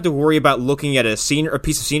 Like, I don't have to worry about looking at a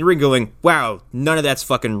piece of scenery and going, wow, none of that's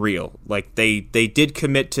fucking real. Like, they did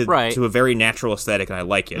commit to a very natural aesthetic, and I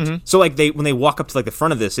like it. Mm-hmm. So, like, when they walk up to, like, the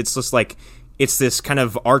front of this, it's just, like, it's this kind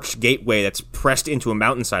of arched gateway that's pressed into a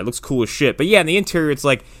mountainside. It looks cool as shit. But, yeah, in the interior, it's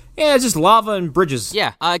like, yeah, it's just lava and bridges.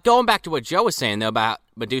 Yeah, going back to what Joe was saying, though, about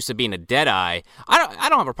Medusa being a Deadeye, I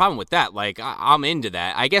don't have a problem with that. Like, I'm into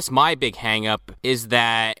that. I guess my big hang-up is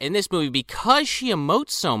that in this movie, because she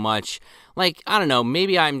emotes so much, like, I don't know,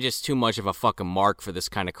 maybe I'm just too much of a fucking mark for this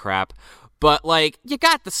kind of crap, but, like, you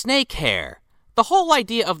got the snake hair. The whole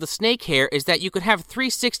idea of the snake hair is that you could have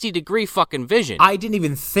 360-degree fucking vision. I didn't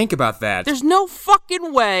even think about that. There's no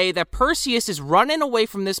fucking way that Perseus is running away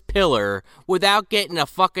from this pillar without getting a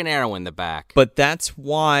fucking arrow in the back. But that's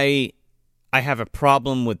why I have a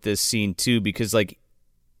problem with this scene, too, because, like,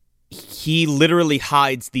 he literally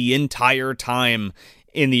hides the entire time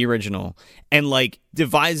in the original and, like,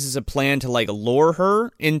 devises a plan to, like, lure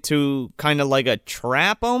her into kind of like a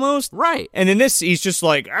trap almost. Right. And in this, he's just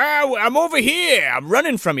like, I'm over here. I'm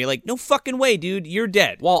running from you. Like, no fucking way, dude. You're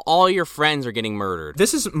dead. While all your friends are getting murdered.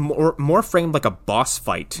 This is more framed like a boss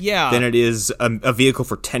fight than it is a vehicle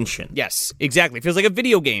for tension. Yes, exactly. It feels like a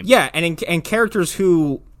video game. Yeah, and characters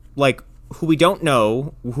who we don't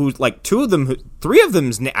know, who, like, three of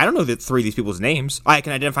them's, I don't know the three of these people's names. I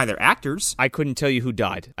can identify their actors. I couldn't tell you who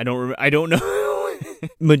died. I don't know.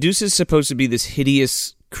 Medusa's supposed to be this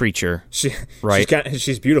hideous creature, right?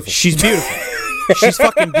 She's beautiful. She's beautiful. She's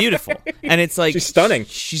fucking beautiful. And it's like, she's stunning.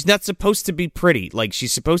 She's not supposed to be pretty. Like,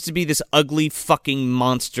 she's supposed to be this ugly fucking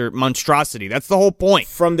monstrosity. That's the whole point.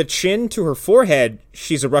 From the chin to her forehead,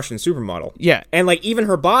 she's a Russian supermodel. Yeah. And, like, even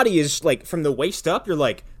her body is, like, from the waist up, you're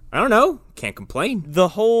like, I don't know. Can't complain. The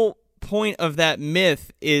whole point of that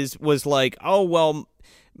myth was like, oh, well,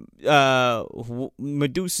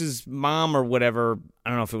 Medusa's mom or whatever, I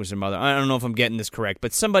don't know if it was her mother, I don't know if I'm getting this correct,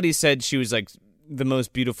 but somebody said she was, like, the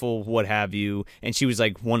most beautiful what have you, and she was,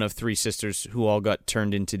 like, one of three sisters who all got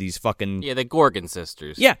turned into these fucking... Yeah, the Gorgon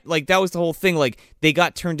sisters. Yeah, like, that was the whole thing. Like, they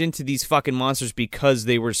got turned into these fucking monsters because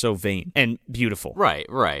they were so vain and beautiful. Right.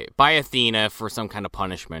 By Athena for some kind of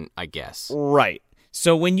punishment, I guess. Right.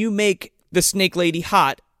 So when you make the snake lady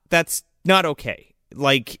hot, that's not okay.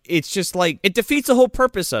 Like, it's just like, it defeats the whole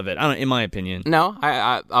purpose of it, in my opinion. No,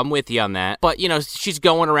 I'm with you on that. But, she's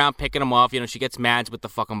going around picking them off. She gets mad with the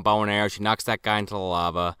fucking bow and arrow. She knocks that guy into the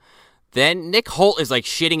lava. Then Nick Holt is, like,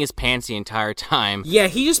 shitting his pants the entire time. Yeah,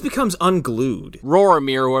 he just becomes unglued.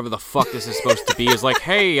 Roromir, whoever the fuck this is supposed to be, is like,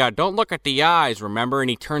 hey, don't look at the eyes, remember? And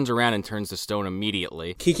he turns around and turns to stone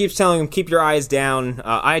immediately. He keeps telling him, keep your eyes down.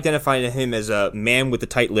 I identify him as a man with the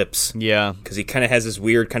tight lips. Yeah. Because he kind of has this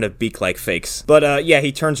weird kind of beak-like face. But, yeah,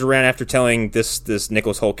 he turns around after telling this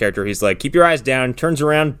Nicholas Holt character, he's like, keep your eyes down, turns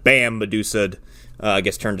around, bam, Medusa'd.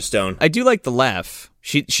 gets turned to stone. I do like the laugh.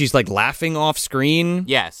 She's like laughing off screen.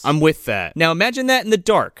 Yes. I'm with that. Now imagine that in the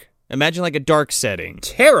dark. Imagine like a dark setting.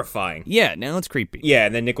 Terrifying. Yeah, now it's creepy. Yeah,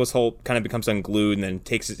 and then Nicholas Hoult kind of becomes unglued, and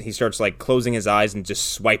then he starts like closing his eyes and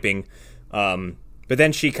just swiping. But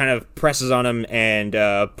then she kind of presses on him and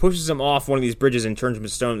pushes him off one of these bridges and turns him to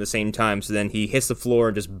stone at the same time. So then he hits the floor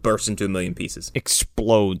and just bursts into a million pieces.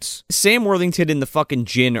 Explodes. Sam Worthington and the fucking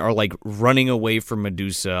djinn are like running away from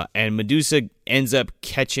Medusa, and Medusa ends up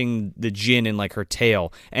catching the djinn in like her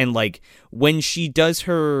tail. And like when she does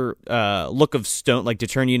her look of stone, like to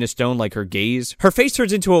turn you into stone, like her gaze, her face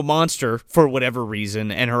turns into a monster for whatever reason,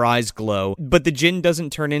 and her eyes glow. But the djinn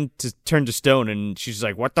doesn't turn to stone, and she's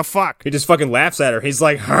like, "What the fuck?" He just fucking laughs at her. He's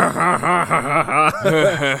like, ha ha ha ha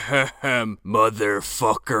ha ha.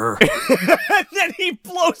 Motherfucker. And then he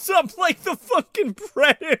blows up like the fucking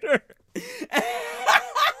Predator.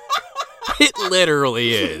 It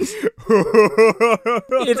literally is.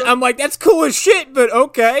 I'm like, that's cool as shit, but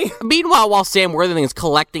okay. Meanwhile, while Sam Worthington is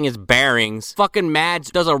collecting his bearings, fucking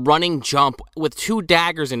Mads does a running jump with 2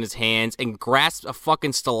 daggers in his hands and grasps a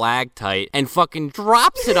fucking stalactite and fucking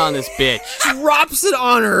drops it on this bitch. Drops it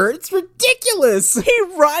on her. It's ridiculous. He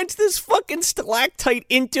rides this fucking stalactite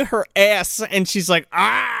into her ass, and she's like,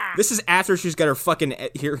 ah! This is after she's got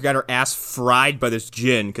her ass fried by this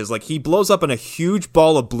djinn, because like he blows up in a huge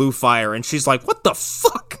ball of blue fire, and she's like, what the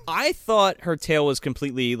fuck? I thought her tail was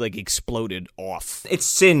completely like exploded off. It's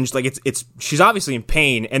singed, like it's she's obviously in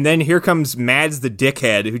pain, and then here comes Mads the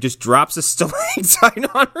dickhead who just drops a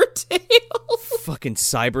stalactite on her tail. Fucking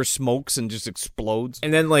cyber smokes and just explodes.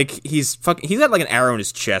 And then like he's got like an arrow in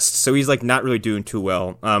his chest, so he's like not really doing too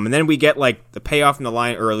well. And then we get like the payoff in the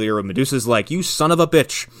line earlier where Medusa's like, "You son of a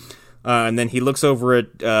bitch." And then he looks over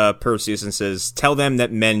at Perseus and says, "Tell them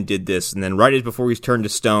that men did this." And then right as before he's turned to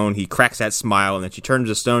stone, he cracks that smile, and then she turns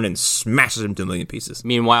to stone and smashes him to a million pieces.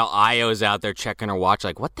 Meanwhile, Io's out there checking her watch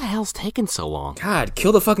like, what the hell's taking so long? God,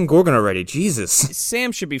 kill the fucking Gorgon already. Jesus.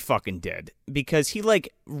 Sam should be fucking dead because he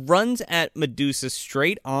like runs at Medusa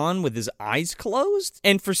straight on with his eyes closed,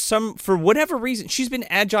 and for whatever reason, she's been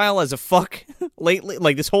agile as a fuck lately,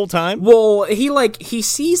 like this whole time. Well, he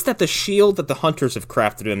sees that the shield that the hunters have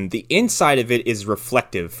crafted him, the inside of it is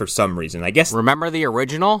reflective for some reason. I guess. Remember the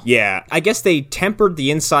original? Yeah, I guess they tempered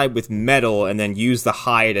the inside with metal and then used the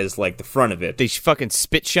hide as like the front of it. They fucking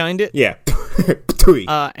spit shined it. Yeah.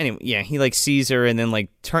 Anyway, yeah, he like sees her and then like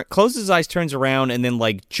closes his eyes, turns around, and then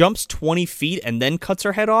like jumps 20 feet and then cuts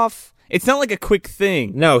her head off. It's not like a quick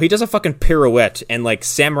thing. No, he does a fucking pirouette and like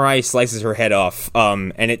samurai slices her head off.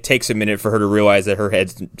 And it takes a minute for her to realize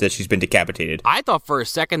that she's been decapitated. I thought for a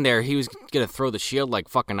second there he was gonna throw the shield like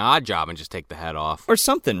fucking Oddjob and just take the head off. Or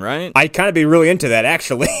something, right? I'd kind of be really into that,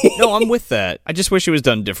 actually. No, I'm with that. I just wish it was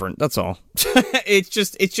done different. That's all. It's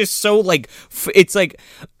just so like it's like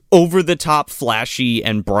over the top, flashy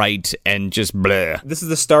and bright, and just bleh. This is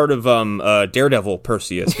the start of Daredevil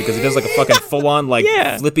Perseus, because he does like a fucking full on like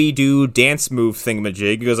flippy do dance move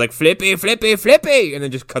thingamajig. He goes like flippy, flippy, flippy, and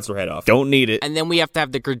then just cuts her head off. Don't need it. And then we have to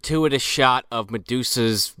have the gratuitous shot of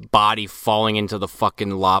Medusa's body falling into the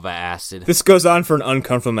fucking lava acid. This goes on for an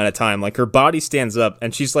uncomfortable amount of time. Like her body stands up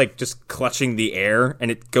and she's like just clutching the air,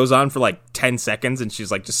 and it goes on for like 10 seconds, and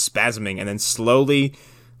she's like just spasming, and then slowly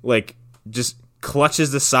like just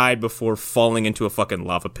clutches the side before falling into a fucking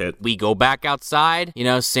lava pit. We go back outside. You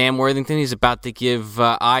know, Sam Worthington, he's about to give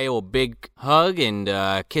Io a big hug and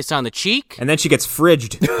kiss on the cheek. And then she gets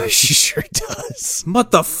fridged. She sure does. What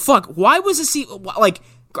the fuck? Why was this like,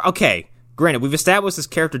 okay, granted, we've established this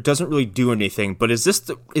character doesn't really do anything, but is this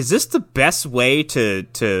the best way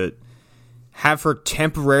to have her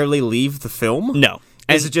temporarily leave the film? No.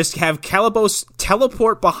 Is it just have Calibos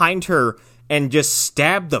teleport behind her and just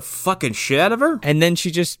stab the fucking shit out of her? And then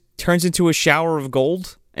she just turns into a shower of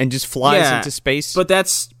gold and just flies into space. But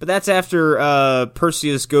that's after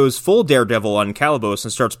Perseus goes full Daredevil on Calibos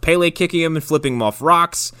and starts Pele kicking him and flipping him off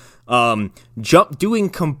rocks. Doing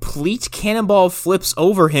complete cannonball flips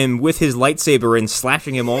over him with his lightsaber and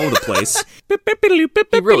slashing him all over the place.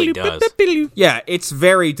 He really does. Yeah, it's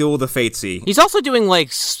very Duel of the Fatesy. He's also doing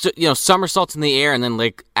like somersaults in the air and then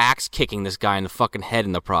like axe kicking this guy in the fucking head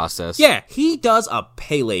in the process. Yeah, he does a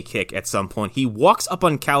Pele kick at some point. He walks up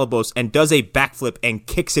on Calibos and does a backflip and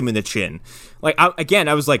kicks him in the chin. Like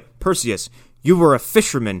I was like, Perseus, you were a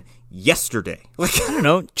fisherman yesterday. Like, I don't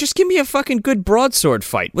know, just give me a fucking good broadsword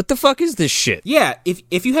fight. What the fuck is this shit? Yeah,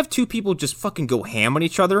 if you have two people just fucking go ham on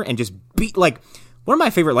each other and just beat, like, one of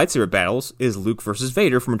my favorite lightsaber battles is Luke versus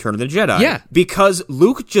Vader from Return of the Jedi. Yeah. Because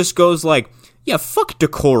Luke just goes like, yeah, fuck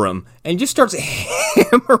decorum, and just starts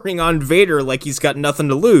hammering on Vader like he's got nothing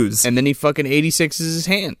to lose. And then he fucking 86s his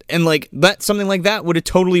hand. And, like, that something like that would have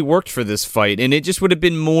totally worked for this fight, and it just would have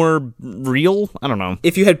been more real. I don't know.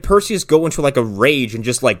 If you had Perseus go into, like, a rage and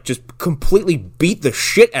just completely beat the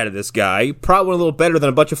shit out of this guy, probably a little better than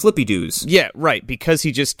a bunch of flippy doos. Yeah, right, because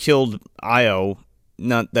he just killed Io.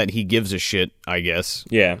 Not that he gives a shit, I guess.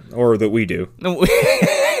 Yeah, or that we do. No,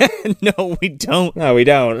 no, we don't. No, we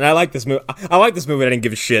don't. And I like this movie. I like this movie. I didn't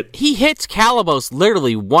give a shit. He hits Calibos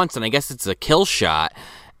literally once, and I guess it's a kill shot.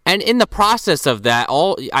 And in the process of that,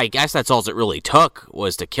 I guess that's all it really took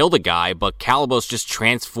was to kill the guy, but Calibos just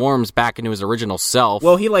transforms back into his original self.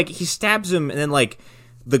 Well, he stabs him, and then, like,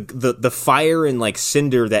 the fire and, like,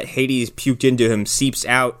 cinder that Hades puked into him seeps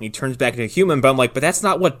out, and he turns back into a human. But I'm like, but that's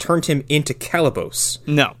not what turned him into Calibos.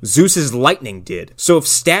 No. Zeus's lightning did. So if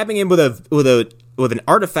stabbing him with an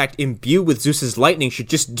artifact imbued with Zeus's lightning should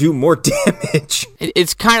just do more damage.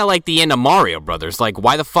 It's kind of like the end of Mario Brothers. Like,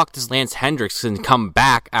 why the fuck does Lance Hendrickson come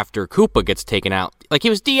back after Koopa gets taken out? Like,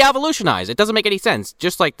 he was de-evolutionized. It doesn't make any sense,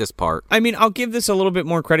 just like this part. I mean, I'll give this a little bit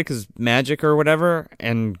more credit because magic or whatever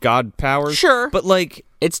and god powers. Sure. But, like,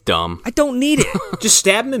 it's dumb. I don't need it. Just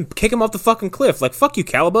stab him and kick him off the fucking cliff. Like, fuck you,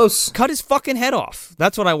 Calibos. Cut his fucking head off.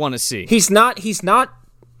 That's what I want to see. He's not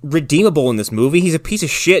redeemable in this movie. He's a piece of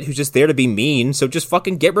shit who's just there to be mean, so just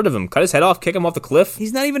fucking get rid of him. Cut his head off, kick him off the cliff.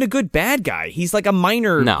 He's not even a good bad guy. He's like a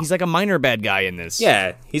minor. No. He's like a minor bad guy in this.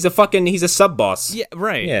 Yeah, he's a sub-boss. Yeah,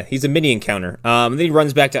 right. Yeah, he's a mini encounter. And then he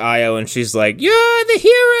runs back to Io, and she's like, "You're the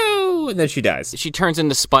hero!" And then she dies. She turns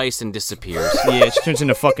into Spice and disappears. Yeah, she turns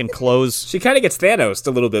into fucking clothes. She kind of gets Thanos a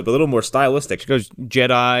little bit, but a little more stylistic. She goes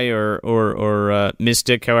Jedi or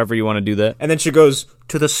Mystic, however you want to do that. And then she goes,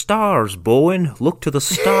 "To the stars, Bowen. Look to the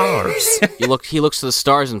stars." He looks to the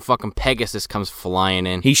stars, and fucking Pegasus comes flying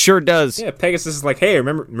in. He sure does. Yeah, Pegasus is like, "Hey,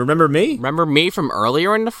 remember me?" Remember me from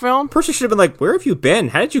earlier in the film? Percy should have been like, "Where have you been?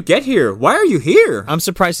 How did you get here? Why are you here?" I'm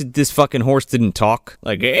surprised that this fucking horse didn't talk.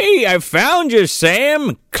 Like, hey, I found you,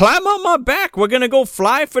 Sam. Climb on my back. We're gonna go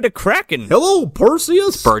fly for the Kraken. Hello,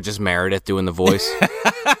 Perseus. Burgess Meredith doing the voice.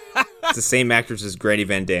 It's the same actress as Grady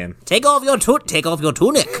Van Damme. Take off your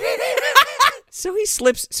tunic. So he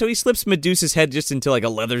slips Medusa's head just into like a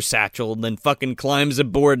leather satchel and then fucking climbs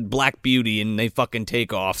aboard Black Beauty and they fucking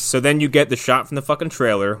take off. So then you get the shot from the fucking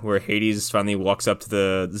trailer where Hades finally walks up to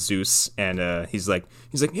the Zeus and he's like,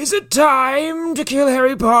 "Is it time to kill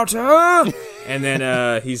Harry Potter?" And then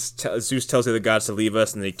Zeus tells the other gods to leave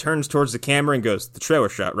us, and then he turns towards the camera and goes, "The trailer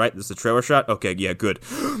shot, right? This is the trailer shot? Okay, yeah, good."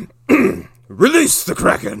 Release the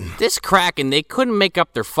Kraken! This Kraken, they couldn't make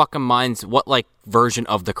up their fucking minds what, like, version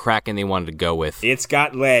of the Kraken they wanted to go with. It's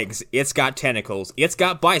got legs, it's got tentacles, it's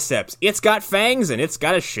got biceps, it's got fangs, and it's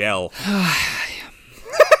got a shell.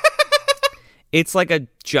 It's like a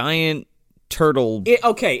giant turtle.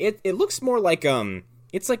 It looks more like,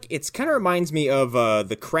 it's kind of reminds me of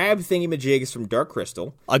the crab thingamajigs from Dark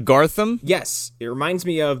Crystal. A Gartham? Yes, it reminds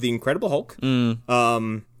me of the Incredible Hulk.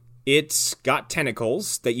 It's got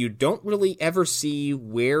tentacles that you don't really ever see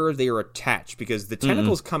where they are attached because the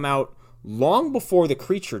tentacles come out long before the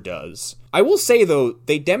creature does. I will say, though,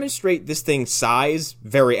 they demonstrate this thing's size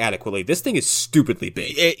very adequately. This thing is stupidly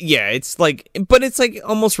big. It's like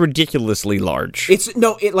almost ridiculously large.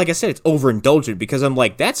 Like I said, it's overindulgent because I'm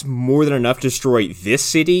like, that's more than enough to destroy this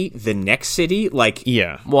city, the next city. Like,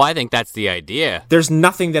 yeah. Well, I think that's the idea. There's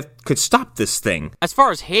nothing that could stop this thing. As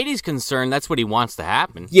far as Hades concerned, that's what he wants to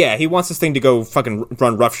happen. Yeah, he wants this thing to go fucking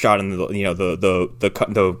run roughshod in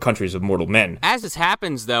the countries of mortal men. As this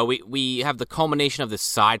happens, though, we have the culmination of this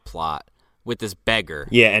side plot with this beggar.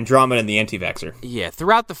 Yeah, Andromeda and the anti-vaxxer. Yeah,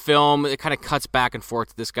 throughout the film, it kind of cuts back and forth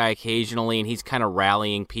to this guy occasionally, and he's kind of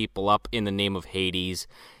rallying people up in the name of Hades.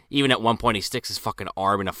 Even at one point, he sticks his fucking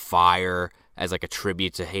arm in a fire as like a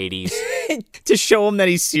tribute to Hades. To show him that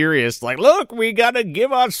he's serious. Like, look, we gotta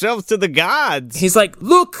give ourselves to the gods. He's like,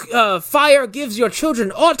 look, fire gives your children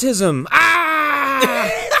autism. Ah!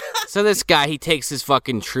 So this guy, he takes his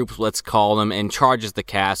fucking troops, let's call them, and charges the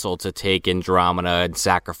castle to take Andromeda and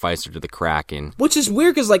sacrifice her to the Kraken. Which is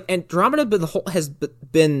weird, because, like, Andromeda has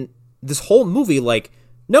been this whole movie, like,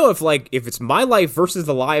 no, if it's my life versus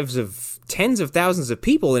the lives of tens of thousands of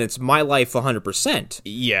people, and it's my life 100%.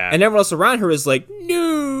 Yeah. And everyone else around her is like,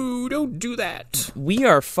 no, don't do that. We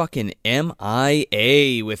are fucking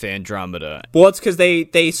MIA with Andromeda. Well, it's because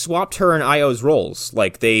they swapped her and Io's roles.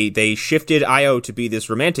 Like, they shifted Io to be this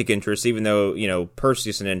romantic interest, even though,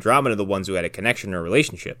 Perseus and Andromeda are the ones who had a connection or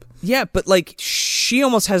relationship. Yeah, but, like, she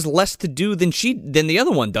almost has less to do than the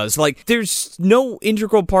other one does. Like, there's no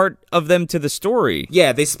integral part of them to the story.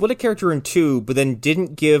 Yeah, they split a character in two, but then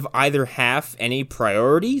didn't give either half any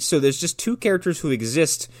priority. So there's just two characters who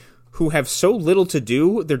exist who have so little to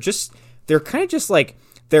do. They're kind of just like,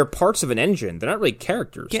 they're parts of an engine. They're not really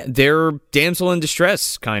characters. Yeah, they're damsel in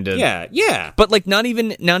distress, kind of. Yeah. But like not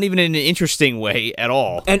even in an interesting way at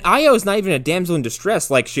all. And Io is not even a damsel in distress.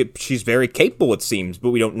 Like she's very capable, it seems,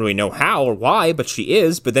 but we don't really know how or why. But she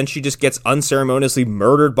is. But then she just gets unceremoniously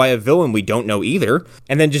murdered by a villain we don't know either,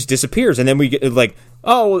 and then just disappears. And then we get like,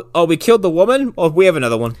 oh, we killed the woman. Oh, we have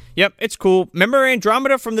another one. Yep, it's cool. Remember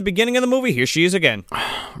Andromeda from the beginning of the movie? Here she is again.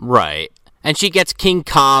 Right. And she gets King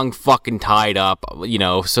Kong fucking tied up,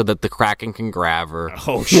 so that the Kraken can grab her.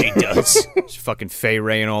 Oh, she does. She's fucking Fey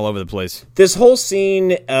Raying all over the place. This whole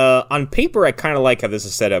scene, on paper, I kind of like how this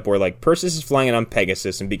is set up, where, like, Perseus is flying in on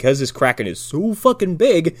Pegasus, and because this Kraken is so fucking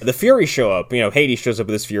big, the Furies show up. Hades shows up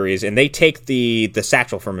with his Furies, and they take the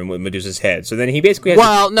satchel from him with Medusa's head. So then he basically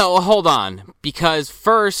has no, hold on. Because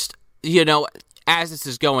first, as this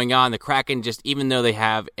is going on, the Kraken just, even though they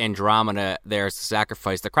have Andromeda there as the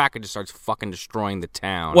sacrifice, the Kraken just starts fucking destroying the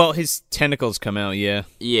town. Well, his tentacles come out, yeah.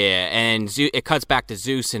 Yeah, and it cuts back to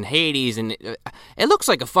Zeus and Hades, and it looks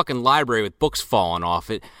like a fucking library with books falling off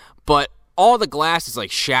it, but all the glass is,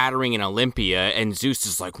 like, shattering in Olympia, and Zeus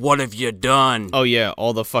is like, what have you done? Oh, yeah,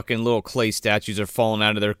 all the fucking little clay statues are falling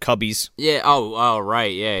out of their cubbies. Yeah,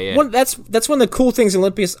 right, yeah. That's one of the cool things in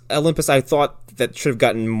Olympus I thought that should have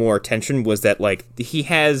gotten more attention was that, like, he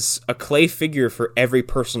has a clay figure for every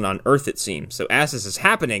person on Earth, it seems. So as this is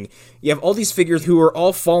happening, you have all these figures who are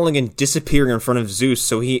all falling and disappearing in front of Zeus,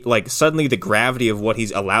 so he, like, suddenly the gravity of what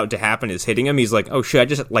he's allowed to happen is hitting him. He's like, oh shit, I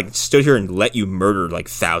just, like, stood here and let you murder, like,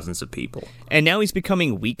 thousands of people. And now he's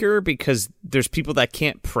becoming weaker because there's people that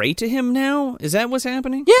can't pray to him now? Is that what's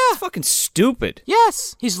happening? Yeah. It's fucking stupid.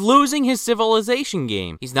 Yes, he's losing his civilization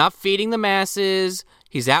game. He's not feeding the masses.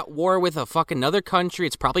 He's at war with a fucking another country.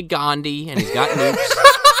 It's probably Gandhi, and he's got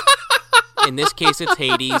nukes. In this case, it's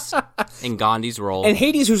Hades in Gandhi's role. And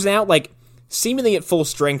Hades, who's now, like, seemingly at full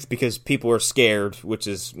strength because people are scared, which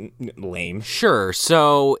is lame. Sure,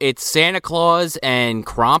 so it's Santa Claus and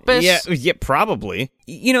Krampus? Yeah, probably.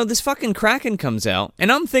 This fucking Kraken comes out,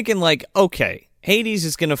 and I'm thinking, like, okay, Hades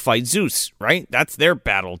is going to fight Zeus, right? That's their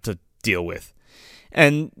battle to deal with.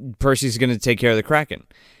 And Percy's going to take care of the Kraken.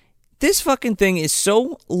 This fucking thing is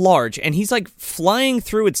so large, and he's, like, flying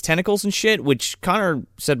through its tentacles and shit, which Connor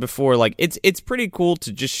said before, like, it's pretty cool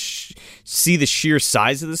to just see the sheer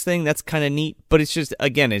size of this thing. That's kind of neat, but it's just,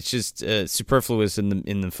 again, it's just superfluous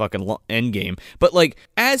in the fucking end game. But, like,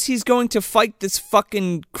 as he's going to fight this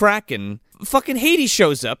fucking Kraken, fucking Hades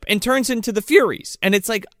shows up and turns into the Furies. And it's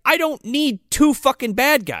like, I don't need two fucking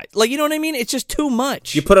bad guys. Like, you know what I mean? It's just too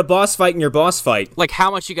much. You put a boss fight in your boss fight. Like, how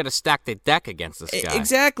much you gotta stack the deck against this guy?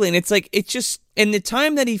 Exactly. And it's like, it's just, in the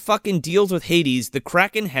time that he fucking deals with Hades, the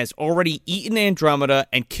Kraken has already eaten Andromeda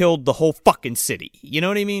and killed the whole fucking city. You know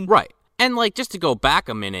what I mean? Right. And, like, just to go back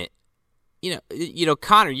a minute,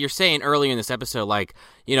 Connor, you're saying earlier in this episode, like,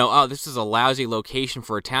 oh, this is a lousy location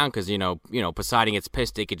for a town because, Poseidon gets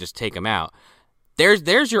pissed, they could just take him out.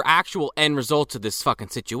 There's your actual end result to this fucking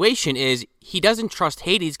situation is he doesn't trust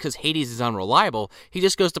Hades because Hades is unreliable. He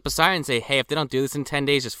just goes to Poseidon and say, hey, if they don't do this in 10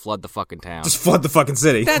 days, just flood the fucking town. Just flood the fucking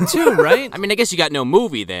city. That too, right? I mean, I guess you got no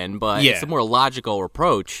movie then, but it's a more logical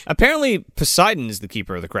approach. Apparently, Poseidon is the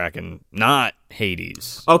keeper of the Kraken, not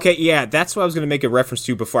Hades. Okay, yeah, that's what I was going to make a reference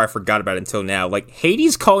to before I forgot about it until now. Like,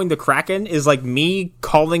 Hades calling the Kraken is like me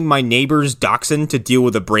calling my neighbor's dachshund to deal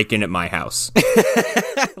with a break-in at my house.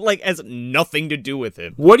 Like, has nothing to do with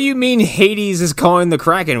him. What do you mean Hades is calling the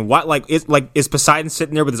Kraken? What, is Poseidon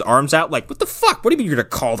sitting there with his arms out? Like, what the fuck? What do you mean you're going to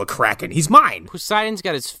call the Kraken? He's mine. Poseidon's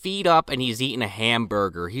got his feet up and he's eating a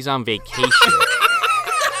hamburger. He's on vacation.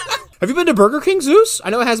 Have you been to Burger King, Zeus? I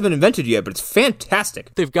know it hasn't been invented yet, but it's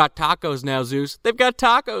fantastic. They've got tacos now, Zeus. They've got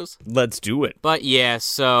tacos. Let's do it. But yeah,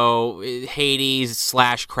 so Hades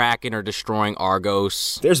 / Kraken are destroying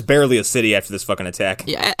Argos. There's barely a city after this fucking attack.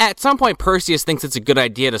 Yeah, at some point, Perseus thinks it's a good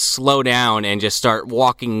idea to slow down and just start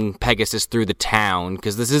walking Pegasus through the town,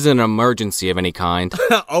 because this isn't an emergency of any kind.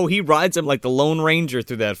 Oh, he rides him like the Lone Ranger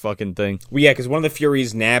through that fucking thing. Well, yeah, because one of the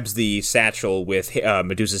Furies nabs the satchel with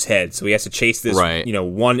Medusa's head, so he has to chase this,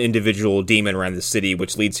 one individual demon around the city,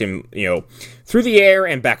 which leads him, through the air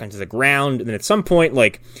and back onto the ground. And then at some point,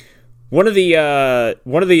 like, one of the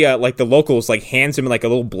the locals, like, hands him, like, a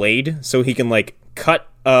little blade so he can, like, cut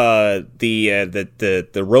the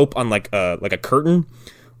rope on, like a curtain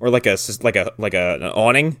or like an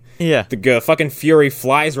awning. Yeah. The fucking Fury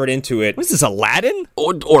flies right into it. What is this, Aladdin?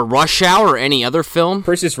 Or Rush Hour or any other film.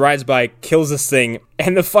 Perseus rides by, kills this thing,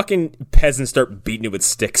 and the fucking peasants start beating it with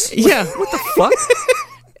sticks. Yeah, what the fuck?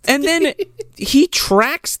 And then he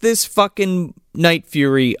tracks this fucking Night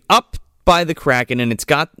Fury up by the Kraken, and it's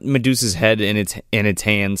got Medusa's head in its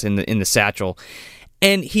hands in the satchel.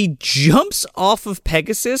 And he jumps off of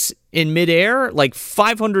Pegasus in midair, like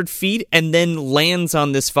 500 feet, and then lands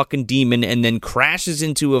on this fucking demon, and then crashes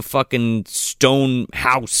into a fucking stone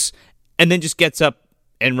house, and then just gets up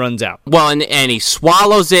and runs out. Well, and he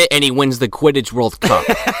swallows it, and he wins the Quidditch World Cup.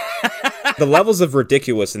 The levels of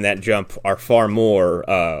ridiculous in that jump are far more,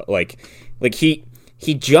 like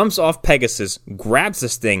he jumps off Pegasus, grabs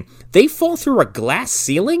this thing, they fall through a glass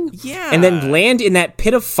ceiling, and then land in that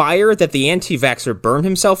pit of fire that the anti-vaxxer burned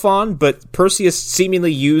himself on, but Perseus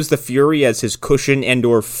seemingly used the Fury as his cushion and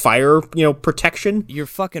or fire, protection. You're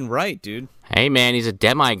fucking right, dude. Hey, man, he's a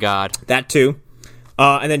demigod. That too.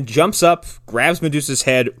 And then jumps up, grabs Medusa's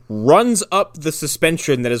head, runs up the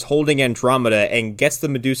suspension that is holding Andromeda, and gets the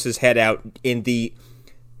Medusa's head out in the...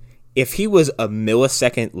 If he was a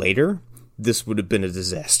millisecond later, this would have been a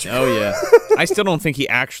disaster. Oh, yeah. I still don't think he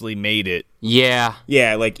actually made it. Yeah.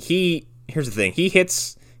 Yeah, like, here's the thing. He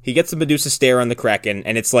gets the Medusa stare on the Kraken,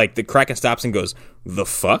 and it's like the Kraken stops and goes, "The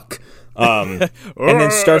fuck?" And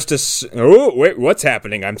then starts to, oh, wait, what's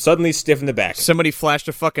happening? I'm suddenly stiff in the back. Somebody flashed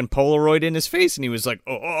a fucking Polaroid in his face, and he was like,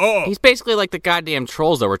 oh. He's basically like the goddamn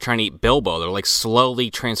trolls that were trying to eat Bilbo. They're like slowly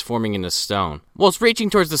transforming into stone. Well, it's reaching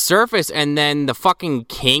towards the surface, and then the fucking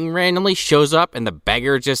king randomly shows up, and the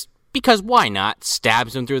beggar just, because why not,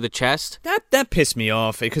 stabs him through the chest. That pissed me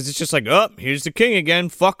off, because it's just like, oh, here's the king again,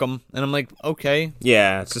 fuck him. And I'm like, okay.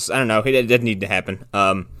 Yeah, it's just, I don't know, it didn't need to happen.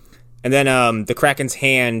 And then the Kraken's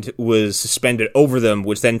hand was suspended over them,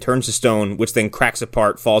 which then turns to stone, which then cracks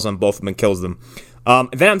apart, falls on both of them, and kills them. And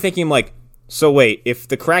then I'm thinking, like, so wait, if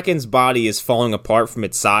the Kraken's body is falling apart from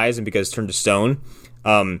its size and because it's turned to stone,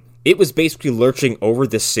 it was basically lurching over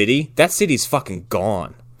this city. That city's fucking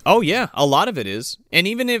gone. Oh, yeah, a lot of it is. And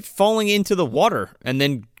even if falling into the water and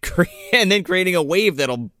then creating a wave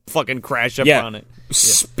that'll fucking crash up on it. Yeah.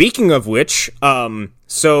 Speaking of which,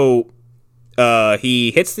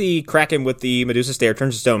 he hits the Kraken with the Medusa stare,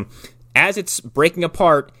 turns to stone. As it's breaking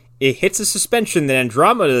apart, it hits a suspension that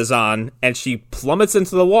Andromeda is on, and she plummets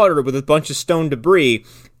into the water with a bunch of stone debris.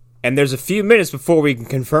 And there's a few minutes before we can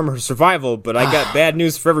confirm her survival, but I got bad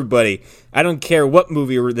news for everybody. I don't care what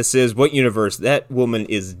movie this is, what universe, that woman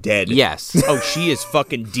is dead. Yes. Oh, she is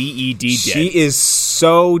fucking DED dead. She is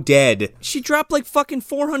so dead. She dropped like fucking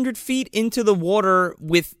 400 feet into the water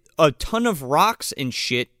with a ton of rocks and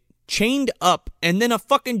shit, chained up, and then a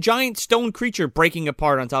fucking giant stone creature breaking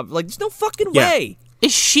apart on top. Like, there's no fucking way.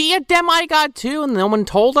 Is she a demigod too, and no one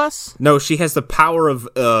told us? No, she has the power of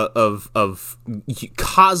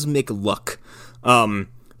cosmic luck.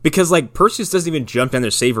 Because, like, Perseus doesn't even jump down there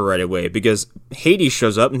to save her right away, because Hades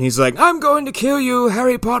shows up, and he's like, "I'm going to kill you,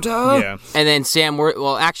 Harry Potter!" Yeah. And then Sam,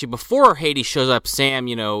 actually, before Hades shows up, Sam,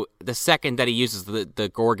 the second that he uses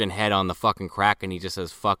the Gorgon head on the fucking Kraken, he just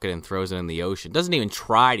says, "Fuck it," and throws it in the ocean. Doesn't even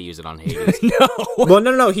try to use it on Hades. No. Well,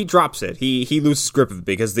 no, he drops it. He loses grip of it,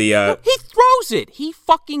 because the, He throws it! He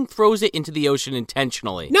fucking throws it into the ocean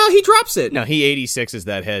intentionally. No, he drops it! No, he 86's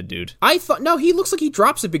that head, dude. I thought, no, he looks like he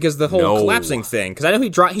drops it because the whole collapsing thing, because I know he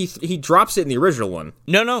drops it in the original one.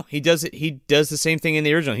 No, he does it. He does the same thing in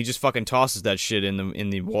the original. He just fucking tosses that shit in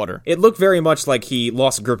the water. It looked very much like he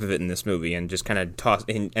lost grip of it in this movie and just kind of tossed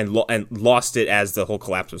and lost it as the whole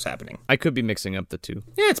collapse was happening. I could be mixing up the two.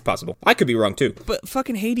 Yeah, it's possible. I could be wrong too. But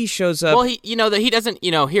fucking Hades shows up. Well, he doesn't.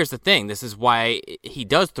 Here's the thing. This is why he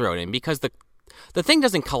does throw it in, because the thing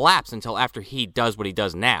doesn't collapse until after he does what he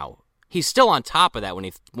does now. He's still on top of that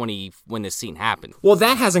when this scene happened. Well,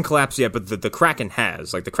 that hasn't collapsed yet, but the Kraken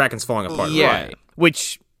has. Like, the Kraken's falling apart. Yeah. Right.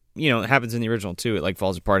 Which, happens in the original too. It like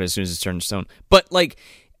falls apart as soon as it's turned to stone. But like,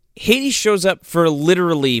 Hades shows up for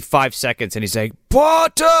literally 5 seconds and he's like,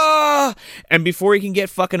 "Potter!" And before he can get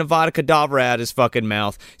fucking Avada Kedavra out his fucking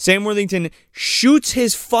mouth, Sam Worthington shoots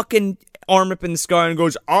his fucking arm up in the sky and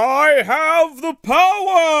goes, "I have the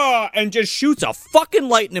power!" And just shoots a fucking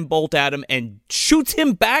lightning bolt at him and shoots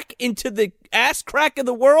him back into the ass crack of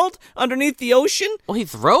the world underneath the ocean. Well, he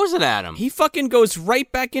throws it at him. He fucking goes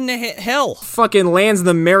right back into hell. Fucking lands in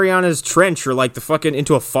the Marianas Trench or like the fucking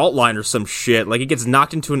into a fault line or some shit. Like he gets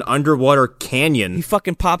knocked into an underwater canyon. He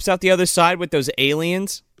fucking pops out the other side with those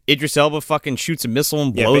aliens. Idris Elba fucking shoots a missile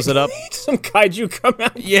and blows it up. Some kaiju come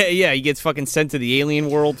out. Yeah, he gets fucking sent to the alien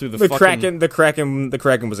world through the fucking... The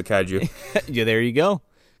Kraken was a kaiju. Yeah, there you go.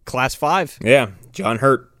 Class 5. Yeah, John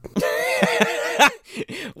Hurt.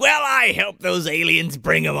 Well, I helped those aliens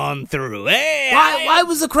bring them on through, eh? Why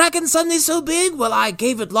was the Kraken suddenly so big? Well, I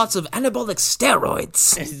gave it lots of anabolic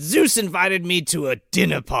steroids. Zeus invited me to a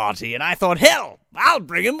dinner party, and I thought, hell, I'll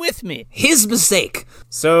bring him with me. His mistake.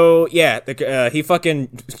 So, yeah, he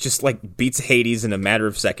fucking just, like, beats Hades in a matter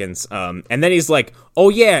of seconds. And then he's like, oh,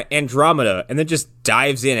 yeah, Andromeda. And then just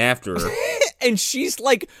dives in after her. And she's,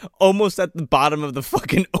 like, almost at the bottom of the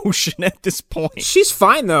fucking ocean at this point. She's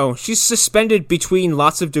fine, though. She's suspended between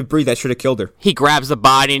lots of debris that should have killed her. He grabs the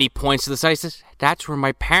body and he points to the side and says, that's where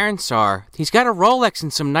my parents are. He's got a Rolex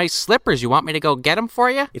and some nice slippers. You want me to go get them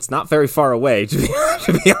for you? It's not very far away, to be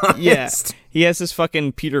honest. Yeah. He has this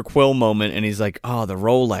fucking Peter Quill moment, and he's like, oh, the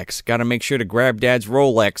Rolex. Gotta make sure to grab Dad's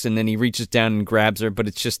Rolex. And then he reaches down and grabs her, but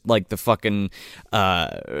it's just like the fucking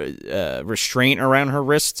restraint around her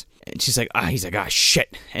wrist. And she's like, he's like,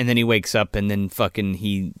 shit. And then he wakes up and then fucking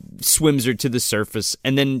he swims her to the surface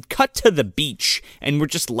and then cut to the beach. And we're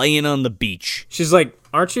just laying on the beach. She's like,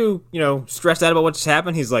 aren't you, stressed out about what just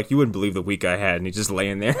happened? He's like, you wouldn't believe the week I had. And he's just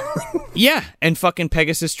laying there. Yeah. And fucking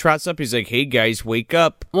Pegasus trots up. He's like, hey guys, wake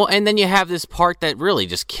up. Well, and then you have this part that really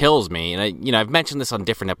just kills me. And I've mentioned this on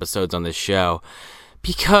different episodes on this show.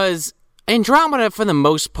 Because Andromeda, for the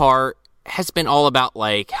most part, has been all about,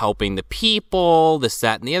 like, helping the people, this,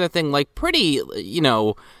 that, and the other thing, like, pretty,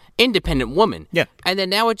 independent woman. Yeah. And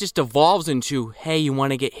then now it just evolves into, hey, you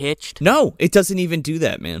want to get hitched? No, it doesn't even do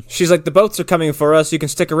that, man. She's like, the boats are coming for us. You can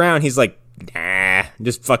stick around. He's like, nah.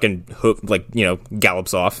 Just fucking,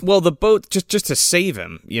 gallops off. Well, the boat, just to save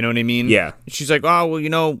him, you know what I mean? Yeah. She's like,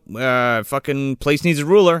 oh, well, fucking place needs a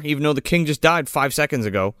ruler, even though the king just died 5 seconds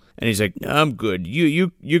ago. And he's like, I'm good.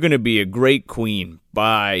 You're gonna be a great queen.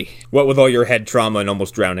 Bye. What with all your head trauma and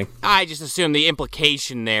almost drowning? I just assumed the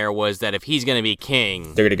implication there was that if he's going to be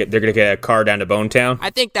king, they're gonna get a car down to Bone Town.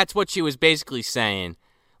 I think that's what she was basically saying.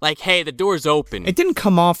 Like, hey, the door's open. It didn't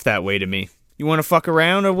come off that way to me. You want to fuck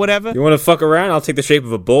around or whatever? You want to fuck around? I'll take the shape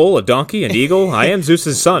of a bull, a donkey, an eagle. I am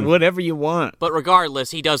Zeus's son. Whatever you want. But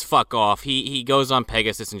regardless, he does fuck off. He goes on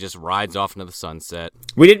Pegasus and just rides off into the sunset.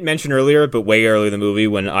 We didn't mention earlier, but way earlier in the movie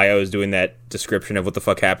when Io was doing that description of what the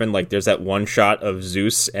fuck happened, like there's that one shot of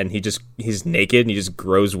Zeus and he's naked and he just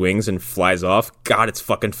grows wings and flies off. God, it's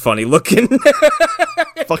fucking funny looking.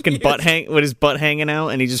 Fucking with his butt hanging out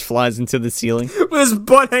and he just flies into the ceiling. With his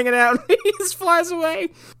butt hanging out, he just flies away.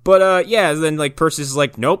 But then like Perseus is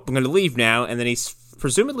like, nope, I'm gonna leave now, and then he's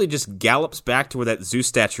presumably just gallops back to where that Zeus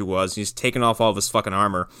statue was. He's taken off all of his fucking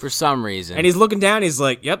armor. For some reason. And he's looking down, he's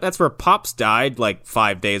like, yep, that's where Pops died like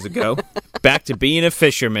 5 days ago. Back to being a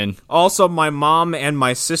fisherman. Also, my mom and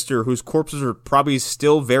my sister, whose corpses are probably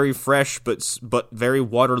still very fresh, but very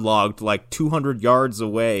waterlogged, like 200 yards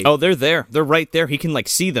away. Oh, they're there. They're right there. He can, like,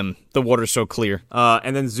 see them. The water's so clear.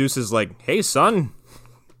 And then Zeus is like, hey, son,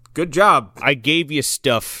 good job. I gave you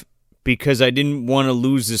stuff because I didn't want to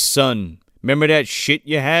lose the son. Remember that shit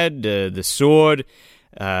you had? The sword?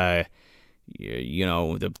 The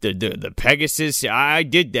Pegasus? I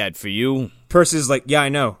did that for you. Perseus is like, yeah, I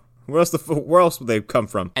know. Where else would they come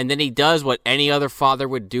from? And then he does what any other father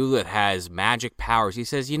would do that has magic powers. He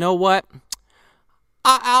says, you know what?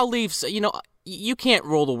 I'll leave. You can't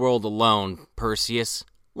rule the world alone, Perseus.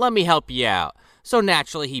 Let me help you out. So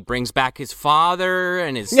naturally, he brings back his father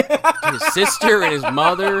and his sister and his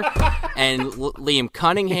mother and Liam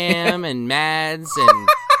Cunningham and Mads and,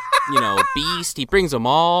 Beast. He brings them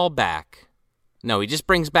all back. No, he just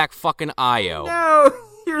brings back fucking Io. No,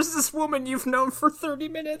 here's this woman you've known for 30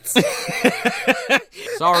 minutes.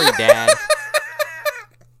 Sorry, Dad.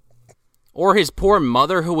 Or his poor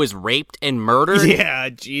mother who was raped and murdered. Yeah,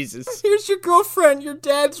 Jesus. Here's your girlfriend. Your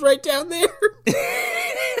dad's right down there.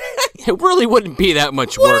 It really wouldn't be that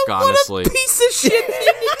much work, honestly. What a piece of shit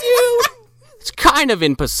thing to do. It's kind of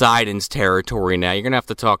in Poseidon's territory now. You're going to have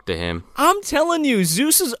to talk to him. I'm telling you,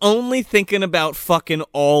 Zeus is only thinking about fucking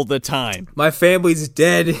all the time. My family's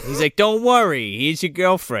dead. He's like, don't worry, he's your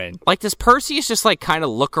girlfriend. Like, does Perseus just, like, kind of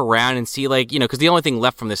look around and see, like, because the only thing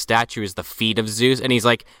left from the statue is the feet of Zeus, and he's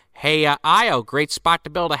like, hey, Io, great spot to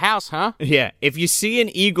build a house, huh? Yeah, if you see an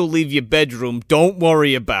eagle leave your bedroom, don't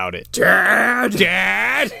worry about it. Dad!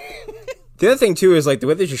 The other thing, too, is, like, the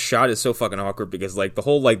way they just shot is so fucking awkward because, like, the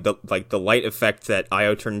whole, like, the light effect that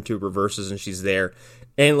Io turned into reverses and she's there.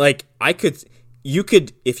 And, like, you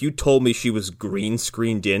could, if you told me she was green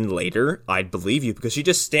screened in later, I'd believe you because she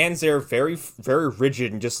just stands there very, very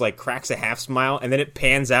rigid and just, like, cracks a half smile and then it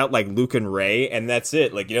pans out like Luke and Rey and that's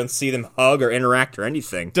it. Like, you don't see them hug or interact or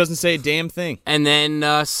anything. Doesn't say a damn thing. And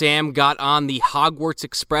then Sam got on the Hogwarts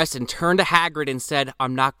Express and turned to Hagrid and said,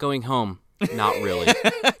 I'm not going home. Not really.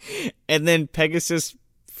 And then Pegasus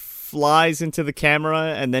flies into the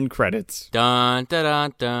camera, and then credits. Dun,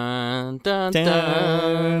 dun, dun, dun,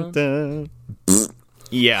 dun, dun.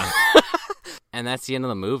 Yeah. And that's the end of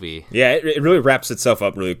the movie. Yeah, it really wraps itself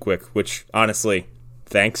up really quick, which, honestly,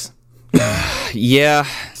 thanks. Yeah.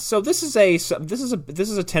 So this is a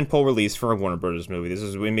tentpole release for a Warner Brothers movie. This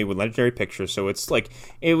is made with Legendary Pictures, so it's like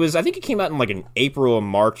I think it came out in like in April or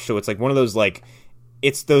March, so it's like one of those like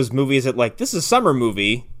it's those movies that like this is a summer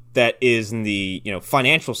movie that is in the,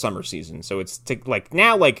 financial summer season. So it's like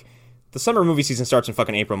now like the summer movie season starts in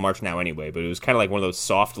fucking April, March now anyway, but it was kind of like one of those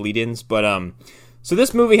soft lead-ins, but so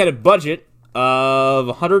this movie had a budget of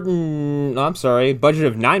budget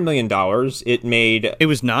of $9 million. It made... It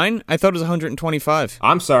was 9? I thought it was 125.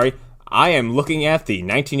 I'm sorry. I am looking at the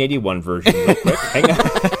 1981 version real quick. Hang on.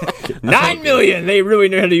 $9 million! They really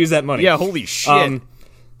knew how to use that money. Yeah, holy shit.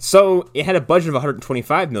 So it had a budget of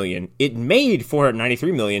 $125 million. It made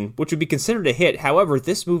 $493 million, which would be considered a hit. However,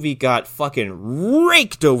 this movie got fucking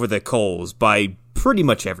raked over the coals by pretty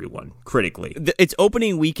much everyone, critically. Its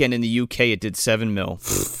opening weekend in the UK, it did 7 mil.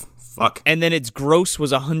 Fuck. And then its gross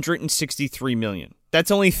was 163 million. That's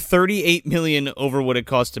only 38 million over what it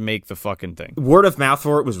cost to make the fucking thing. Word of mouth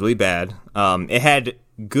for it was really bad. It had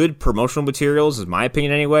good promotional materials, in my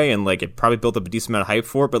opinion anyway, and like it probably built up a decent amount of hype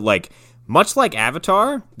for it, but like much like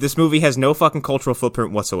Avatar, this movie has no fucking cultural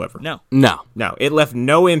footprint whatsoever. No, it left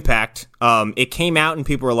no impact. It came out and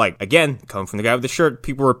people were like, again, coming from the guy with the shirt,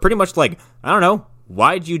 people were pretty much like, I don't know,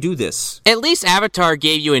 why'd you do this? At least Avatar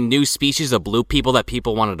gave you a new species of blue people that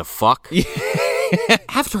people wanted to fuck.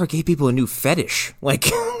 Avatar gave people a new fetish. Like,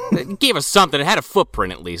 It gave us something. It had a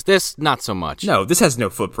footprint at least. This, not so much. No, this has no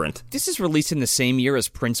footprint. This is released in the same year as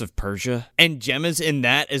Prince of Persia, and Gemma's in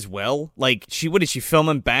that as well. Like, what did she film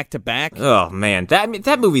them back to back? Oh man,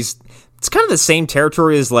 that movie's it's kind of the same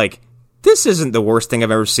territory as like, this isn't the worst thing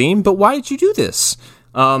I've ever seen, but why did you do this?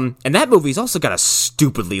 And that movie's also got a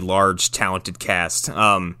stupidly large, talented cast.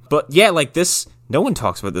 But yeah, like this, no one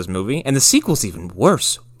talks about this movie, and the sequel's even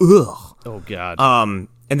worse. Ugh. Oh god.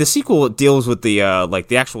 And the sequel deals with the like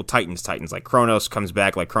the actual Titans. Like Kronos comes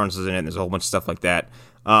back, like Kronos is in it, and there's a whole bunch of stuff like that.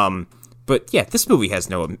 But yeah, this movie has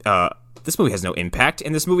no impact,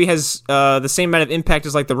 and this movie has the same amount of impact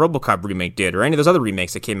as like the RoboCop remake did, or any of those other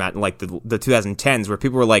remakes that came out in like the 2010s, where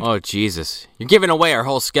people were like, "Oh Jesus, you're giving away our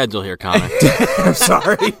whole schedule here, Connor." I'm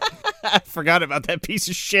sorry. I forgot about that piece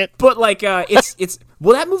of shit. But like, it's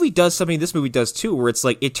well, that movie does something this movie does too, where it's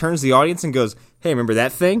like it turns the audience and goes, "Hey, remember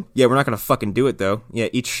that thing? Yeah, we're not gonna fucking do it though. Yeah,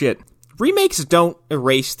 eat shit." Remakes don't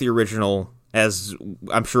erase the original, as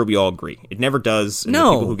I'm sure we all agree. It never does. And No.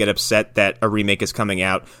 The people who get upset that a remake is coming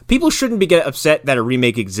out, people shouldn't be get upset that a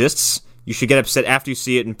remake exists. You should get upset after you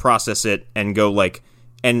see it and process it and go like,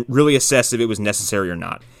 and really assess if it was necessary or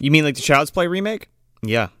not. You mean like the Child's Play remake?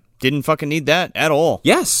 Yeah. Didn't fucking need that at all.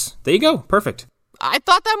 Yes, there you go. Perfect. I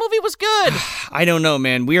thought that movie was good. I don't know,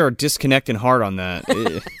 man. We are disconnecting hard on that.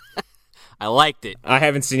 I liked it. I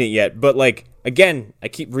haven't seen it yet, but like, again, I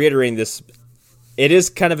keep reiterating this. It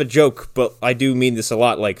is kind of a joke, but I do mean this a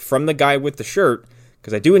lot. Like, from the guy with the shirt,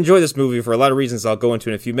 because I do enjoy this movie for a lot of reasons I'll go into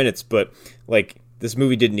in a few minutes, but like, this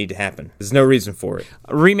movie didn't need to happen. There's no reason for it.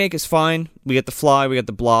 A remake is fine. We got The Fly, we got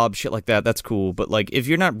The Blob, shit like that. That's cool. But like, if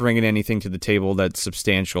you're not bringing anything to the table that's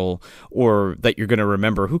substantial or that you're gonna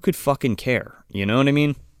remember, who could fucking care? You know what I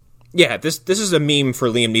mean? Yeah, this is a meme for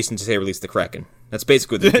Liam Neeson to say release the Kraken. That's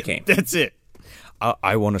basically what this became. That's it.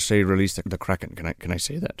 I want to say release the Kraken. Can I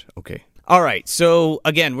say that? Okay. All right. So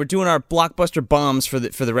again, we're doing our blockbuster bombs for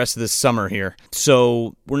the rest of this summer here.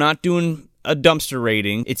 So we're not doing a dumpster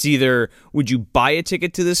rating. It's either would you buy a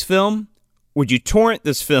ticket to this film, would you torrent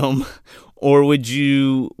this film, or would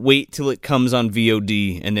you wait till it comes on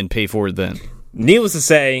VOD and then pay for it then? Needless to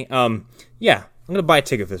say, yeah, I'm going to buy a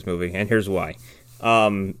ticket for this movie, and here's why.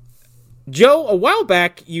 Joe, a while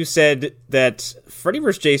back, you said that Freddy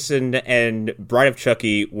vs. Jason and Bride of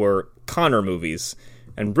Chucky were Connor movies.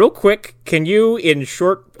 And real quick, can you, in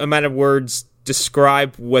short amount of words,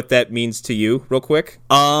 describe what that means to you, real quick?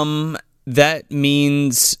 That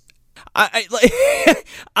means it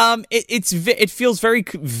feels very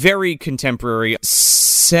very contemporary,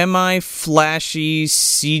 semi-flashy,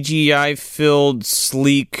 CGI filled,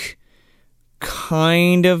 sleek,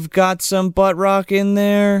 kind of got some butt rock in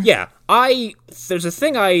there. Yeah, there's a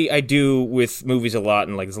thing I do with movies a lot,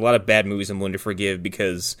 and like there's a lot of bad movies I'm willing to forgive,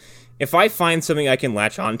 because if I find something I can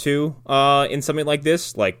latch onto in something like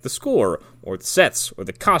this, like the score, or the sets, or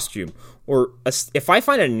the costume, or if I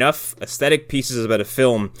find enough aesthetic pieces about a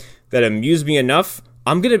film that amuse me enough,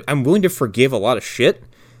 I'm willing to forgive a lot of shit.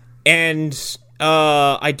 And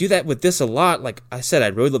I do that with this a lot. Like I said, I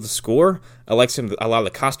really love the score. I like a lot of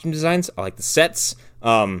the costume designs. I like the sets.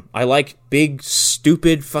 I like big,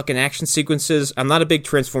 stupid fucking action sequences. I'm not a big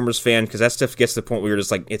Transformers fan because that stuff gets to the point where you're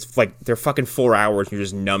just like, it's like they're fucking 4 hours and you're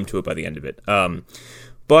just numb to it by the end of it.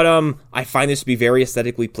 But I find this to be very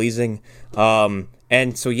aesthetically pleasing.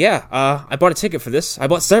 And so, yeah, I bought a ticket for this. I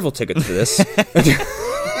bought several tickets for this.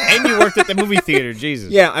 And you worked at the movie theater,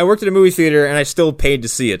 Jesus. Yeah, I worked at a movie theater, and I still paid to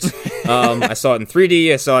see it. I saw it in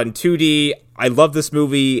 3D, I saw it in 2D. I love this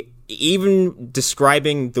movie. Even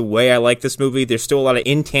describing the way I like this movie, there's still a lot of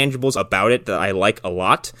intangibles about it that I like a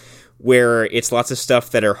lot, where it's lots of stuff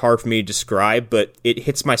that are hard for me to describe, but it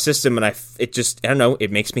hits my system, and it just, I don't know, it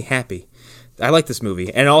makes me happy. I like this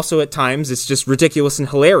movie, and also at times it's just ridiculous and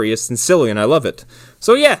hilarious and silly, and I love it.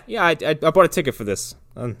 So yeah, I bought a ticket for this.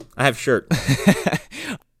 I have a shirt.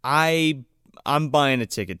 I'm buying a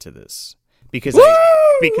ticket to this because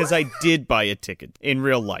I did buy a ticket in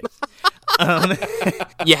real life.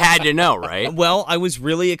 You had to know, right? Well, I was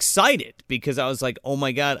really excited because I was like, oh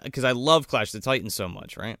my God, because I love Clash of the Titans so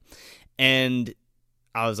much, right? And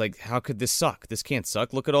I was like, how could this suck? This can't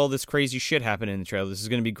suck. Look at all this crazy shit happening in the trailer. This is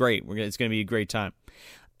going to be great. It's going to be a great time.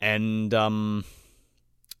 And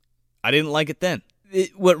I didn't like it then.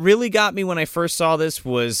 What really got me when I first saw this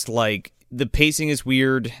was like, the pacing is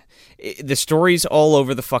weird. The story's all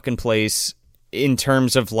over the fucking place in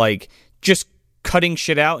terms of like just cutting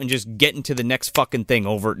shit out and just getting to the next fucking thing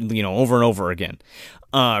over and over again,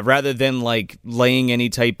 rather than like laying any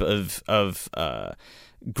type of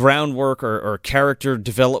groundwork or character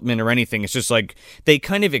development or anything. It's just like they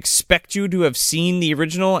kind of expect you to have seen the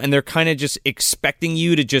original, and they're kind of just expecting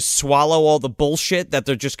you to just swallow all the bullshit that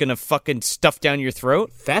they're just gonna fucking stuff down your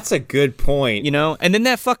throat. That's a good point. And then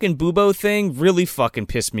that fucking Bubo thing really fucking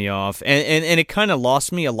pissed me off, and it kind of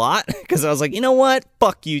lost me a lot because I was like, you know what,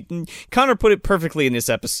 fuck you. Connor put it perfectly in this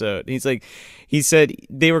episode. He said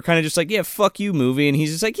they were kind of just like, yeah, fuck you, movie, and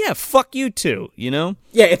he's just like, yeah, fuck you too, Yeah,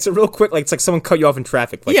 it's a real quick, like, it's like someone cut you off in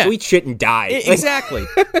traffic. Like, eat shit and die. Exactly.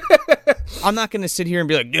 I'm not going to sit here and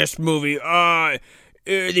be like, this movie,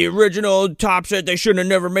 the original tops it, they shouldn't have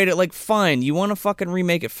never made it. Like, fine, you want to fucking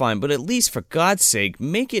remake it, fine, but at least, for God's sake,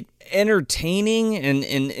 make it entertaining, and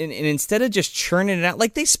instead of just churning it out,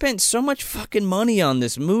 like, they spent so much fucking money on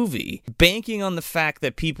this movie, banking on the fact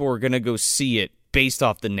that people were going to go see it based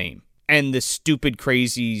off the name. And the stupid,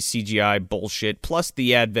 crazy CGI bullshit, plus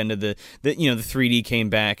the advent of the 3D came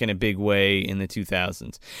back in a big way in the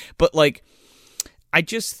 2000s. But, like, I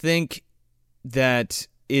just think that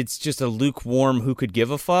it's just a lukewarm who could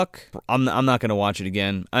give a fuck. I'm not going to watch it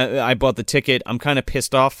again. I bought the ticket. I'm kind of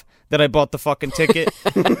pissed off that I bought the fucking ticket.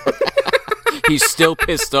 He's still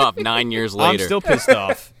pissed off 9 years later. I'm still pissed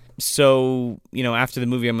off. So, after the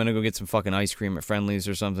movie, I'm going to go get some fucking ice cream at Friendly's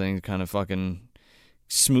or something, kind of fucking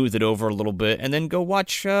smooth it over a little bit, and then go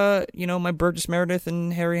watch, my Burgess Meredith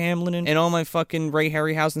and Harry Hamlin and all my fucking Ray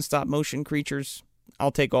Harryhausen stop motion creatures.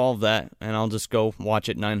 I'll take all of that, and I'll just go watch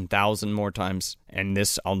it 9,000 more times, and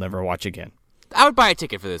this I'll never watch again. I would buy a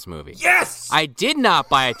ticket for this movie. Yes! I did not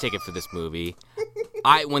buy a ticket for this movie.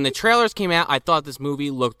 When the trailers came out, I thought this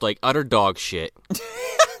movie looked like utter dog shit.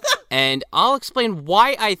 And I'll explain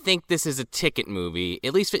why I think this is a ticket movie,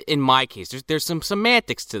 at least in my case. There's some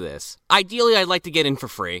semantics to this. Ideally, I'd like to get in for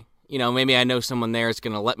free. Maybe I know someone there is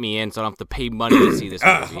going to let me in, so I don't have to pay money to see this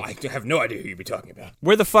movie. I have no idea who you'd be talking about.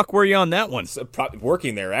 Where the fuck were you on that one?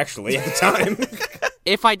 Working there, actually, at the time.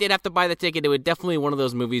 If I did have to buy the ticket, it would definitely be one of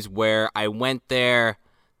those movies where I went there,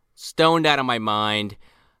 stoned out of my mind,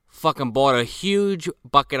 fucking bought a huge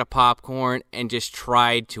bucket of popcorn and just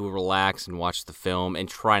tried to relax and watch the film and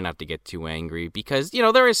try not to get too angry because,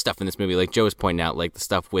 there is stuff in this movie, like Joe was pointing out, like the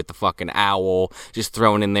stuff with the fucking owl just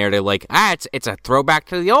thrown in there to like, it's a throwback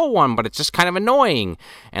to the old one, but it's just kind of annoying,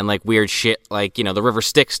 and like weird shit, like, the River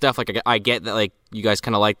Styx stuff, like I get that, like, you guys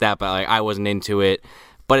kind of like that, but like I wasn't into it,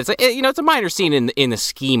 but it's like, it's a minor scene in the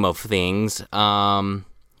scheme of things.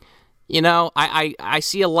 I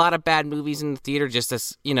see a lot of bad movies in the theater just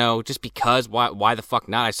as, just because, why the fuck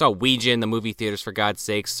not? I saw Ouija in the movie theaters, for God's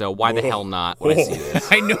sakes, so why the hell not would I see this?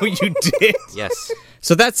 I know you did. Yes.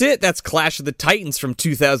 So that's it. That's Clash of the Titans from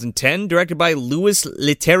 2010, directed by Louis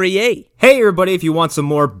Leterrier. Hey, everybody, if you want some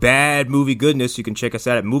more bad movie goodness, you can check us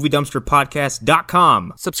out at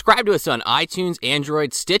MovieDumpsterPodcast.com. Subscribe to us on iTunes,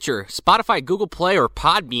 Android, Stitcher, Spotify, Google Play, or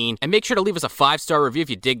Podbean, and make sure to leave us a 5-star review if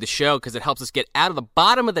you dig the show, because it helps us get out of the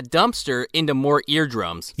bottom of the dumpster into more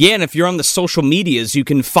eardrums. Yeah, and if you're on the social medias, you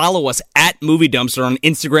can follow us at Movie Dumpster on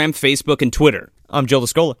Instagram, Facebook, and Twitter. I'm Joe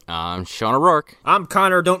Lascola. I'm Sean O'Rourke. I'm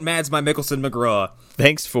Connor Don't Mads My Mickelson McGraw.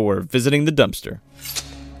 Thanks for visiting the dumpster.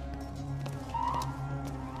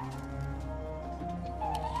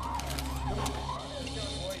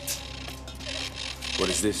 What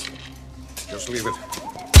is this? Just leave it.